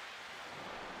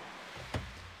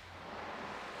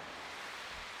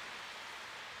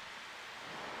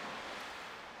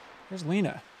 Where's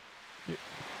Lena?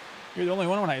 You're the only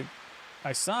one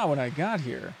I saw when I got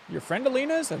here. Your friend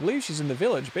Alina's? I believe she's in the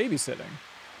village babysitting.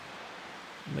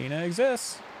 Lena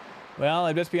exists. Well,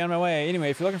 I'd best be on my way. Anyway,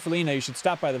 if you're looking for Lena, you should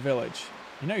stop by the village.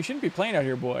 You know, you shouldn't be playing out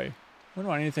here, boy. I wouldn't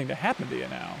want anything to happen to you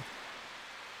now.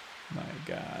 My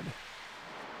God.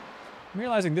 I'm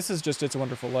realizing this is just It's a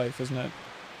Wonderful Life, isn't it?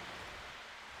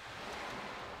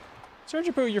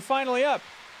 Sergeapoo, you're finally up.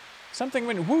 Something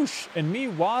went whoosh, and me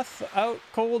wath out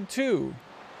cold too.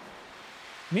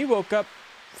 Me woke up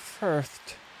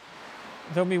first.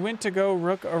 Though me went to go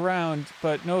rook around,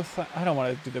 but no I don't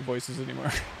want to do the voices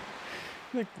anymore.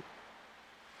 Like,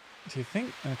 do you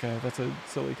think? Okay, that's a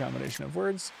silly combination of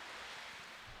words.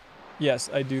 Yes,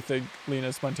 I do think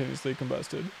Lena spontaneously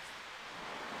combusted.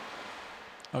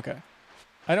 Okay.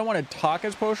 I don't want to talk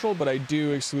as Poshul, but I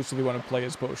do exclusively want to play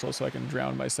as Poshul so I can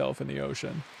drown myself in the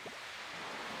ocean.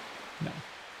 No.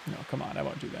 No, come on, I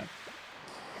won't do that.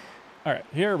 Alright,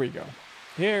 here we go.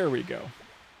 Here we go.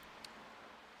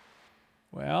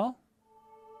 Well.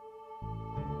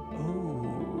 Ooh.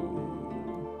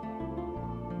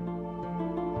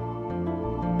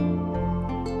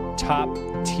 Top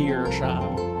tier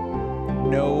Sham.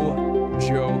 No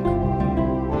joke.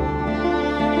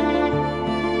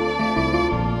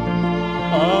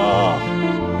 Oh.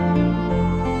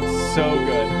 So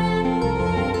good.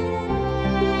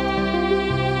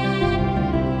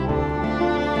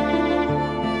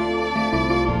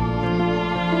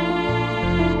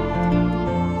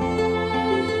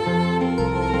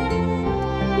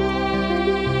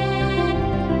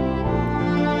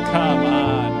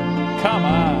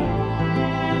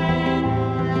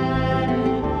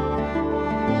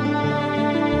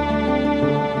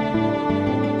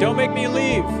 make me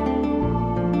leave.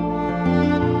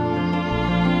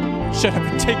 Shut up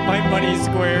and take my money,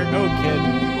 Square. No kid.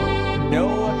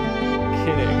 No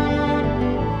kidding.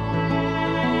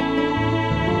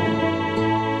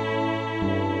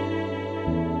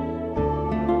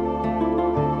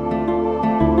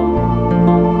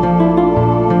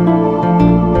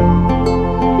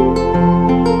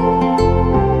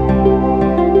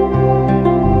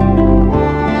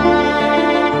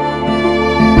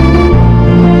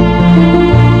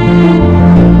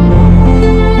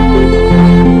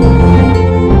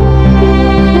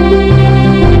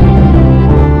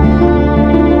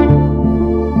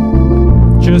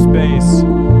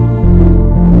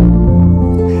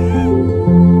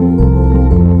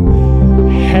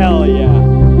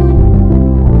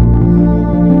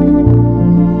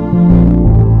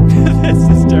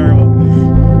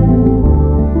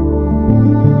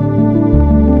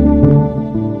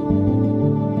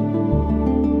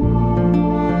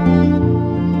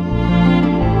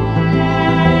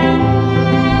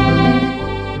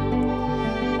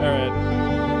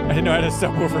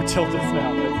 Subwoofer tilted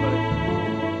now. That's funny.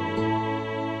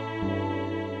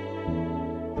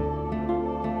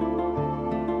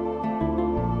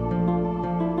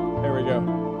 There we go.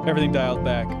 Everything dialed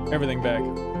back. Everything back.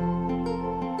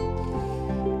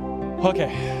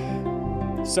 Okay.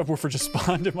 Subwoofer just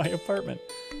spawned in my apartment.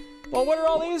 Well, what are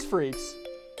all these freaks?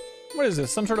 What is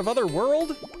this? Some sort of other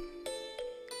world?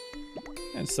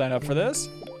 And sign up for this.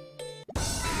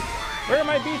 Where are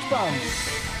my beach bums?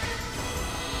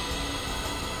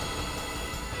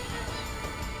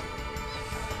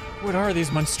 What are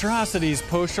these monstrosities,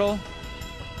 Poshel?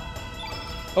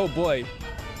 Oh boy,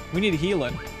 we need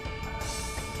healing.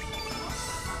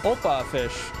 Opa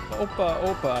fish,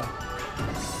 opa.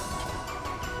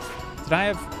 Did I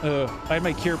have, I had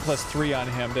my cure +3 on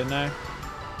him, didn't I?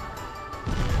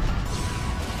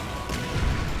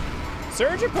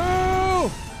 Surgipoo!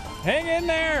 Hang in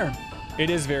there! It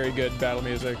is very good battle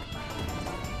music.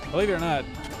 Believe it or not,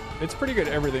 it's pretty good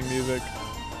everything music.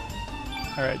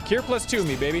 All right, cure +2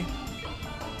 me, baby.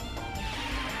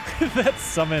 That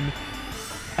summon.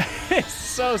 It's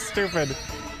so stupid.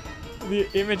 The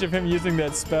image of him using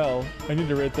that spell. I need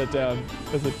to write that down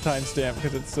as a timestamp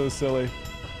because it's so silly.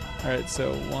 All right,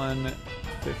 so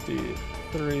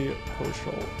 153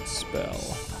 Poshel spell.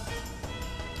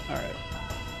 All right.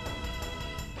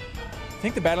 I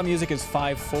think the battle music is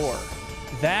 5/4.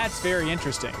 That's very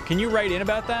interesting. Can you write in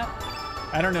about that?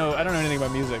 I don't know anything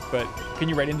about music, but can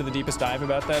you write into the deepest dive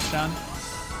about that, Sean?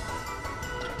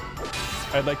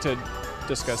 I'd like to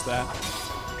discuss that.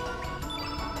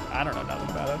 I don't know nothing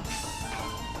about it.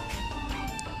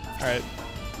 All right.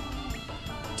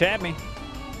 Tab me.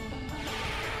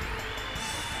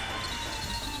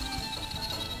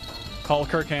 Call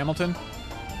Kirk Hamilton.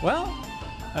 Well,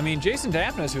 I mean, Jason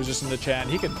Daphnis, who's just in the chat,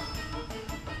 he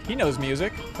knows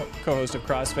music. Co-host of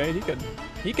Crossfade,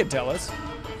 he could tell us.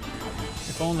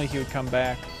 If only he would come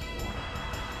back.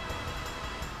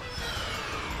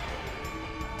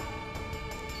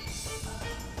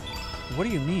 What do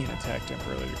you mean attack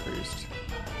temporarily decreased?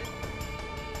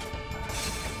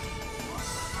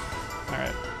 All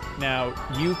right, now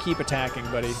you keep attacking,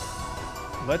 buddy.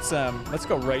 Let's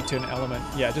go right to an element.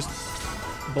 Yeah, just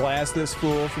blast this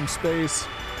fool from space.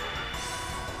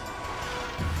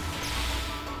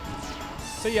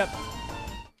 So yep.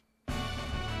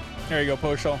 There you go,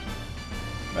 Poshel.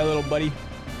 My little buddy.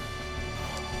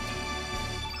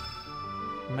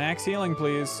 Max healing,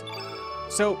 please.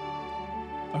 So,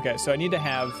 okay, so I need to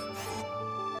have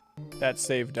that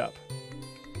saved up.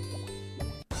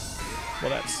 Well,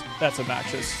 that's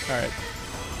obnoxious. All right.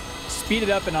 Speed it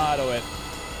up and auto it.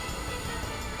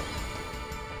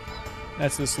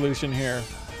 That's the solution here.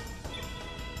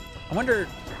 I wonder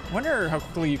how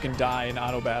quickly you can die in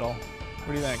auto battle. What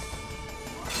do you think?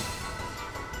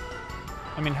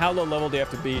 I mean, how low level do you have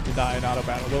to be to die in auto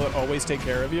battle? Will it always take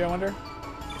care of you, I wonder?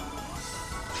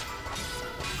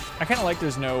 I kind of like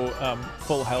there's no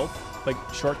full health, like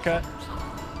shortcut.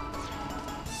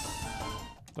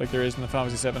 Like there is in the Final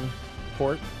Fantasy VII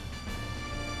port.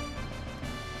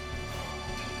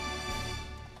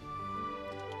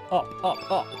 Up,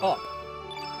 up, up, up.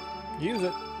 Use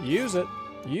it, use it,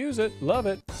 use it, love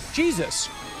it. Jesus!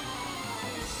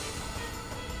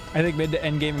 I think mid to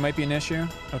end game might be an issue.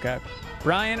 Okay.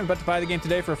 Brian, I'm about to buy the game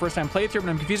today for a first time playthrough, but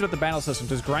I'm confused about the battle system.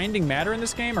 Does grinding matter in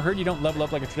this game? I heard you don't level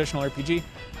up like a traditional RPG.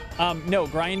 No,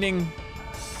 grinding...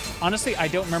 Honestly, I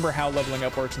don't remember how leveling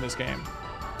up works in this game.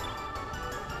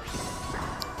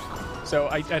 So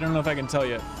I don't know if I can tell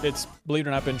you. It's, believe it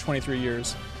or not, been 23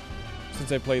 years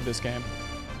since I played this game.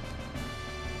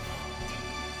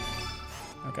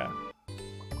 Okay.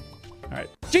 All right.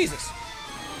 Jesus!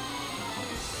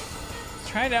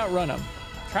 Trying to outrun him.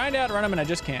 Trying to outrun him, and I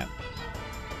just can't.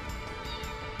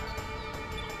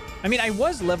 I mean, I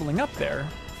was leveling up there.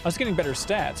 I was getting better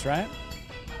stats, right?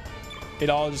 It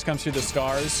all just comes through the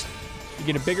stars. You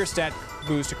get a bigger stat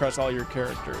boost across all your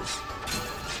characters.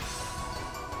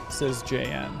 Says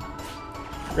JN.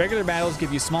 Regular battles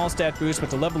give you small stat boosts, but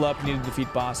to level up, you need to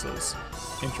defeat bosses.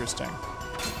 Interesting.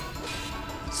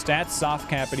 Stats soft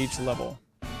cap at each level.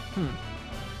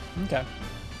 Okay.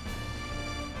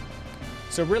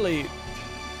 So really...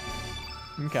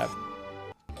 Okay.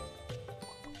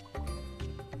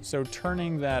 So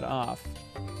turning that off.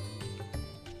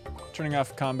 Turning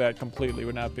off combat completely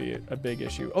would not be a big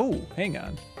issue. Oh, hang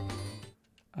on.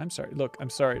 I'm sorry. Look, I'm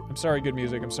sorry. I'm sorry, good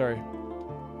music. I'm sorry.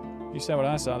 You saw what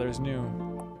I saw. There's new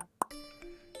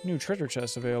treasure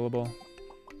chests available.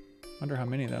 Wonder how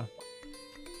many, though.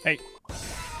 Hey.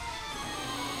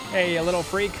 Hey, you little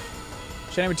freak.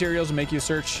 Shiny materials will make you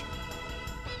search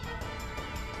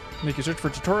for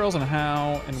tutorials on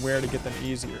how and where to get them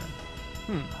easier.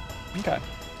 Okay.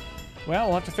 Well,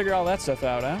 we'll have to figure all that stuff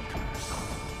out, huh?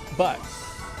 But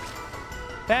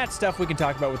that stuff we can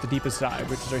talk about with the Deepest Dive,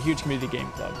 which is our huge community game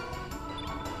club.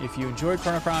 If you enjoyed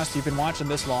Chrono Cross, you've been watching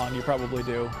this long, you probably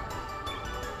do.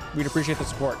 We'd appreciate the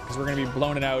support, because we're going to be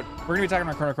blowing it out. We're going to be talking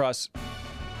about Chrono Cross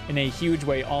in a huge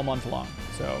way all month long.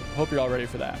 So hope you're all ready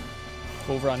for that.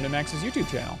 Over on MinnMax's YouTube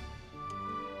channel.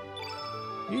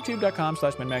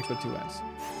 YouTube.com/MinnMax with 2 N's.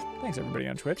 Thanks everybody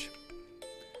on Twitch.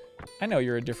 I know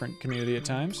you're a different community at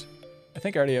times. I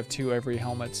think I already have 2 Ivory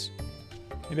helmets.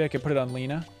 Maybe I could put it on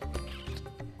Lena.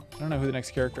 I don't know who the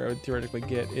next character I would theoretically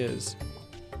get is.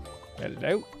 Get it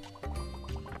out.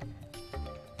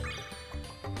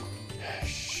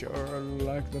 Sure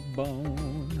like the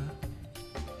bone.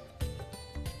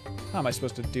 How am I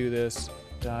supposed to do this?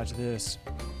 Dodge this.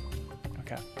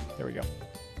 Okay, there we go.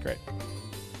 Great.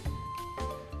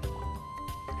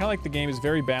 I kind of like the game is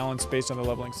very balanced based on the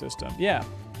leveling system. Yeah,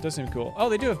 it does seem cool. Oh,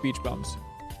 they do have beach bums.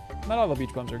 Not all the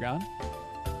beach bums are gone.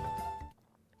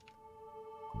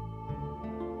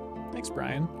 Thanks,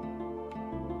 Brian.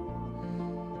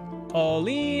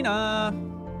 Olina.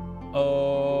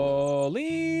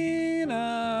 Olina.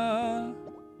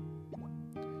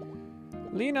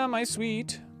 Lena, my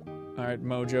sweet. All right,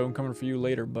 Mojo, I'm coming for you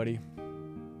later, buddy.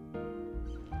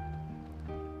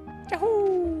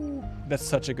 Yahoo! That's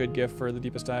such a good GIF for the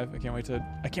Deepest Dive. I can't wait to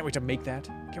make that.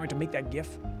 Can't wait to make that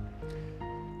GIF.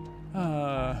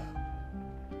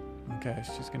 Okay,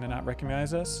 she's gonna not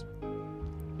recognize us.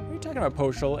 What are you talking about,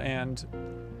 Poshel? And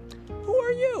who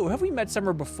are you? Have we met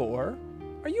somewhere before?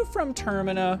 Are you from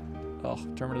Termina? Oh,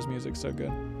 Termina's music's so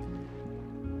good.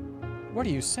 What are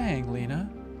you saying, Lena?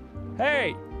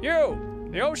 Hey, you!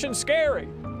 The ocean's scary.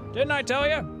 Didn't I tell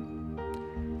you?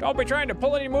 Don't be trying to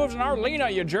pull any moves on our Lena,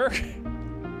 you jerk.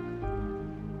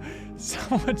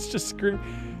 Someone's just screaming.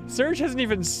 Serge hasn't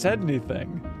even said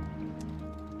anything.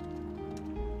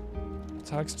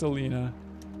 Talks to Lena.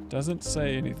 Doesn't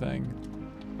say anything.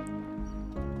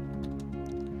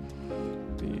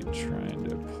 Be trying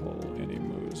to pull any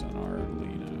moves on our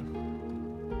Lena.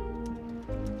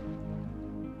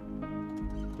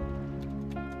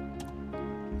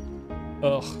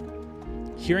 Ugh.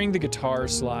 Hearing the guitar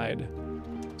slide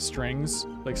strings,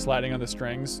 like sliding on the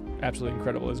strings, absolutely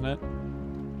incredible, isn't it?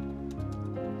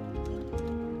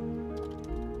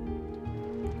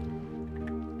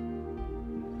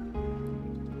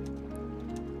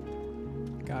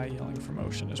 Guy yelling from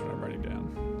ocean is what I'm writing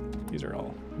down. These are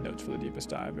all notes for the Deepest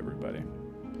Dive, everybody.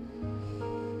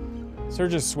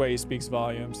 Surge's sway speaks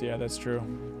volumes. Yeah, that's true.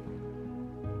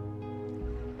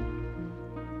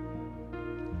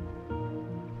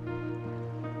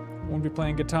 Wouldn't be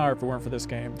playing guitar if it weren't for this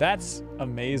game. That's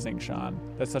amazing, Sean.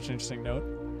 That's such an interesting note.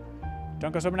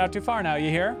 Don't go swimming out too far now, you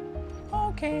hear?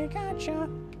 Okay, gotcha.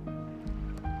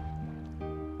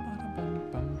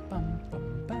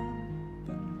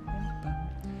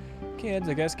 Kids,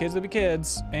 I guess kids will be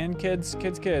kids. And kids.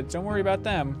 Don't worry about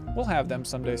them. We'll have them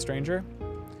someday, stranger.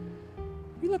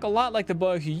 You look a lot like the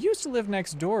boy who used to live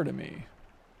next door to me.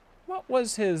 What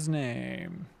was his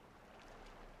name?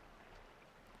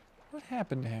 What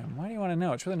happened to him? Why do you want to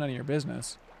know? It's really none of your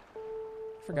business.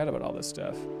 I forgot about all this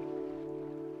stuff.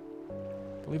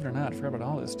 Believe it or not, I forgot about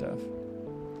all this stuff.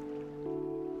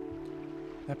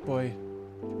 That boy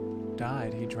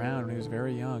died. He drowned when he was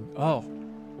very young. Oh,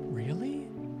 really?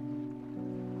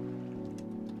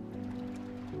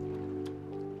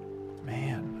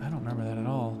 Man, I don't remember that at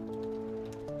all.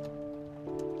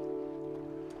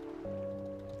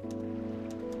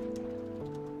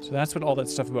 So that's what all that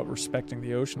stuff about respecting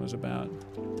the ocean was about.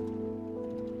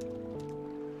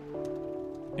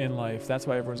 in life. That's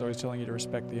why everyone's always telling you to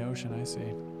respect the ocean. I see.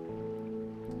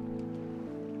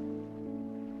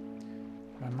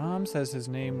 My mom says his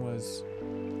name was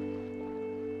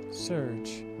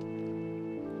Serge.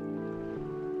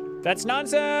 That's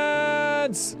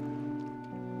nonsense!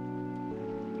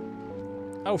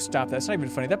 Oh, stop that. That's not even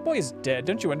funny. That boy is dead.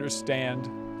 Don't you understand?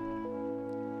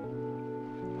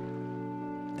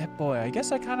 That boy, I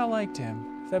guess I kind of liked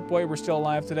him. If that boy were still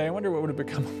alive today, I wonder what would have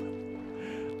become of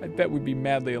him. I bet we'd be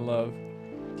madly in love.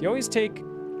 Do you always take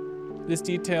this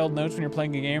detailed notes when you're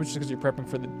playing a game just because you're prepping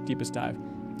for the deepest dive?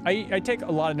 I take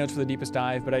a lot of notes for the deepest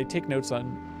dive, but I take notes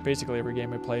on basically every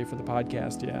game I play for the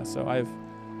podcast, yeah. So I have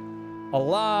a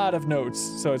lot of notes,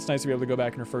 so it's nice to be able to go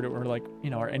back and refer to it, or like, you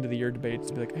know, our end of the year debates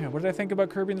to be like, hey, what did I think about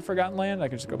Kirby and the Forgotten Land? I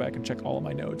can just go back and check all of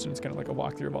my notes, and it's kind of like a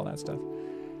walkthrough of all that stuff.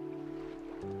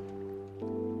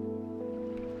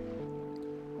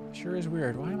 Sure is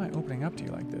weird. Why am I opening up to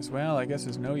you like this? Well, I guess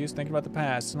there's no use thinking about the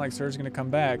past. It's not like Serge's gonna come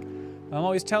back. Mom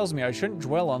always tells me I shouldn't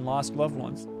dwell on lost loved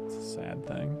ones. It's a sad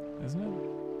thing, isn't it?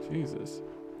 Jesus.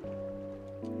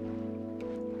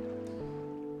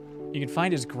 You can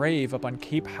find his grave up on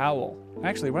Cape Howell.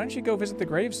 Actually, why don't you go visit the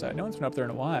gravesite? No one's been up there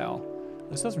in a while.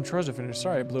 I still have some chores to finish.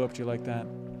 Sorry I blew up to you like that.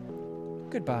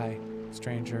 Goodbye,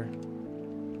 stranger.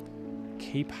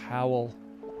 Cape Howell.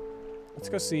 Let's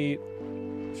go see...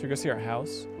 Should we go see our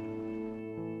house?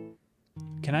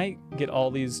 Can I get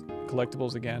all these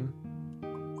collectibles again?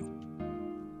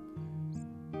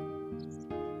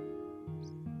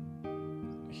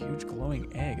 A huge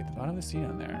glowing egg at the bottom of the sea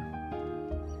down there.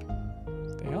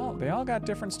 They all got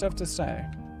different stuff to say.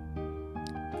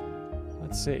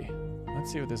 Let's see.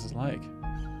 Let's see what this is like.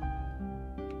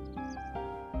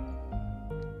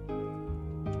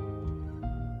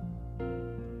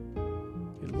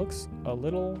 It looks a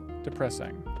little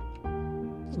depressing.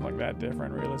 Doesn't look that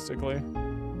different, realistically.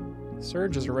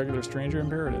 Serge is a regular stranger in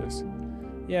paradise.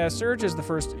 Yeah, Serge is the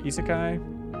first isekai.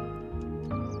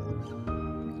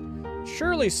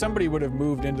 Surely somebody would have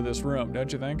moved into this room,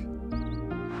 don't you think?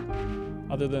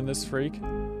 Other than this freak.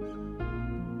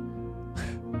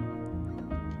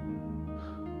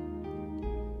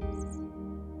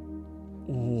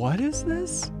 What is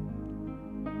this?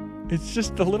 It's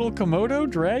just the little Komodo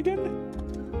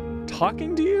dragon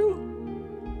talking to you?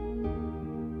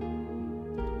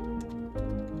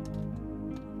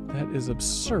 That is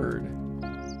absurd.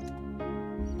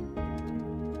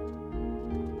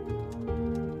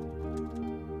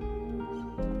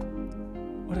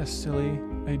 What a silly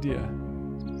idea.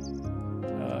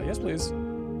 Yes, please.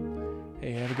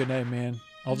 Hey, have a good night, man.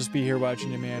 I'll just be here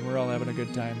watching you, man. We're all having a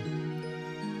good time.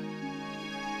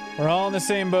 We're all in the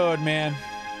same boat, man.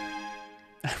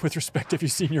 With respect, have you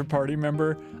seen your party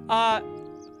member?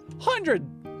 100!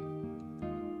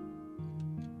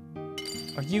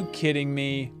 Are you kidding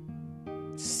me?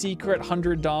 Secret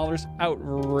 $100?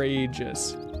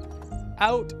 Outrageous.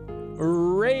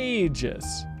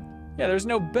 Outrageous. Yeah, there's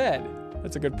no bed.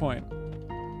 That's a good point.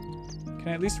 Can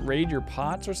I at least raid your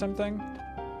pots or something?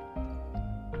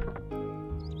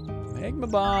 Magma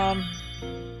bomb.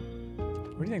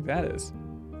 What do you think that is?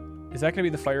 Is that gonna be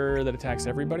the fire that attacks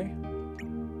everybody?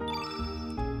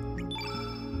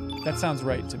 That sounds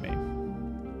right to me.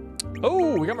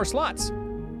 Oh, we got more slots.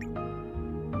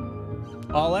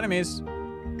 All enemies.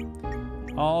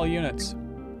 All units.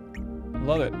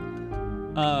 Love it.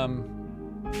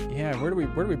 Yeah, where do we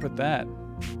put that?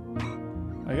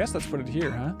 I guess let's put it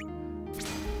here, huh?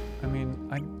 I mean,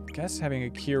 I guess having a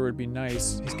cure would be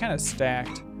nice. He's kind of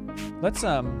stacked. Let's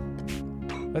get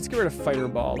rid of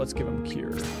Fireball. Let's give him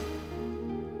cure.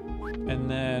 And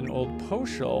then old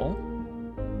Poshel,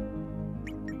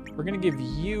 we're gonna give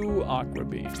you Aqua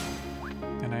Beam.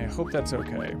 And I hope that's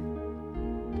okay.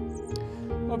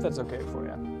 Hope that's okay for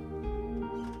you.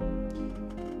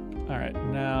 All right,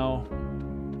 now.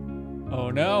 Oh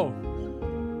no.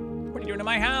 What are you doing to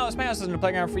my house? My house isn't a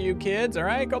playground for you kids, all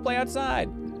right? Go play outside.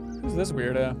 Who's this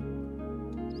weirdo?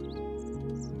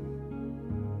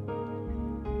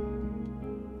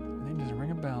 Name doesn't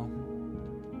ring a bell.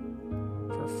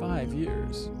 For 5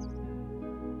 years.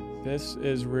 This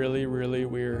is really, really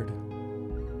weird.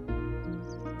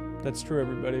 That's true,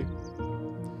 everybody.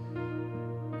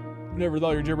 Never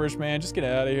thought you're gibberish, man. Just get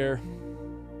out of here.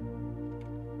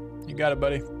 You got it,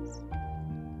 buddy. Dun,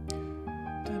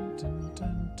 dun,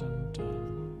 dun, dun, dun,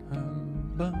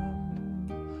 bum,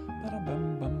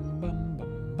 ba-da-bum, bum, bum, bum,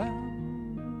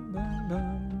 bum, bum,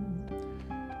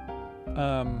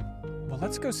 bum. Well,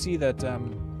 let's go see that,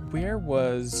 where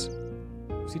was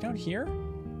he down here?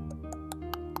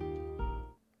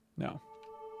 No.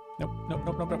 Nope, nope,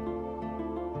 nope, nope, nope.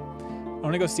 I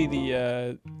want to go see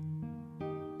the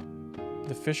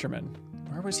fisherman.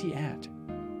 Where was he at?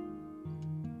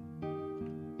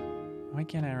 Why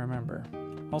can't I remember?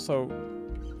 Also,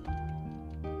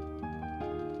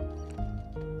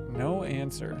 no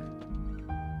answer.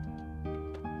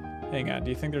 Hang on, do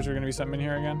you think there's gonna be something in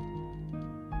here again?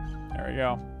 There we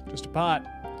go. Just a pot.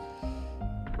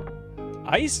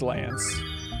 Ice Lance?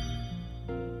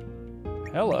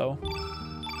 Hello.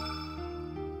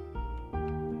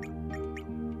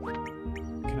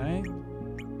 Can I?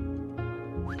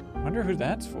 Wonder who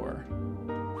that's for.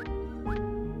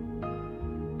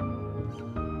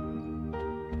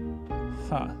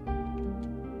 Huh.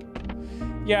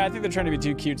 Yeah, I think they're trying to be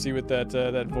too cutesy with that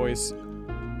that voice.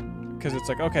 Because it's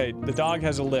like, okay, the dog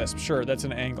has a lisp. Sure, that's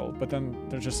an angle. But then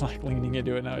they're just like leaning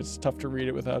into it now. It's tough to read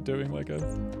it without doing like a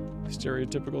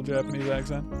stereotypical Japanese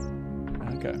accent.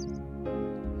 Okay.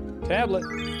 Tablet.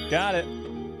 Got it.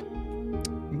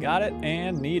 Got it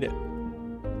and need it.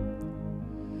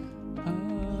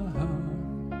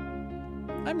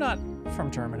 I'm not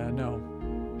from Termina, no.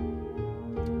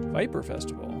 Viper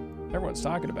Festival. Everyone's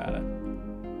talking about it.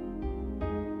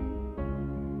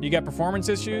 You got performance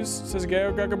issues, says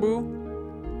Gaia Gagaboo?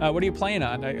 What are you playing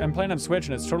on? I'm playing on Switch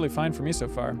and it's totally fine for me so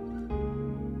far.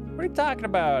 What are you talking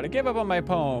about? I gave up on my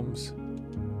poems.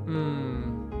 How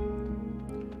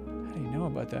do you know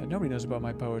about that? Nobody knows about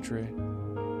my poetry.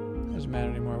 It doesn't matter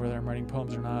anymore whether I'm writing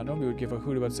poems or not. Nobody would give a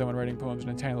hoot about someone writing poems in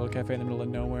a tiny little cafe in the middle of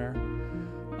nowhere.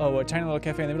 Oh, a tiny little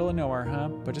cafe in the middle of nowhere, huh?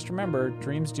 But just remember,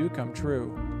 dreams do come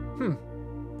true. Do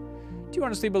you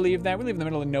honestly believe that? We live in the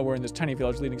middle of nowhere in this tiny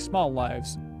village leading small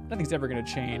lives. Nothing's ever gonna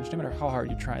change, no matter how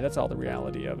hard you try. That's all the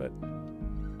reality of it.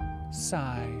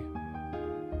 Sigh.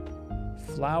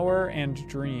 Flower and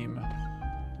Dream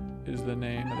is the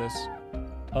name of this.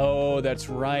 Oh, that's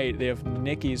right. They have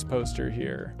Nikki's poster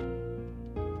here. I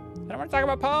don't want to talk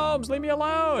about poems. Leave me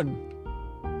alone.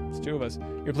 It's two of us.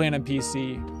 You're playing on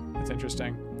PC. That's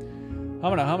interesting.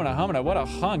 Humana. What a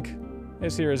hunk.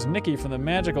 This here is Nikki from the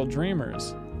Magical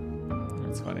Dreamers.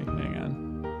 That's funny. Hang on.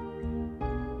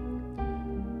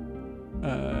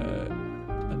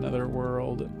 Another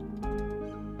world.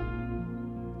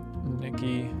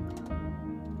 Nikki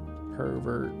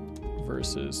Pervert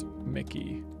versus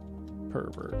Mickey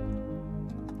Pervert.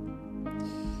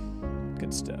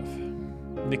 Good stuff.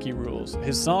 Nikki rules.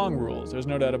 His song rules. There's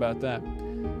no doubt about that.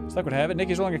 As luck would have it,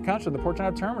 Nikki's rolling a concert in the port town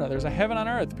of Termina. There's a heaven on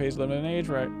earth. Pays limited age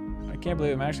right. I can't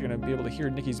believe I'm actually going to be able to hear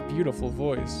Nikki's beautiful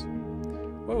voice.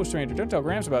 Whoa, stranger, don't tell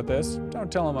Gramps about this.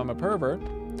 Don't tell him I'm a pervert.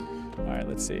 All right,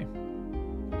 let's see.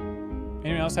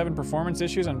 Anyone else having performance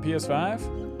issues on PS5?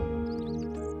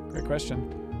 Great question.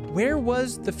 Where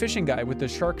was the fishing guy with the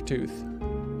shark tooth?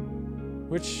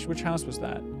 Which house was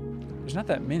that? There's not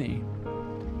that many.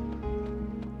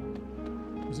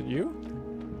 Was it you?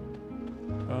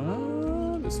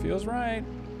 Oh, this feels right.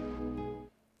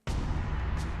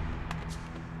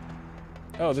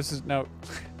 Oh, this is no.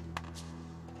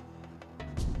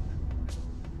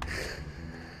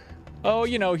 Oh,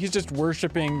 you know, he's just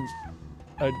worshiping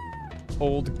a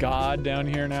old god down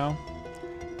here now.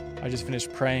 I just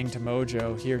finished praying to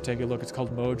Mojo. Here, take a look. It's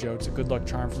called Mojo. It's a good luck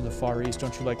charm from the Far East.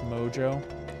 Don't you like Mojo?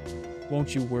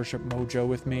 Won't you worship Mojo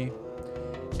with me?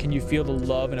 Can you feel the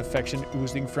love and affection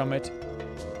oozing from it?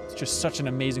 It's just such an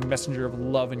amazing messenger of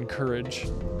love and courage.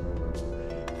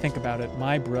 Think about it,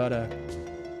 my brother.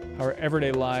 Our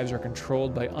everyday lives are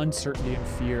controlled by uncertainty and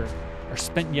fear. Our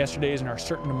spent yesterdays and our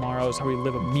certain tomorrows, how we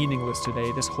live a meaningless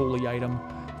today. This holy item,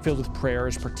 filled with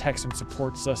prayers, protects and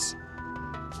supports us.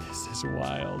 This is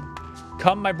wild.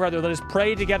 Come, my brother, let us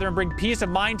pray together and bring peace of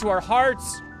mind to our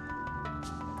hearts.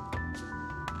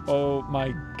 Oh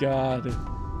my God.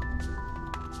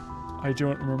 I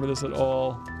don't remember this at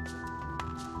all.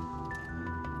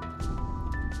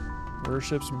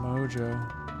 Worships Mojo.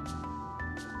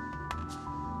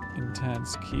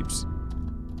 Intense keeps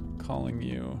calling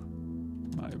you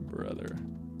my brother.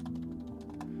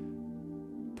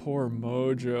 Poor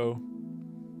Mojo.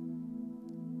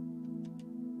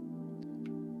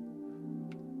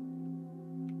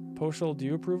 Poshel, do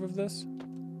you approve of this?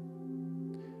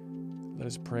 Let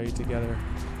us pray together.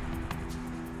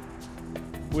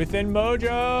 Within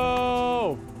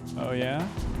Mojo! Oh yeah?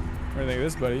 What do you think of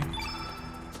this, buddy?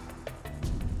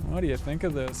 What do you think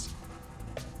of this?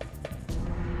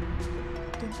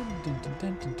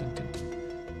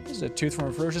 This is a tooth from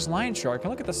a ferocious lion shark. And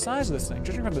look at the size of this thing.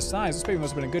 Judging from the size, this baby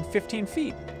must have been a good 15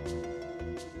 feet.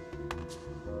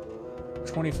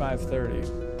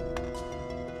 25-30.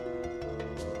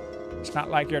 It's not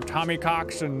like your Tommy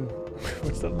Cox and...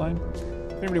 What's that line?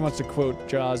 If anybody wants to quote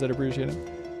Jaws, I'd appreciate it.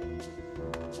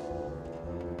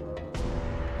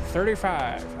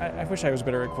 35. I wish I was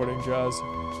better at quoting Jaws.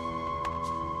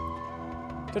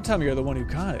 Don't tell me you're the one who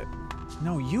caught it.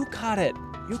 No, you caught it.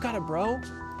 You caught it, bro.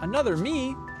 Another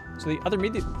me? So the other me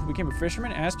who became a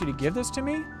fisherman asked you to give this to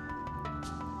me?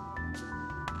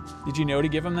 Did you know to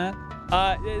give him that?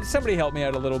 Somebody helped me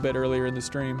out a little bit earlier in the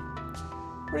stream.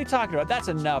 What are you talking about? That's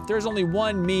enough. There's only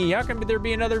one me. How can there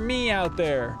be another me out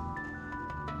there?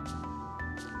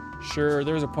 Sure,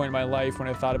 there was a point in my life when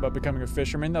I thought about becoming a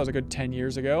fisherman. That was a good 10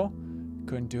 years ago.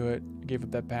 Couldn't do it. I gave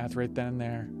up that path right then and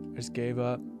there. I just gave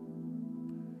up.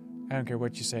 I don't care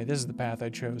what you say. This is the path I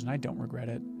chose, and I don't regret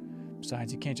it.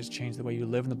 Besides, you can't just change the way you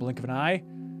live in the blink of an eye.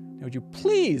 Now, would you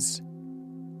please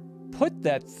put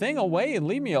that thing away and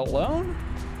leave me alone?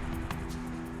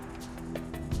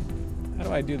 How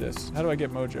do I do this? How do I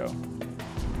get mojo?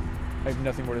 I have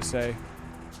nothing more to say.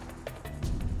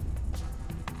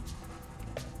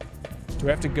 Do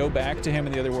I have to go back to him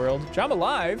in the other world? Jam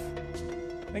alive!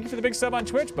 Thank you for the big sub on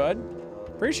Twitch, bud.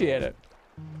 Appreciate it.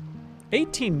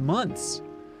 18 months.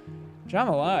 Jam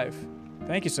alive.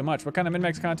 Thank you so much. What kind of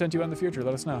MinnMax content do you want in the future?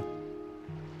 Let us know.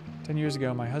 10 years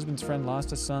ago, my husband's friend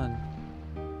lost a son.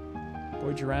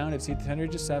 Boy drowned at sea at the tender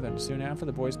age of 7. Soon after,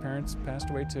 the boy's parents passed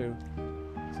away too.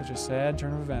 Such a sad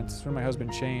turn of events. When my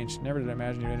husband changed. Never did I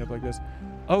imagine you'd end up like this.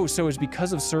 Oh, so it's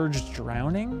because of Surge's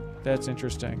drowning? That's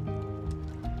interesting.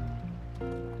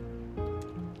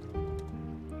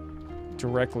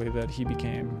 Directly that he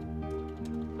became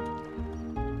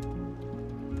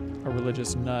a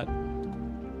religious nut.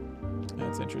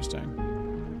 That's interesting.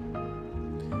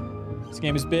 This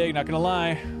game is big, not gonna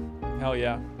lie. Hell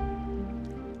yeah.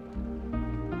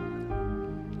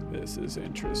 This is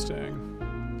interesting.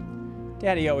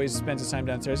 Daddy always spends his time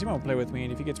downstairs. He won't play with me,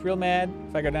 and if he gets real mad,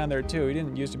 if I go down there too, he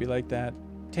didn't used to be like that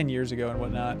 10 years ago and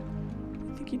whatnot.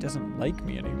 I think he doesn't like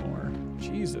me anymore.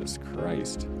 Jesus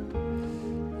Christ.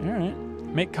 All right.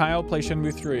 Make Kyle play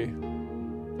Shenmue 3.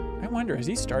 I wonder, has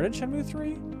he started Shenmue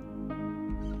 3?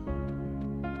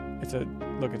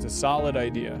 It's a solid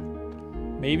idea.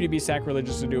 Maybe to be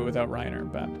sacrilegious to do it without Reiner,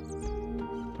 but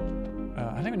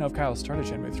I don't even know if Kyle started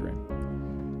Shenmue 3.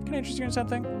 Can I interest you in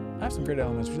something? I have some great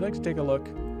elements. Would you like to take a look?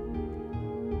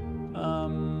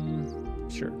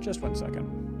 Sure, just 1 second.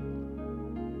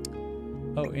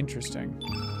 Oh, interesting.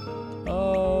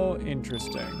 Oh,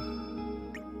 interesting.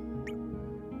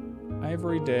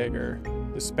 Ivory dagger.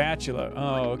 The spatula.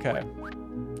 Oh, okay.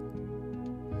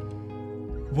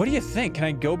 What do you think? Can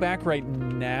I go back right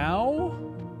now?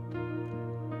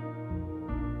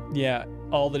 Yeah,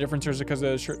 all the differences are because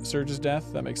of Surge's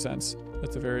death. That makes sense.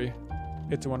 That's a very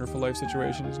It's a Wonderful Life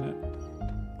situation, isn't it?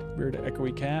 Weird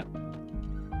echoey cat.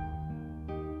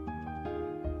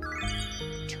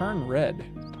 Turn red.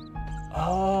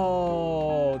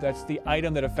 Oh, that's the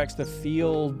item that affects the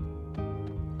field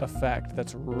effect.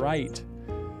 That's right.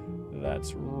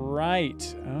 That's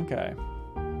right. Okay.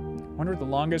 Wonder what the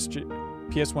longest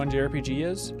PS1 JRPG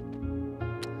is.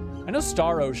 I know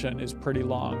Star Ocean is pretty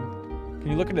long. Can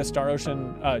you look into Star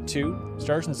Ocean 2?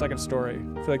 Star Ocean Second Story.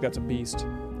 I feel like that's a beast.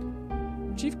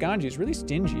 Chief Ganji is really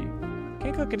stingy.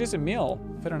 Can't cook a decent meal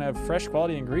if I don't have fresh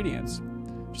quality ingredients.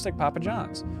 Just like Papa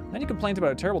John's. Then he complains about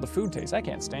how terrible the food tastes. I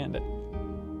can't stand it.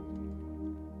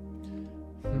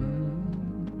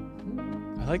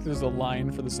 I like there's a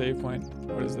line for the save point.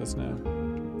 What is this now?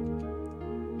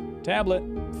 Tablet.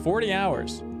 40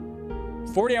 hours.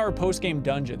 40-hour post-game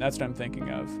dungeon. That's what I'm thinking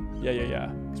of. Yeah.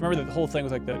 Because remember the whole thing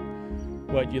was like the...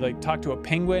 What, you like talk to a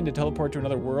penguin to teleport to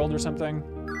another world or something?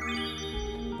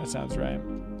 That sounds right.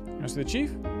 You want to see the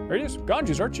chief? There he is.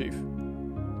 Ganji's our chief.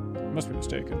 I must be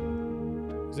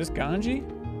mistaken. Is this Ganji?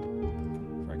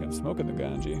 Freaking smoking the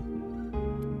Ganji.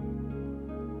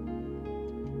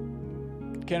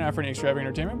 Can't offer any extravagant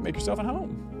entertainment. Make yourself at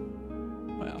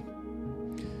home. Well,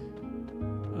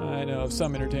 I know of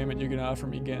some entertainment you can offer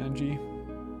me, Ganji.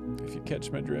 If you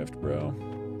catch my drift, bro.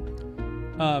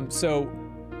 So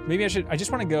maybe I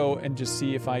just want to go and just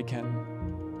see if I can.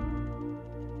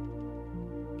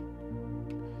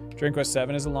 Dragon Quest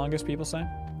 7 is the longest, people say.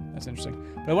 That's interesting.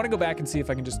 But I want to go back and see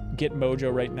if I can just get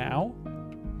mojo right now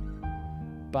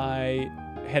by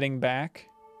heading back.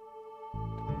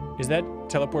 Is that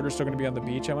teleporter still going to be on the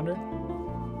beach, I wonder?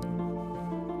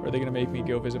 Or are they going to make me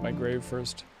go visit my grave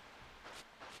first?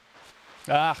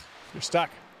 Ah, you're stuck.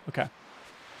 Okay.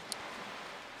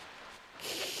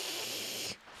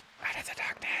 Out of the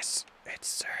darkness, it's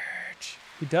Surge.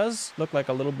 He does look like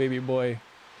a little baby boy.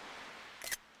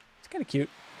 It's kind of cute.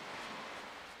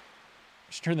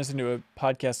 I should turn this into a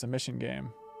podcast submission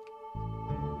game.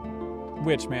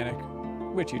 Which, Manic?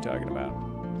 Which are you talking about?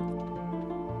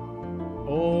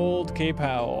 Old Cape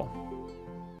Howell.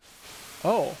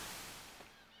 Oh.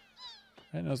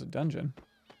 I didn't know it was a dungeon.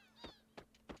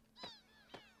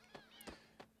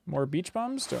 More beach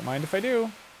bums? Don't mind if I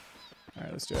do. All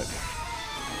right, let's do it.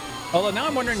 Although now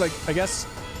I'm wondering, like, I guess,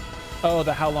 oh,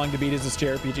 the how long to beat is this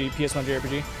JRPG, PS1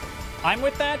 JRPG. I'm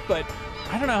with that, but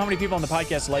I don't know how many people on the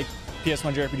podcast like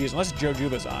PS1 JRPGs unless Joe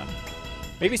Juba's on.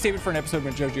 Maybe save it for an episode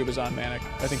when Joe Juba's on, Manic.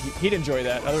 I think he'd enjoy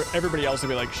that. Everybody else would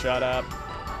be like, shut up.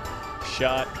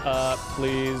 Shut up,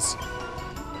 please.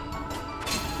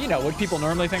 You know, what people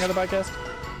normally think of the podcast?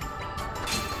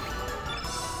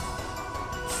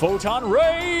 Photon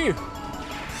Ray!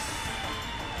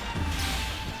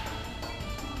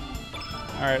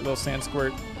 Alright, little sand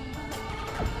squirt.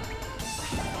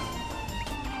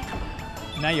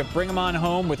 Now you bring them on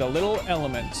home with a little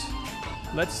element.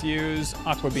 Let's use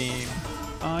Aqua Beam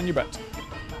on your butt.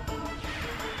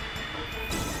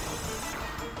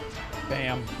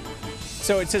 Bam.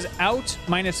 So it says out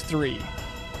 -3.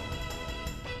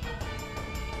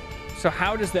 So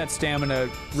how does that stamina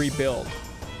rebuild?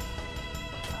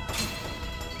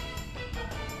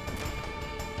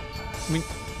 I mean,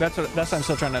 that's what I'm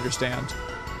still trying to understand.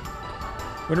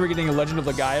 When are we getting a Legend of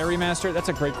the Gaia remaster? That's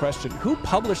a great question. Who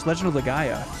published Legend of the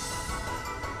Gaia?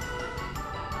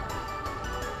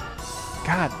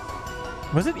 God,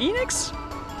 was it Enix?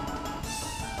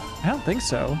 I don't think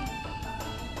so.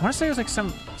 I want to say it was like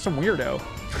some weirdo.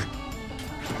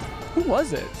 Who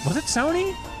was it? Was it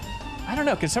Sony? I don't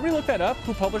know. Can somebody look that up?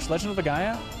 Who published Legend of the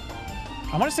Gaia?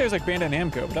 I want to say it was like Bandai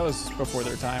Namco, but that was before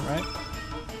their time, right?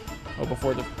 Oh,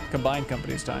 before the combined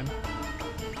company's time.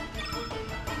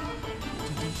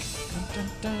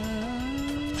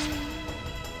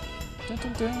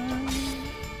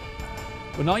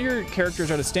 When all your characters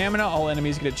are out of stamina, all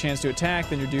enemies get a chance to attack,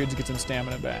 then your dudes get some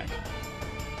stamina back.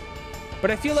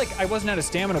 But I feel like I wasn't out of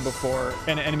stamina before,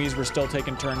 and enemies were still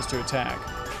taking turns to attack.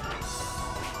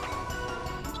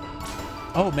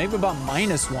 Oh, Magma Bomb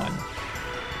 -1.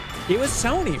 It was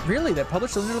Sony, really, that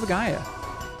published Legend of the Gaia.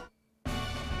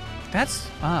 That's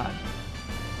odd.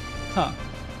 Huh.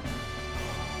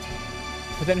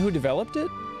 But then who developed it?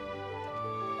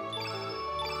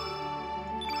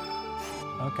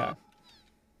 Okay.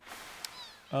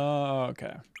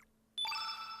 Okay.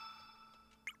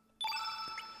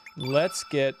 Let's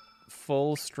get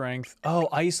full strength. Oh,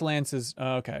 Ice Lance is...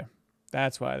 Okay.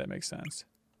 That's why that makes sense.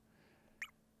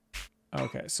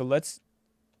 Okay, so let's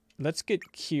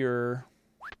get Cure.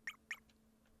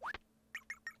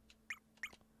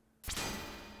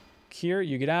 Cure,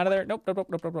 you get out of there. Nope.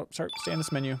 Sorry, stay in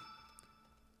this menu.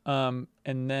 And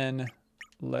then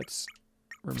let's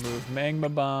remove Magma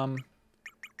Bomb.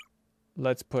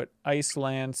 Let's put Ice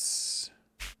Lance.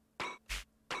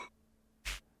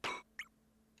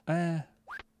 All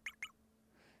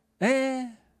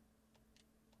right,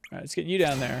 let's get you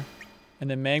down there. And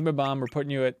then Magma Bomb, we're putting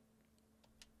you at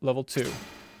level 2.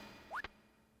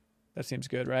 That seems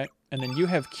good, right? And then you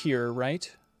have Cure,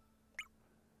 right?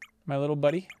 My little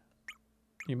buddy?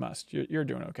 You must. You're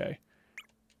doing okay.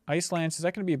 Ice Lance, is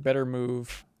that going to be a better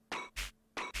move?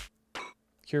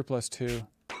 Cure +2.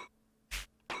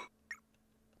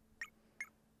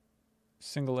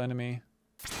 Single enemy.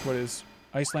 What is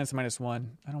Ice Lance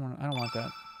 -1? I don't want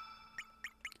that.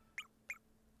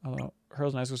 Although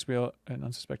hurls an ice supposed to be an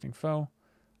unsuspecting foe.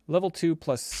 Level 2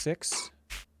 +6.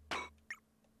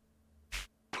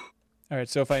 All right,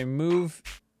 so if I move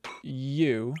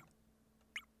you,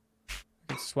 I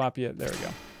can swap you. There we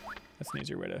go. That's an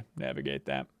easier way to navigate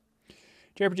that.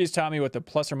 JRPGs taught me what the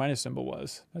plus or minus symbol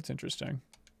was. That's interesting.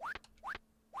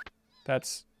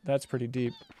 That's pretty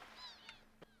deep.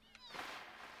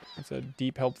 That's a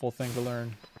deep, helpful thing to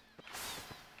learn.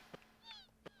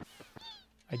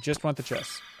 I just want the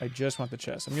chest. I just want the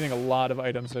chest. I'm getting a lot of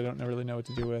items that I don't really know what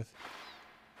to do with.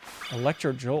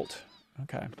 Electro Jolt.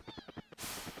 Okay.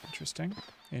 Interesting.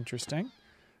 Interesting.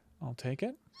 I'll take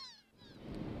it.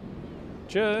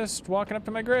 Just walking up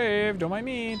to my grave. Don't mind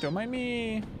me. Don't mind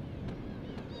me.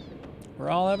 We're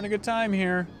all having a good time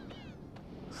here.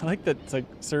 I like that it's like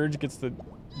Surge gets the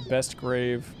best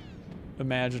grave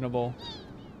imaginable.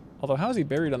 Although, how is he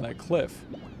buried on that cliff?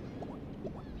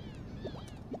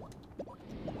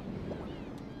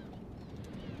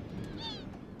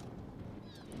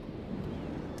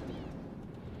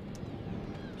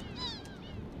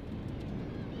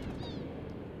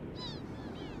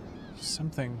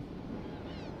 Something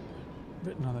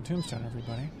written on the tombstone,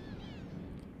 everybody.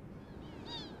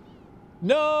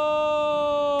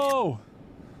 No!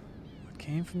 What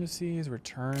came from the sea is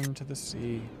returned to the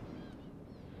sea.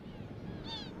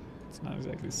 It's not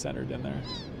exactly centered in there.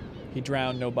 He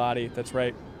drowned, no body. That's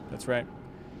right. That's right.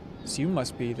 So you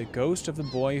must be the ghost of the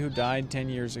boy who died 10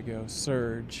 years ago.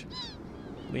 Surge.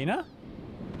 Lena?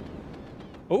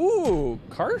 Ooh,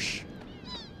 Karsh?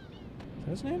 Is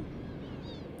that his name?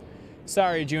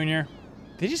 Sorry, Junior.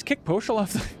 Did he just kick Poshel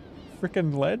off the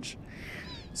freaking ledge?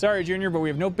 Sorry, Junior, but we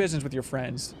have no business with your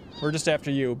friends. We're just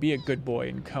after you. Be a good boy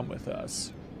and come with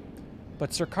us.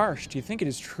 But Sir Karsh, do you think it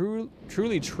is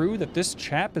truly true that this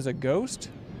chap is a ghost?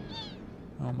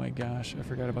 Oh my gosh, I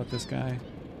forgot about this guy.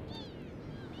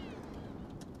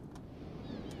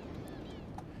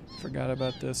 Forgot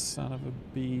about this son of a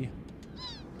bee.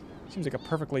 Seems like a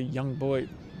perfectly young boy.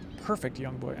 Perfect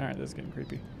young boy. Alright, this is getting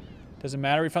creepy. Doesn't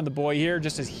matter, we found the boy here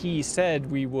just as he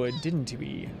said we would, didn't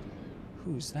we?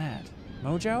 Who's that?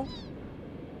 Mojo?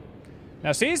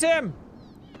 Now seize him!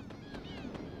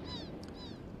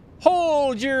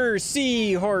 Hold your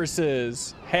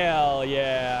seahorses! Hell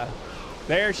yeah.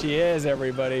 There she is,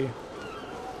 everybody.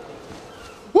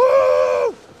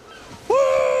 Woo!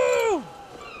 Woo!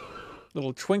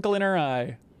 Little twinkle in her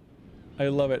eye. I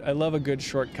love it. I love a good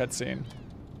short cutscene.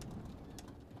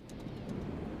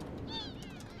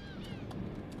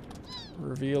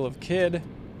 Reveal of kid.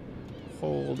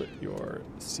 Hold your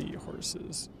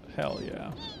seahorses. Hell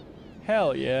yeah.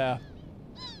 Hell yeah.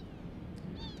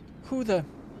 Who the...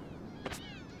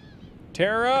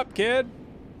 Tear her up, kid.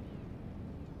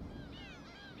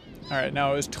 Alright,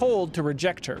 now I was told to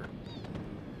reject her.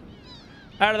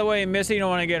 Out of the way, Missy. You don't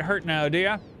want to get hurt now, do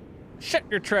ya? Shut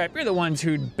your trap. You're the ones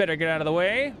who'd better get out of the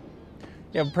way.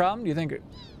 You have a problem? Do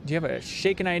you have a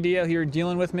shaken idea who you're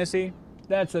dealing with, Missy?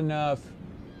 That's enough.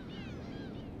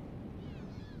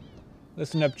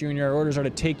 Listen up, Junior. Our orders are to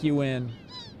take you in.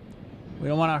 We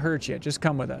don't want to hurt you. Just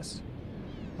come with us.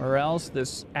 Or else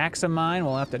this axe of mine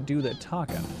will have to do the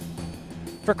talking.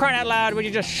 For crying out loud, would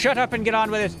you just shut up and get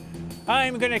on with it?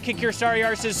 I'm gonna kick your sorry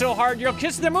arses so hard you'll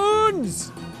kiss the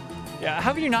moons! Yeah,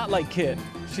 how can you not like Kid?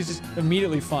 She's just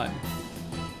immediately fun.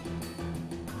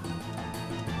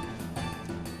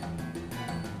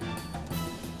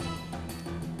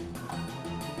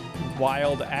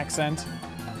 Wild accent.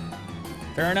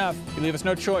 Fair enough. You leave us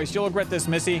no choice. You'll regret this,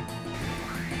 Missy.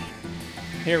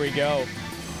 Here we go.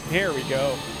 Here we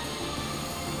go.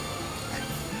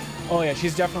 Oh yeah,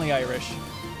 she's definitely Irish.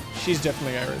 She's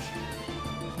definitely Irish.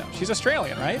 No, she's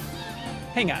Australian, right?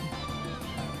 Hang on.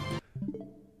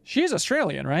 She's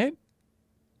Australian, right?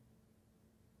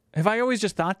 Have I always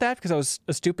just thought that because I was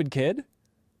a stupid kid?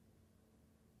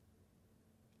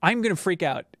 I'm gonna freak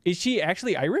out. Is she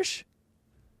actually Irish?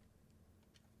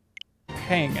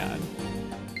 Hang on.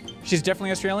 She's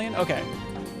definitely Australian? Okay.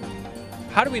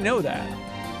 How do we know that?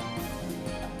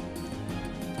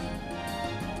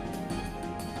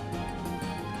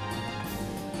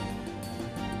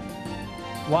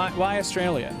 Why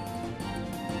Australian?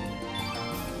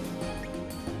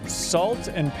 Salt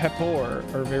and pepper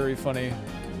are very funny.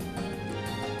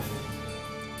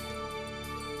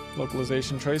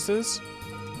 Localization choices.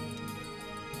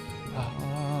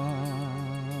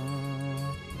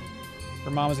 Her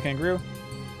mom is a kangaroo.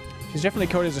 She's definitely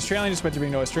coded as Australian, despite there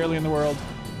being no Australia in the world.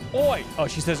 Oi! Oh,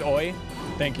 she says oi?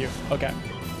 Thank you. Okay.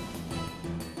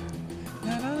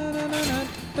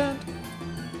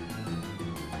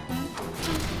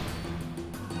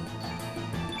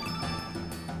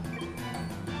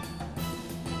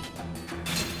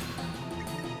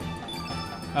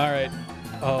 Alright.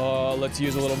 Oh, let's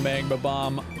use a little magma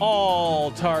bomb.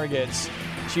 All targets.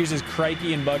 She uses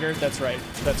Crikey and Bugger. That's right.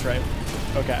 That's right.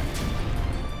 Okay.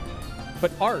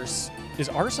 But Arse. Is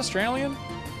Arse Australian?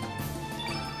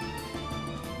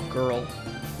 Girl.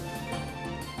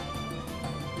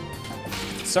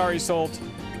 Sorry, Salt.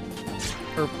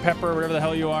 Or Pepper, whatever the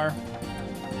hell you are.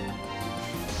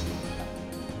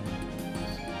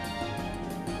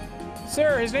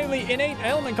 Sir, his innate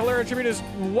element color attribute is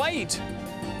white.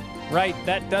 Right,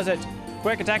 that does it.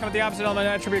 Quick, attack him with the opposite element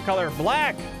attribute color.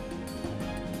 Black!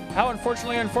 How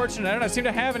unfortunately unfortunate. I don't seem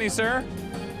to have any, sir.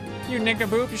 You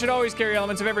nincompoop, you should always carry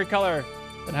elements of every color.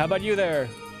 Then how about you there?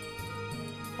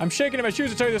 I'm shaking in my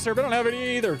shoes to tell you this, sir, but I don't have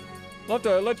any either. I'll have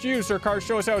to let you, Sir Karsh,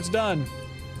 show us how it's done.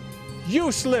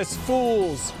 Useless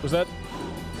fools! Was there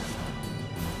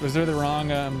the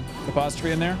wrong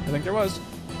apostrophe in there? I think there was.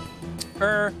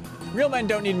 Real men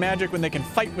don't need magic when they can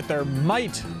fight with their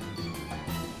might.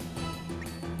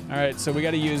 All right, so we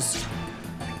gotta use...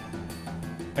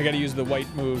 I gotta use the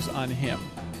white moves on him.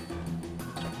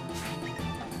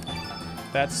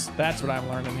 That's what I'm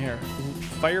learning here.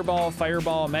 Fireball,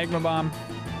 fireball, magma bomb.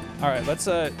 All right, let's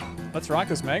rock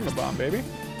this magma bomb, baby.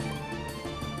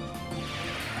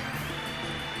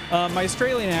 My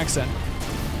Australian accent.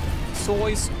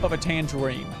 Slice of a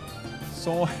tangerine.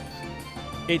 So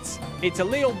it's a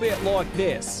little bit like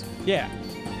this. Yeah.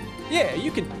 Yeah,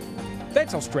 you can.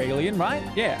 That's Australian, right?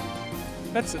 Yeah.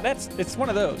 It's one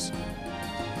of those.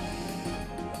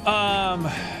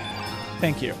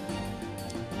 Thank you.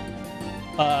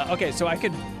 Okay, so I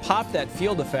could pop that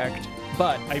field effect,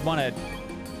 but I want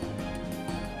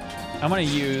to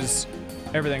use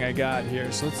everything I got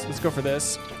here. So let's go for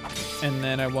this. And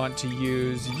then I want to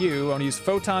use you. I want to use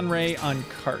Photon Ray on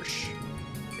Karsh.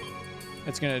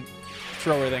 It's going to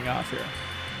throw everything off here.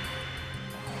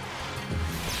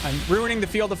 I'm ruining the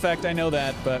field effect, I know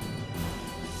that, but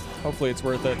hopefully it's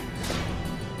worth it.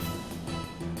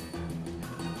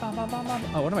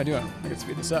 Oh, what am I doing? I can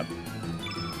speed this up.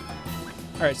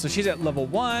 All right, so she's at level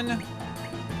 1.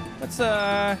 Let's,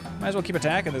 might as well keep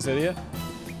attacking this idiot.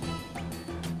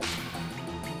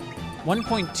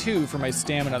 1.2 for my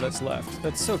stamina that's left.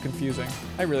 That's so confusing.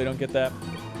 I really don't get that.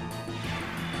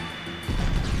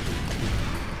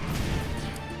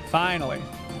 Finally.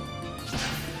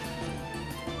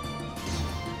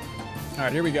 All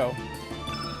right, here we go.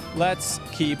 Let's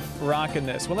keep rocking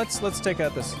this. Well, let's take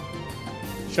out this.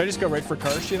 Should I just go right for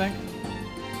Karsh, do you think?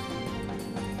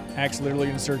 Axe literally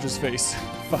in Surge's face.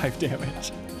 5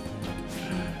 damage.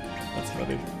 That's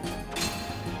funny.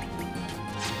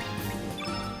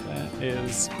 That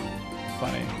is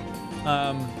funny.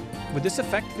 Would this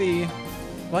affect the...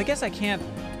 Well, I guess I can't...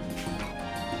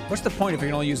 What's the point if I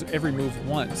can only use every move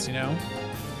once, you know?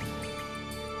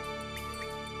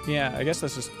 Yeah, I guess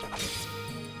let's just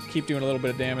keep doing a little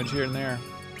bit of damage here and there.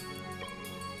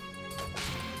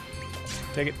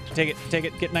 Take it, take it, take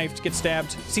it, get knifed, get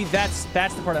stabbed. See, that's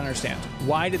the part I understand.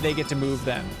 Why did they get to move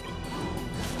then?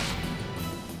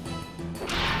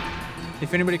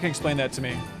 If anybody can explain that to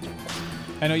me.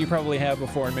 I know you probably have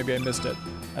before and maybe I missed it.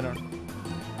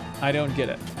 I don't get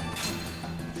it.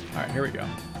 All right, here we go.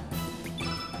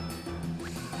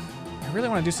 I really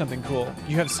want to do something cool.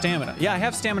 You have stamina. Yeah, I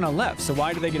have stamina left, so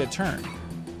why do they get a turn?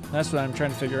 That's what I'm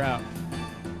trying to figure out.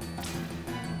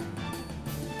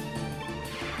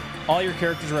 All your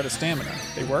characters are out of stamina.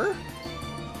 They were?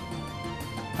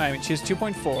 I mean, she has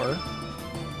 2.4.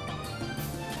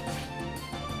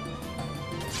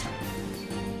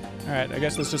 All right, I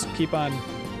guess let's just keep on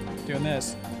doing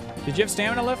this. Did you have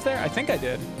stamina left there? I think I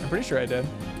did. I'm pretty sure I did.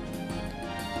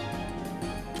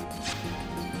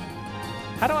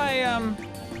 How do I,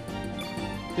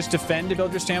 just defend to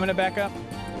build your stamina back up?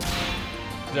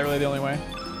 Is that really the only way?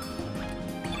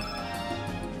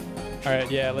 All right,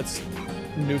 yeah, let's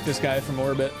nuke this guy from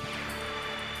orbit.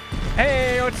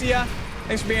 Hey, Otsuya!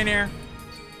 Thanks for being here.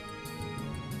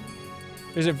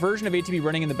 There's a version of ATB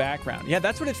running in the background. Yeah,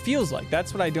 that's what it feels like.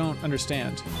 That's what I don't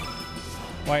understand.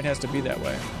 Why it has to be that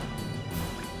way.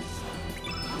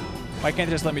 Why can't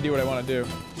they just let me do what I want to do?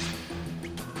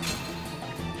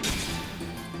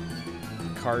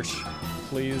 Karsh,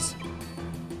 please.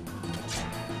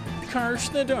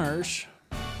 Karsh the Darsh.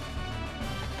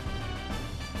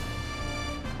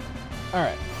 All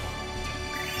right.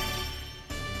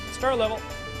 Star level.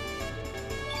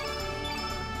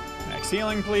 Max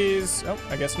healing, please. Oh,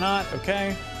 I guess not.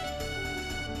 Okay.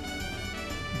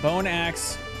 Bone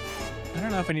axe. I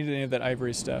don't know if I need any of that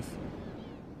ivory stuff.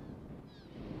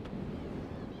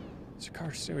 So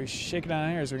Karsh, so we shake it on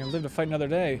here so we can live to fight another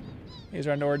day. These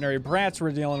aren't ordinary brats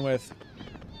we're dealing with.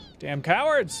 Damn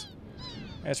cowards!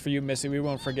 As for you, Missy, we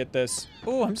won't forget this.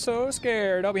 Oh, I'm so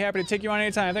scared. I'll be happy to take you on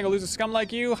anytime. I think I'll lose a scum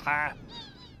like you. Ha!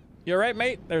 You alright,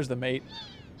 mate? There's the mate.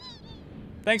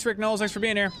 Thanks, Rick Knowles. Thanks for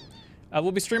being here.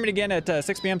 We'll be streaming again at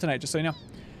 6 p.m. tonight, just so you know.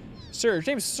 Surge.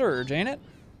 Name's Surge, ain't it?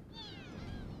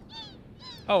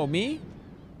 Oh, me?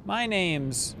 My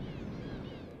name's...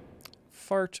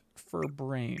 Fart for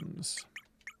Brains.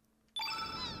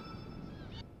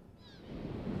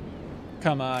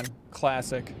 Come on.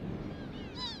 Classic.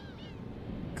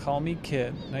 Call me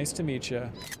Kid. Nice to meet you.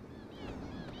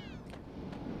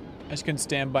 I just couldn't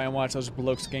stand by and watch those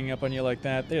blokes ganging up on you like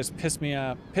that. They just pissed me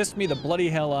off. Pissed me the bloody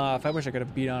hell off. I wish I could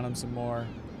have beat on them some more.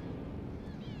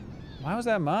 Why was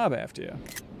that mob after you?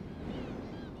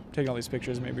 I'm taking all these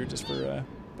pictures maybe just for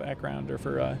background or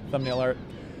for thumbnail art.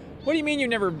 What do you mean you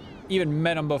never even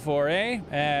met them before,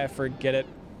 eh? Forget it.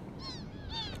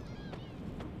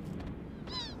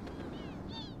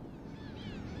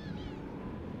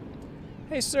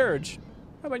 Hey, Surge.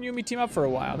 How about you and me team up for a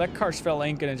while? That Karsh fella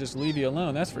ain't gonna just leave you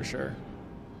alone, that's for sure.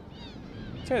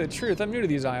 To tell you the truth, I'm new to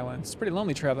these islands. It's pretty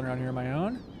lonely traveling around here on my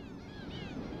own.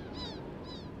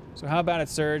 So how about it,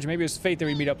 Surge? Maybe it's fate that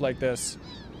we meet up like this.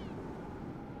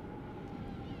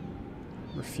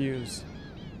 Refuse.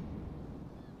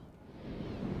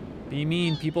 Be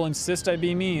mean. People insist I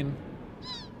be mean.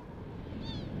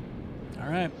 All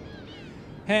right.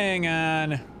 Hang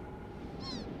on.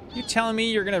 You telling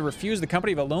me you're gonna refuse the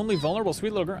company of a lonely, vulnerable,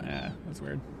 sweet little girl? Ah, that's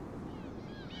weird.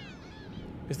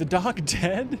 Is the dog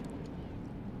dead?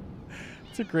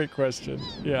 It's a great question.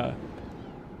 Yeah.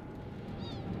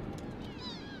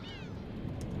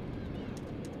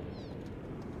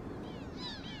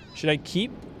 Should I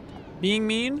keep being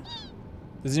mean?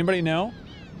 Does anybody know?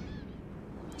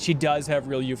 She does have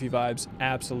real Yuffie vibes.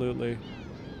 Absolutely.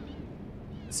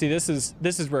 See, this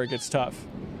is where it gets tough.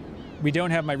 We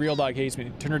don't have my real dog hates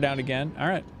me. Turn her down again. All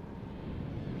right.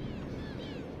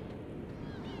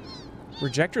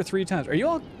 Reject her 3 times. Are you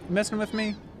all messing with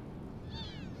me?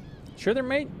 Sure, there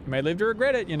may live to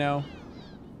regret it, you know.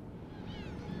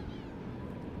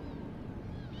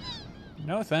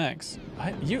 No thanks.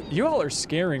 You all are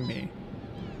scaring me.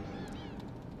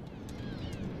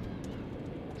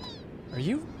 Are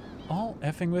you all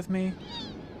effing with me?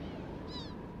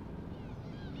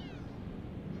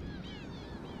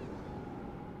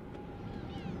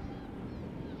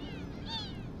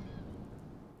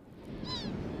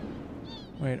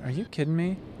 Wait, are you kidding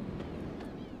me?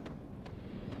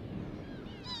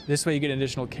 This way you get an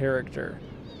additional character.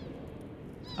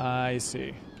 I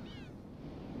see.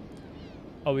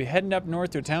 I'll be heading up north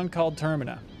to a town called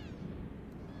Termina.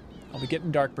 I'll be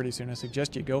getting dark pretty soon. I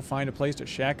suggest you go find a place to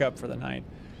shack up for the night.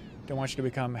 Don't want you to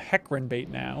become Hecarim bait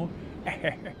now.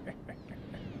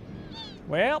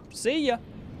 Well, see ya.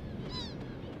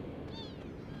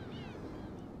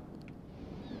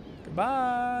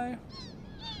 Goodbye.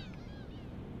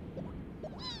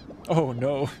 Oh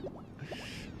no.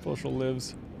 Bushel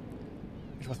lives.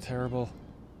 Which was terrible.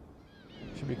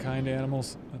 Should be kind to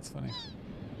animals. That's funny.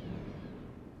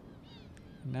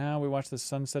 Now we watch the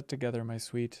sunset together, my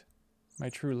sweet. My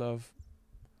true love.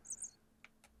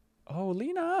 Oh,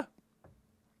 Lena!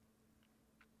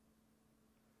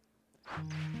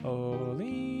 Oh,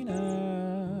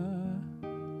 Lena.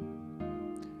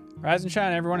 Rise and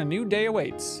shine, everyone. A new day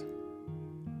awaits.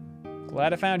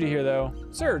 Glad I found you here, though.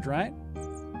 Surge, right?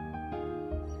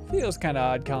 Feels kind of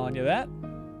odd calling you that.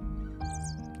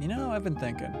 You know, I've been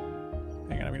thinking.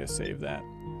 Hang on, I'm going to save that.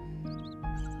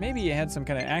 Maybe you had some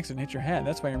kind of accident hit your head.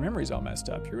 That's why your memory's all messed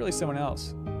up. You're really someone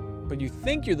else. But you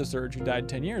think you're the Surge who died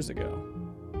 10 years ago.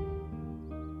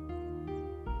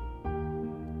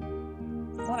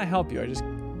 I want to help you.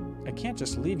 I can't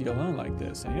just leave you alone like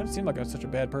this. And you don't seem like I'm such a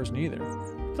bad person either.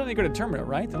 Plan to go to Termina,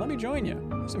 right? Then let me join you.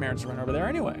 There's some errands to run over there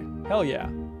anyway. Hell yeah.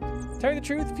 Tell you the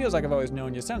truth, it feels like I've always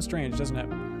known you. Sounds strange, doesn't it?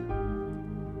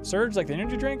 Surge like the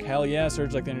energy drink? Hell yeah,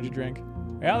 Surge like the energy drink.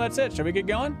 Well, that's it. Shall we get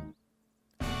going?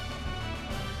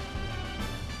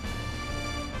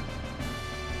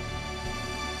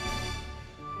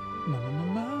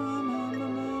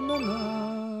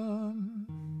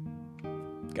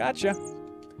 Gotcha.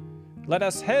 Let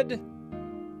us head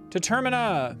to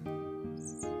Termina.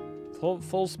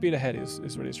 Full speed ahead is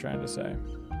what he's trying to say.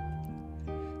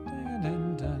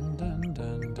 Dun, dun, dun,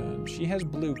 dun, dun. She has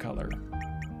blue color.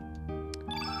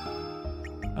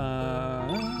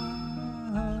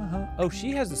 Oh,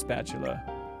 she has the spatula.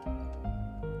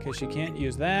 Okay, she can't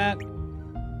use that.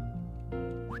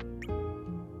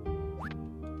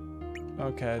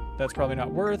 Okay, that's probably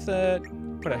not worth it.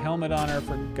 Put a helmet on her,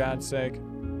 for God's sake.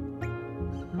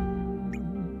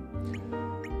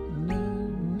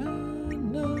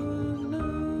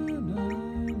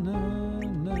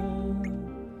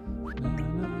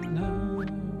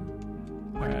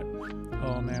 Alright.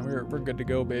 Oh man, we're good to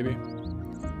go, baby.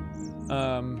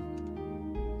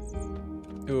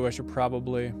 Ooh, I should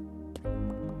probably...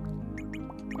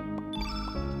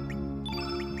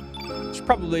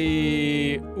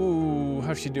 Ooh,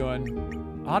 how's she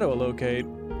doing? Auto-locate.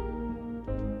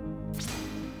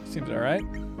 Seems alright.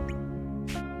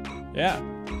 Yeah,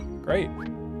 great.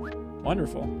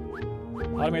 Wonderful.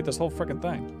 Automate this whole frickin'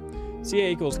 thing.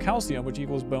 Ca equals calcium, which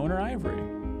equals bone or ivory.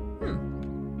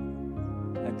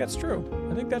 I think that's true.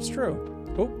 I think that's true.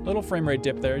 Oh, little frame rate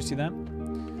dip there, you see that?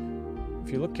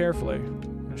 If you look carefully, I'm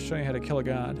gonna show you how to kill a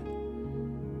god.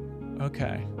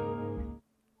 Okay.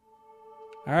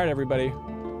 All right, everybody.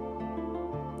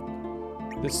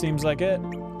 This seems like it.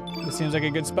 This seems like a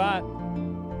good spot.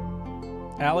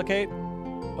 Allocate,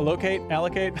 allocate,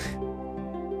 allocate.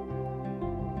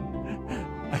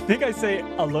 I think I say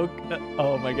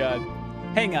oh my God.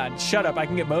 Hang on, shut up. I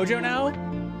can get Mojo now?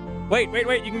 Wait,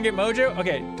 you can get Mojo?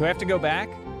 Okay, do I have to go back?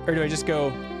 Or do I just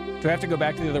go, do I have to go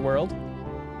back to the other world?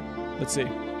 Let's see.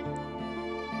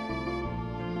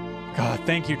 God,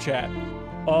 thank you, chat.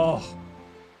 Oh,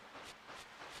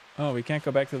 we can't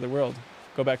go back to the world.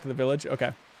 Go back to the village?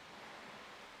 Okay.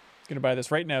 Gonna buy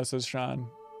this right now, says Sean.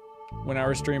 1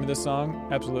 hour stream of this song?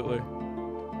 Absolutely.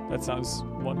 That sounds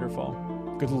wonderful.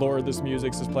 Good lord, this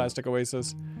music, says Plastic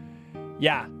Oasis.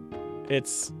 Yeah,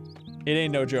 it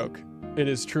ain't no joke. It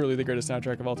is truly the greatest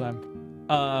soundtrack of all time.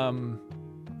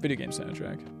 Video game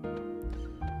soundtrack.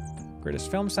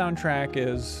 Greatest film soundtrack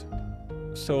is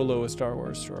Solo: A Star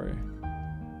Wars Story.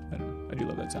 I don't know. I do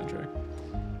love that soundtrack.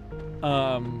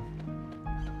 All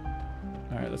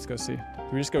right, let's go see. Do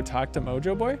we just go talk to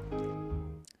Mojo Boy?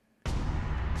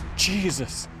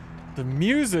 Jesus, the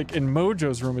music in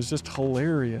Mojo's room is just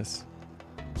hilarious.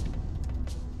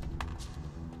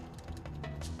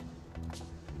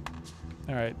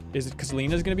 All right, is it because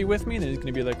Lena's gonna be with me? And then he's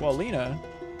gonna be like, well, Lena,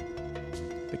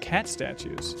 the cat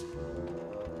statues.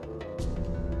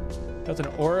 That's an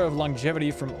aura of longevity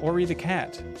from Ori the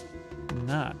cat.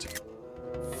 Not.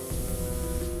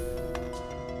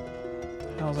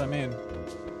 What the hell does that mean?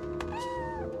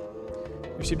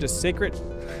 Received a sacred...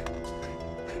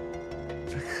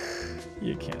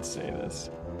 You can't say this.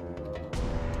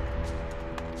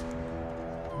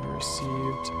 We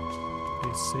received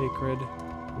a sacred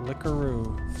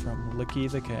lickaroo from Licky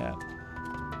the cat.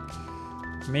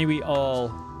 May we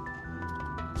all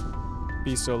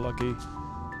be so lucky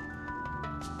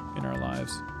in our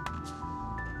lives.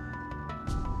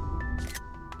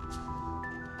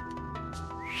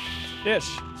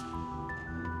 Ish.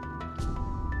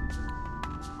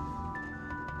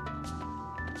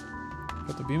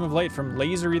 Got the beam of light from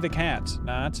Lasery the cat.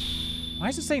 Not. Why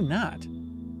does it say not?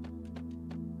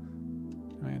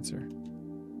 No answer.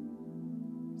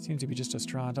 Seems to be just a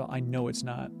straw. I know it's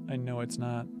not. I know it's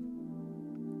not.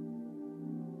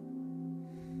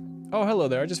 Oh, hello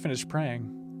there. I just finished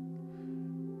praying.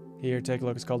 Here, take a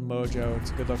look. It's called Mojo.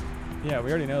 It's a good look. Yeah, we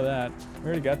already know that. We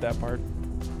already got that part.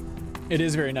 It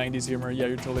is very 90s humor. Yeah,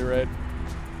 you're totally right.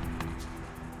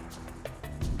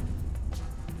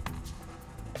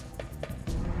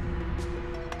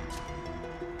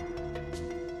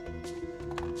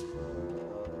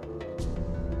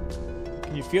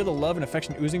 Can you feel the love and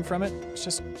affection oozing from it? It's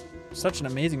just such an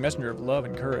amazing messenger of love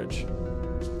and courage.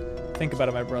 Think about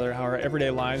it, my brother, how our everyday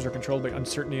lives are controlled by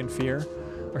uncertainty and fear.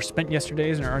 Our spent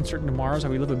yesterdays and our uncertain tomorrows, how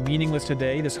we live a meaningless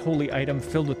today. This holy item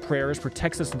filled with prayers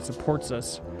protects us and supports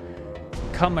us.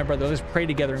 Come, my brother, let us pray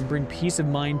together and bring peace of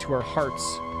mind to our hearts.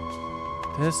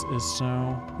 This is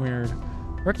so weird.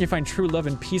 Where can you find true love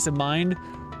and peace of mind?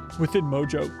 Within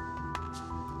Mojo.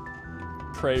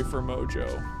 Pray for Mojo.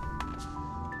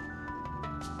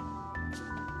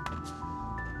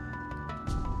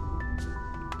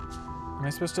 Am I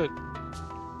supposed to...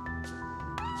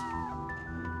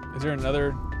 Is there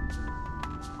another...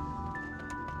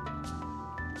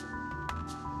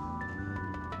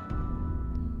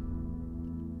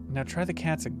 Now try the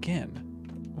cats again.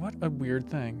 What a weird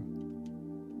thing.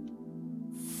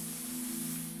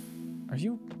 Are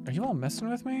you all messing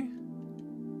with me?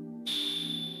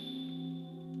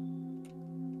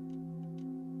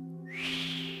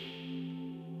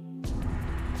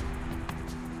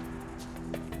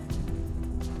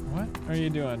 What are you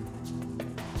doing?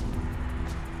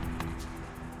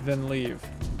 Then leave.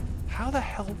 How the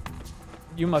hell?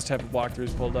 You must have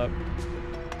walkthroughs pulled up.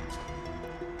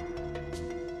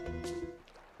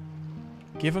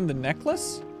 Give him the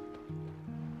necklace?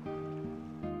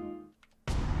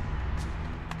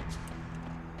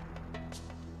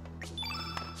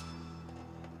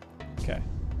 Okay.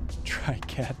 Try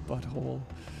cat butthole.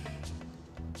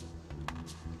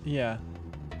 Yeah.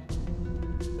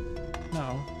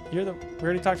 No. You're the... We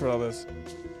already talked about all this.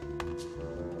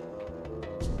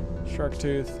 Shark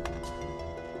tooth.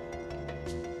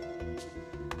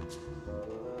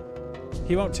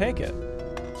 He won't take it.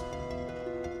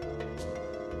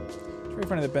 It's very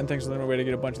funny that Ben thinks there's no way to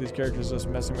get a bunch of these characters just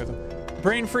messing with him.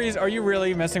 Brain freeze, are you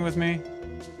really messing with me?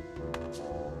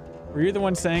 Were you the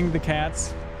one saying the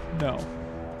cats? No.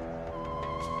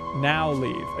 Now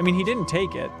leave. I mean, he didn't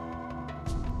take it.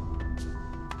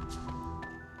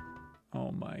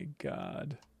 Oh my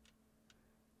God.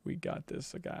 We got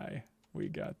this guy. We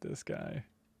got this guy.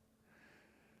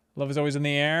 Love is always in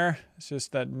the air. It's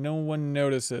just that no one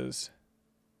notices.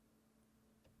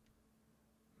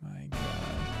 My God.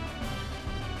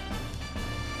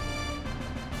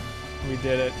 We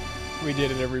did it. We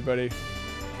did it, everybody.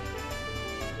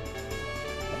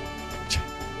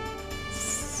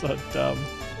 So dumb.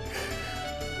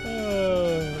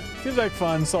 Seems like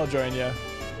fun, so I'll join you.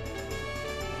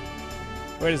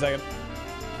 Wait a second.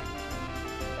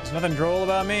 There's nothing droll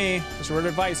about me. Just a word of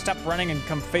advice. Stop running and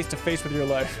come face to face with your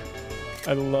life.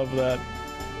 I love that.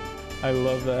 I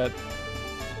love that.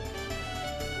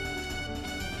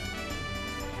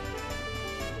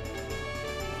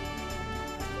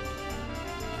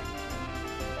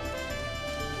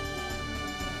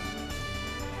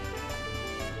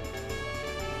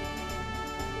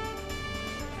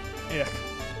 Yeah.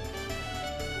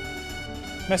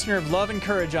 Messenger of love and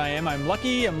courage I am. I'm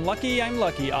lucky, I'm lucky, I'm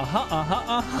lucky.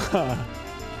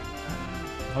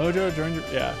 Mojo joined your...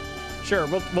 Yeah. Sure,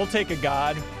 we'll take a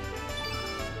god.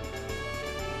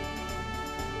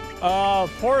 Oh,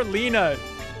 poor Lena.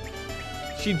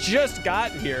 She just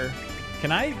got here.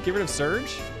 Can I get rid of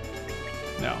Surge?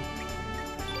 No.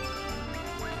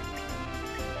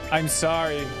 I'm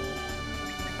sorry.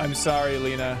 I'm sorry,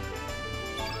 Lena.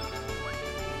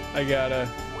 I gotta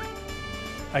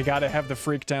have the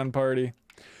Freaktown party.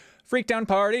 Freaktown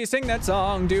party, sing that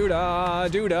song, doo-dah,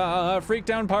 doo-dah.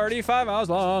 Freaktown party, 5 hours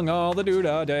long, all the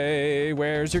doo-dah day.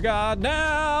 Where's your God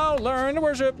now? Learn to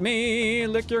worship me.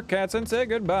 Lick your cats and say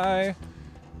goodbye.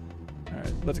 All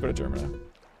right, let's go to Termina.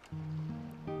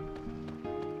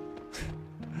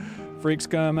 Freaks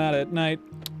come out at night.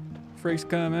 Freaks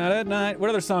come out at night. What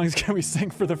other songs can we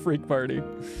sing for the freak party?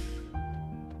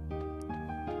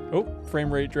 Oh,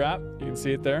 frame rate drop. You can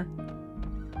see it there.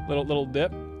 Little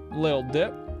dip. Little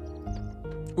dip.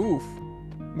 Oof.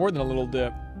 More than a little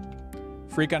dip.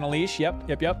 Freak on a leash. Yep.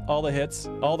 All the hits.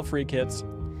 All the freak hits.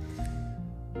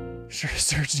 Sure,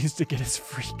 Serge needs to get his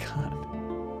freak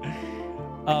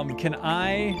on. Can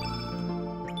I...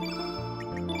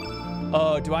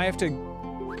 Oh, do I have to...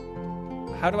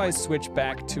 How do I switch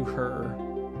back to her?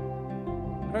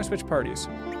 How do I switch parties?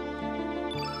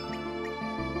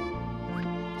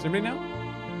 Does anybody know?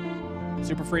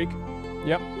 Super Freak?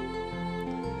 Yep.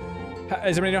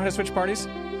 Does anybody know how to switch parties?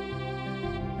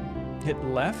 Hit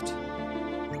left?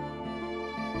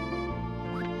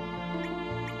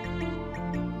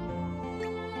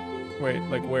 Wait,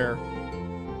 like where?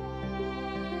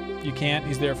 You can't?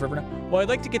 He's there forever now? Well, I'd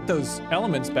like to get those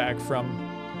elements back from...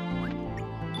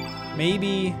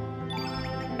 Maybe...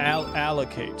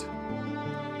 allocate.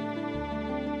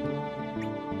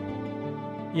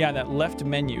 Yeah, that left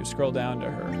menu, scroll down to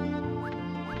her.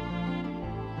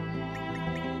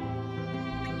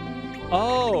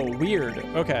 Oh, weird.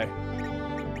 Okay.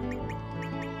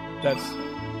 That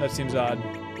seems odd.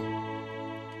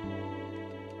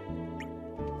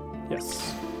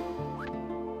 Yes.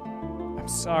 I'm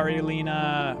sorry,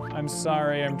 Lena. I'm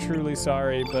sorry. I'm truly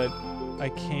sorry, but I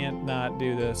can't not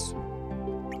do this.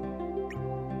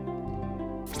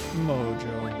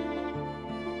 Mojo.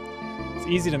 It's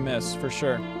easy to miss, for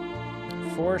sure.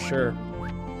 For sure.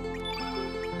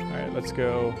 All right, let's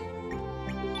go.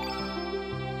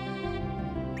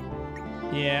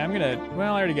 Yeah, I'm gonna,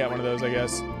 well, I already got one of those, I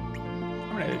guess. I'm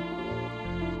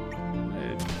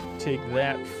gonna take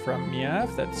that from you,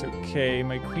 if that's okay,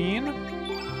 my queen.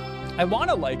 I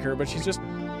wanna like her, but she's just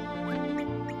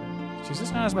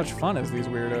not as much fun as these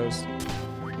weirdos.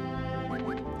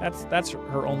 That's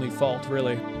her only fault,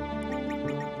 really.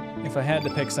 If I had to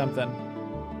pick something.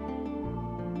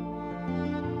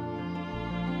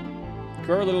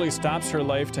 Girl literally stops her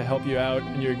life to help you out,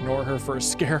 and you ignore her for a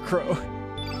scarecrow.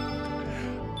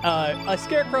 A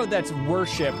scarecrow that's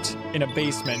worshipped in a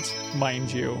basement,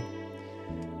 mind you.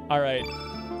 All right,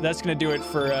 that's gonna do it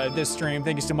for this stream.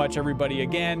 Thank you so much, everybody.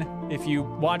 Again, if you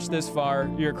watch this far,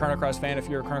 you're a Chrono Cross fan. If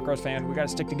you're a Chrono Cross fan, we gotta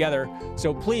stick together.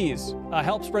 So please,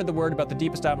 help spread the word about the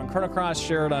deepest dive on Chrono Cross.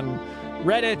 Share it on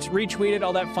Reddit, retweet it,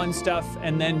 all that fun stuff,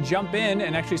 and then jump in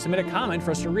and actually submit a comment for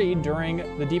us to read during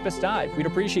the deepest dive. We'd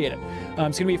appreciate it.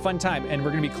 It's gonna be a fun time, and we're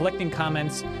gonna be collecting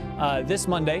comments this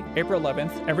Monday, April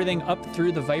 11th, everything up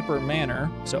through the Viper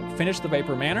Manor. So finish the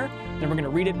Viper Manor, then we're gonna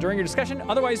read it during your discussion.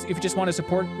 Otherwise, if you just wanna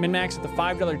support MinnMax at the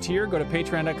 $5 tier, go to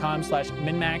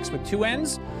patreon.com/MinnMax with 2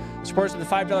 N's. Support us at the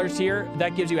 $5 tier.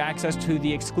 That gives you access to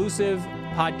the exclusive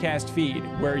podcast feed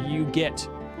where you get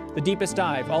the deepest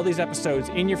dive, all these episodes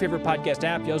in your favorite podcast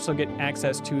app. You also get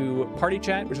access to Party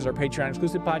Chat, which is our Patreon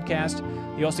exclusive podcast.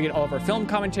 You also get all of our film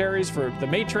commentaries for The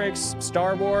Matrix,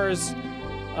 Star Wars,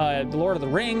 The Lord of the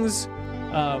Rings,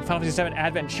 Final Fantasy VII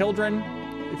Advent Children.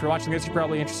 If you're watching this, you're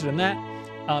probably interested in that.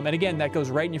 And again, that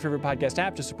goes right in your favorite podcast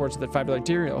app. Just supports at that $5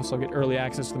 tier. You also get early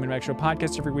access to the MinnMax Show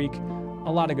podcast every week.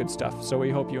 A lot of good stuff. So we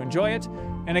hope you enjoy it.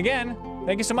 And again,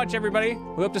 thank you so much, everybody.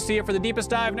 We hope to see you for the deepest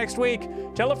dive next week.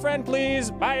 Tell a friend, please.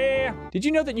 Bye. Did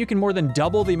you know that you can more than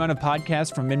double the amount of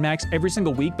podcasts from MinnMax every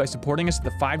single week by supporting us at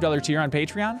the $5 tier on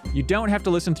Patreon? You don't have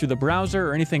to listen through the browser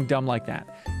or anything dumb like that.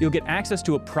 You'll get access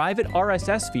to a private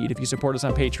RSS feed if you support us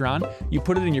on Patreon. You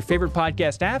put it in your favorite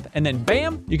podcast app, and then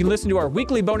bam, you can listen to our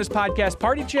weekly bonus podcast,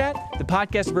 Party Chat, the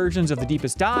podcast versions of the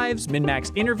deepest dives,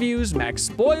 MinnMax interviews, Max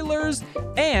spoilers,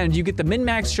 and you get the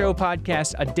MinnMax Show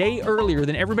podcast a day earlier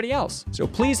than everybody else. So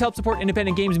please help support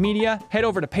independent games media. Head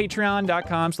over to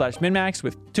patreon.com/MinnMax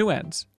with 2 N's.